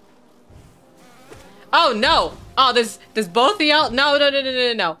 Oh no! Oh, there's both of y'all.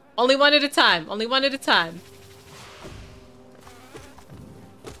 No. Only one at a time. Only one at a time.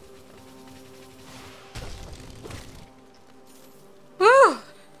 Woo!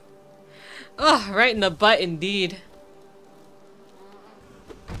 Oh, right in the butt indeed.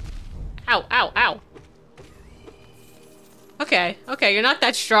 Ow, ow, ow. Okay, okay, you're not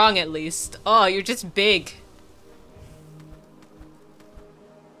that strong at least. Oh, you're just big.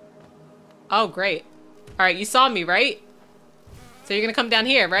 Oh, great. Alright, you saw me, right? So you're gonna come down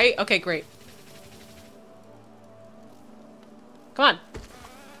here, right? Okay, great. Come on.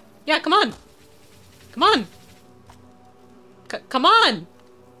 Yeah, come on. Come on. Come on.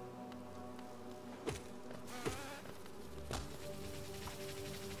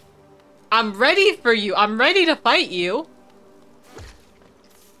 I'm ready for you. I'm ready to fight you.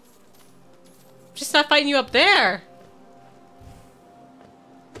 Just not fighting you up there.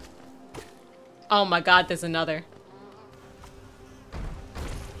 Oh my god, there's another.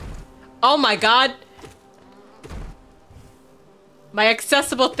 Oh my god. My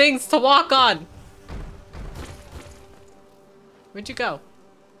accessible things to walk on. Where'd you go?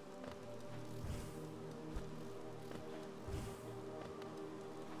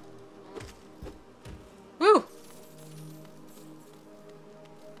 Woo!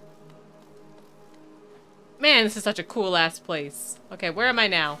 Man, this is such a cool ass place. Okay, where am I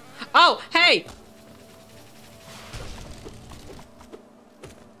now? Oh, hey!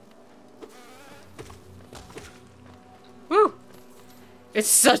 Woo! It's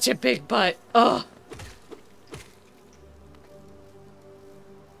such a big butt. Ugh.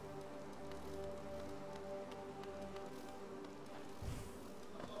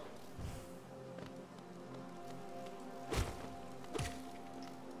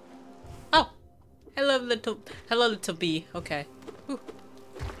 Oh, hello little bee. Okay. Whew.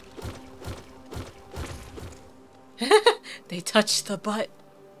 They touched the butt.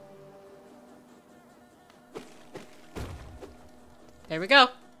 There we go.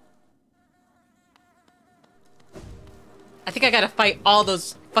 I think I gotta fight all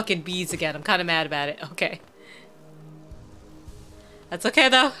those fucking bees again. I'm kind of mad about it. Okay. That's okay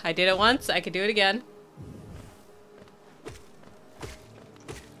though. I did it once. I could do it again.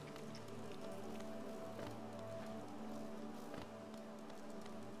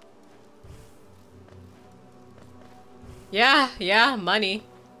 Yeah, money.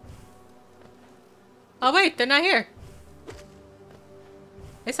 Oh wait, they're not here.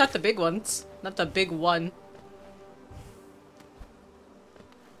 It's not the big ones. Not the big one.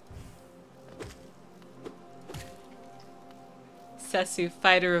 Sesu,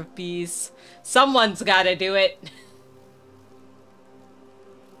 fighter of bees. Someone's gotta do it.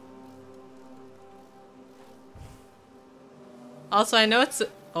 Also, I know it's...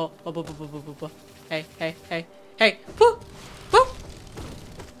 Oh. Hey. Woo! Woo!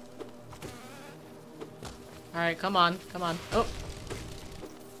 Alright, come on. Oh.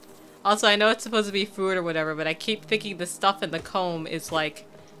 Also, I know it's supposed to be food or whatever, but I keep thinking the stuff in the comb is like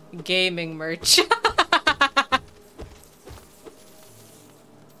gaming merch.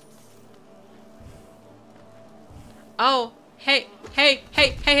 Oh, hey,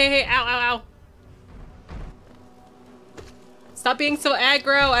 ow. Stop being so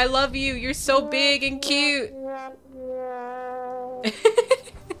aggro. I love you. You're so big and cute.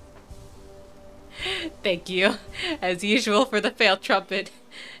 Thank you, as usual, for the failed trumpet.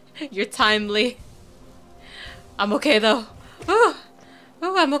 You're timely. I'm okay though. Ooh,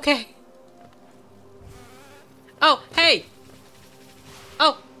 I'm okay. Oh, hey.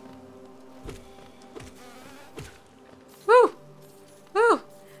 Oh. Woo.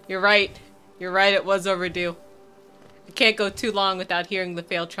 You're right. It was overdue. I can't go too long without hearing the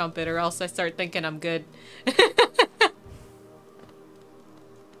failed trumpet, or else I start thinking I'm good.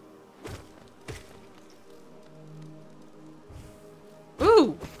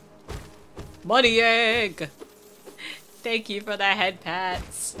 Ooh! Money egg! Thank you for the head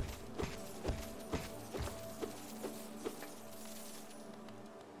pats.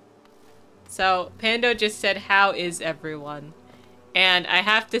 So, Pando just said, how is everyone? And I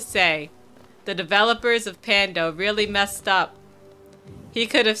have to say, the developers of Pando really messed up. He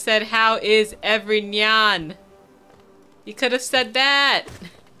could have said, how is every nyan? He could have said that.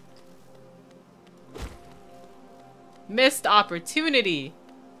 Missed opportunity.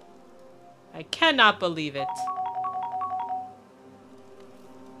 I cannot believe it.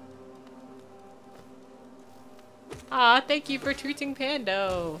 Aw, thank you for treating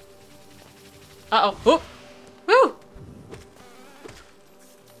Pando. Uh-oh. Whoop. Woo!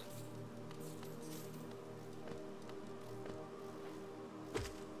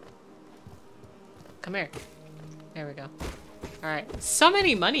 Come here. There we go. Alright. So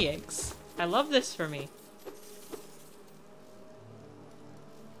many money eggs. I love this for me.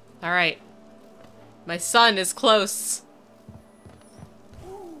 Alright. My son is close.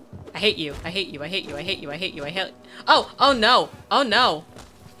 I hate you. Oh no. Oh no.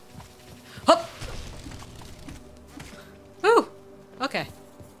 Hup. Woo. Okay.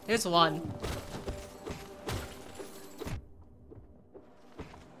 There's one.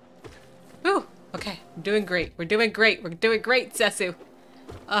 Whew. Okay. I'm doing great. We're doing great. We're doing great, Sesu.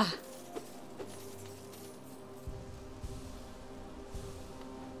 Ugh.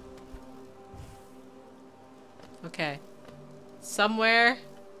 Okay. Somewhere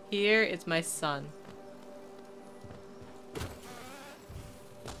here is my son.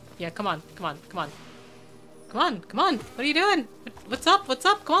 Yeah, come on. Come on. Come on. Come on. Come on. What are you doing? What's up? What's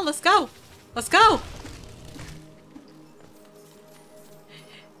up? Come on, let's go. Let's go.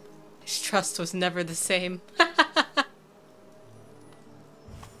 His trust was never the same.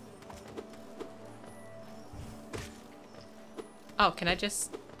 Oh, can I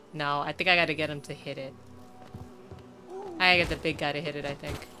just... No, I think I gotta get him to hit it. I gotta get the big guy to hit it, I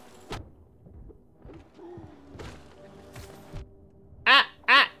think. Ah!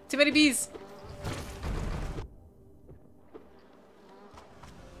 Ah! Too many bees!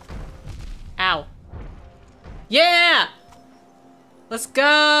 Ow. Yeah! Let's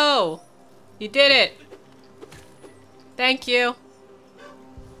go! You did it! Thank you.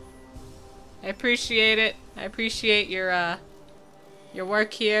 I appreciate it. I appreciate your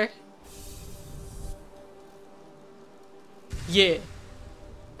work here. Yeah.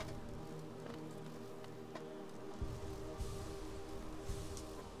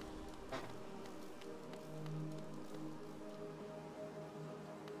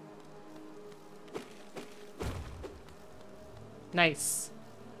 Nice.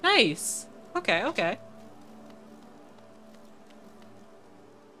 Nice. Okay, okay.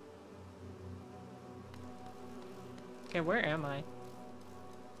 Okay, where am I?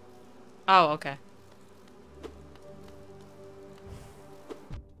 Oh, okay.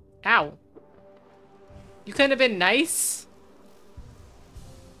 Ow. You couldn't have been nice?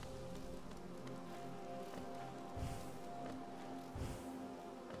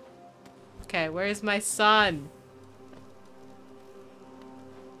 Okay, where's my son?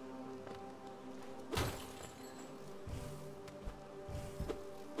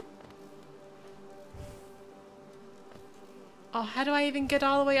 Oh, how do I even get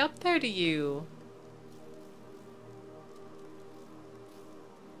all the way up there to you?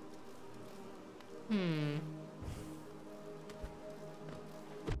 Hmm.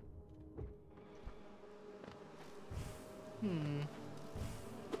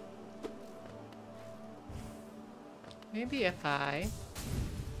 Maybe if I...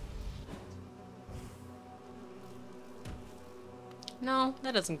 No,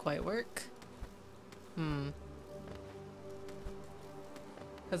 that doesn't quite work.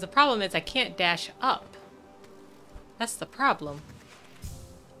 Because the problem is I can't dash up. That's the problem.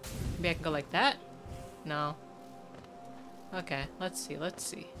 Maybe I can go like that? No. Okay, let's see, let's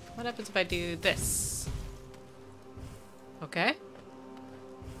see. What happens if I do this? Okay.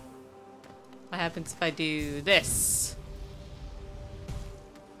 What happens if I do this?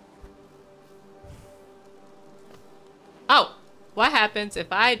 Oh! What happens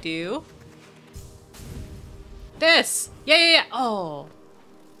if I do this? Yeah, yeah, yeah! Oh!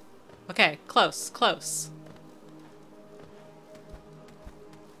 Okay, close, close.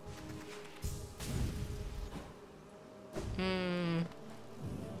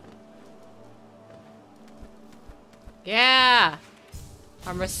 Yeah!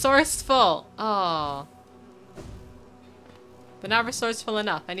 I'm resourceful! Oh. But not resourceful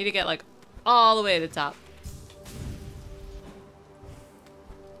enough. I need to get, like, all the way to the top.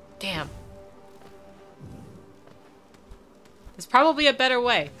 Damn. There's probably a better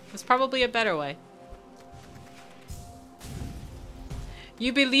way. There's probably a better way.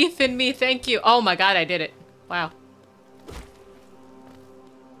 You believe in me, thank you. Oh my god, I did it. Wow.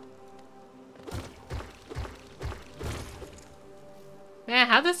 Man,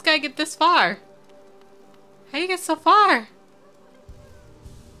 how'd this guy get this far? How you get so far?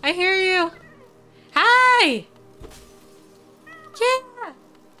 I hear you. Hi! Yeah!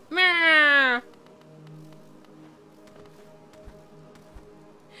 Meow.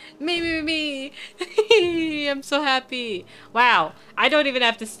 Me. I'm so happy. Wow. I don't even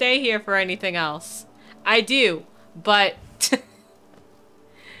have to stay here for anything else. I do, but...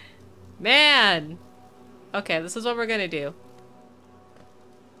 Man. Okay, this is what we're gonna do.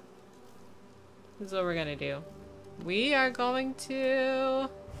 This is what we're gonna do. We are going to...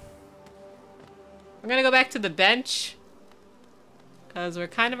 We're gonna go back to the bench. Because we're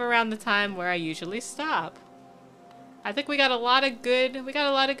kind of around the time where I usually stop. I think we got a lot of good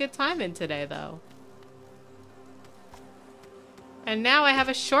time in today though. And now I have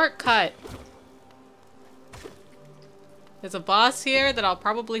a shortcut. There's a boss here that I'll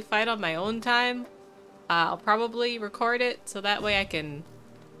probably fight on my own time. I'll probably record it so that way I can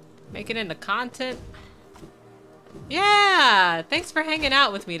make it into content. Yeah! Thanks for hanging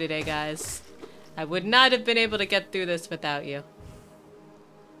out with me today, guys. I would not have been able to get through this without you.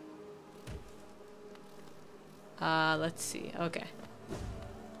 Let's see. Okay.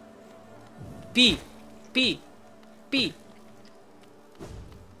 B. B. B.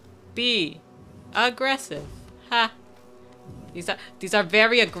 B. Aggressive. Ha. These are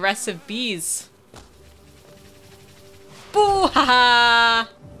very aggressive bees. Boo ha ha.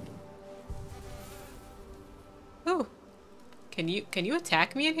 Ooh. Can you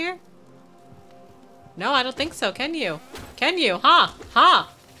attack me in here? No, I don't think so. Can you? Can you? Huh? Huh?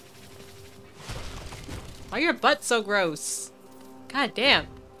 Why are your butt so gross? God damn.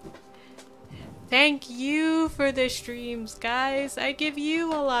 Thank you for the streams, guys. I give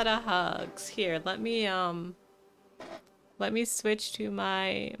you a lot of hugs. Here, let me switch to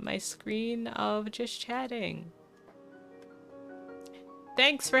my screen of just chatting.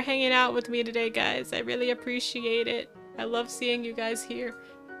 Thanks for hanging out with me today, guys. I really appreciate it. I love seeing you guys here.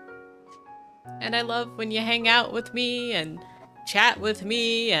 And I love when you hang out with me and chat with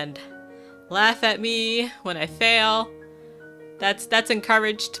me and laugh at me when I fail. That's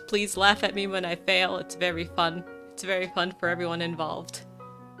encouraged. Please laugh at me when I fail. It's very fun. It's very fun for everyone involved.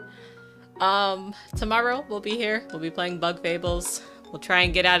 Tomorrow we'll be here. We'll be playing Bug Fables. We'll try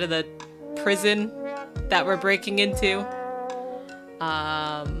and get out of the prison that we're breaking into.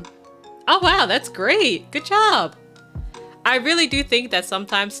 Oh wow, that's great. Good job. I really do think that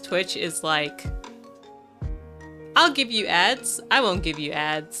sometimes Twitch is like, I'll give you ads. I won't give you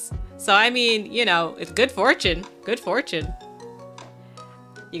ads. So I mean, you know, it's good fortune. Good fortune.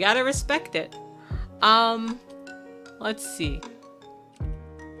 You gotta respect it. Let's see.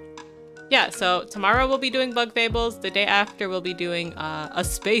 Yeah, so tomorrow we'll be doing Bug Fables. The day after we'll be doing A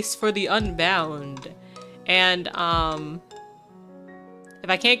Space for the Unbound. And if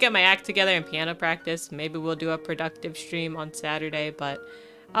I can't get my act together in piano practice, maybe we'll do a productive stream on Saturday, but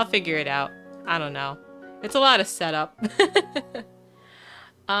I'll figure it out. I don't know. It's a lot of setup.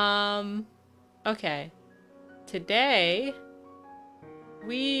 Okay. Today,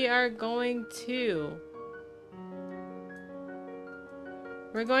 we're going to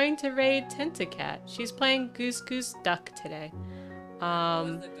raid Tentacat. She's playing Goose Goose Duck today.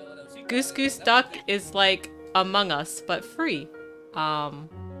 Goose Goose Duck is like Among Us, but free.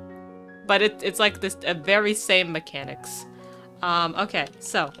 But it's like this very same mechanics. Okay,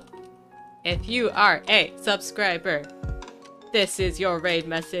 so if you are a subscriber, this is your raid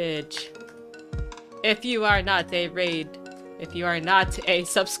message. If you are not a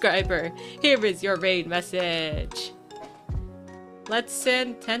subscriber, here is your raid message. Let's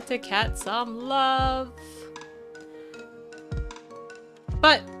send Tentacat some love.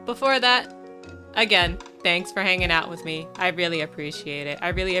 But before that, again, thanks for hanging out with me. I really appreciate it. I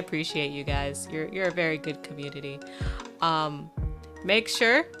really appreciate you guys. You're a very good community. Make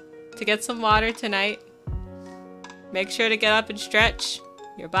sure to get some water tonight. Make sure to get up and stretch.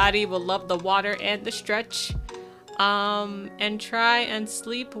 Your body will love the water and the stretch. And try and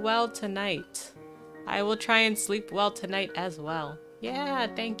sleep well tonight. I will try and sleep well tonight as well. Yeah,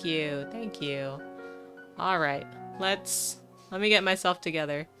 thank you. Thank you. All right, let me get myself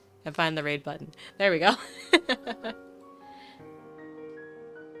together and find the raid button. There we go.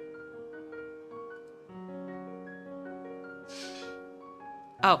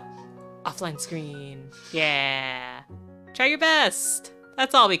 Oh, offline screen. Yeah. Try your best.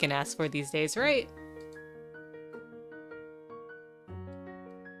 That's all we can ask for these days, right?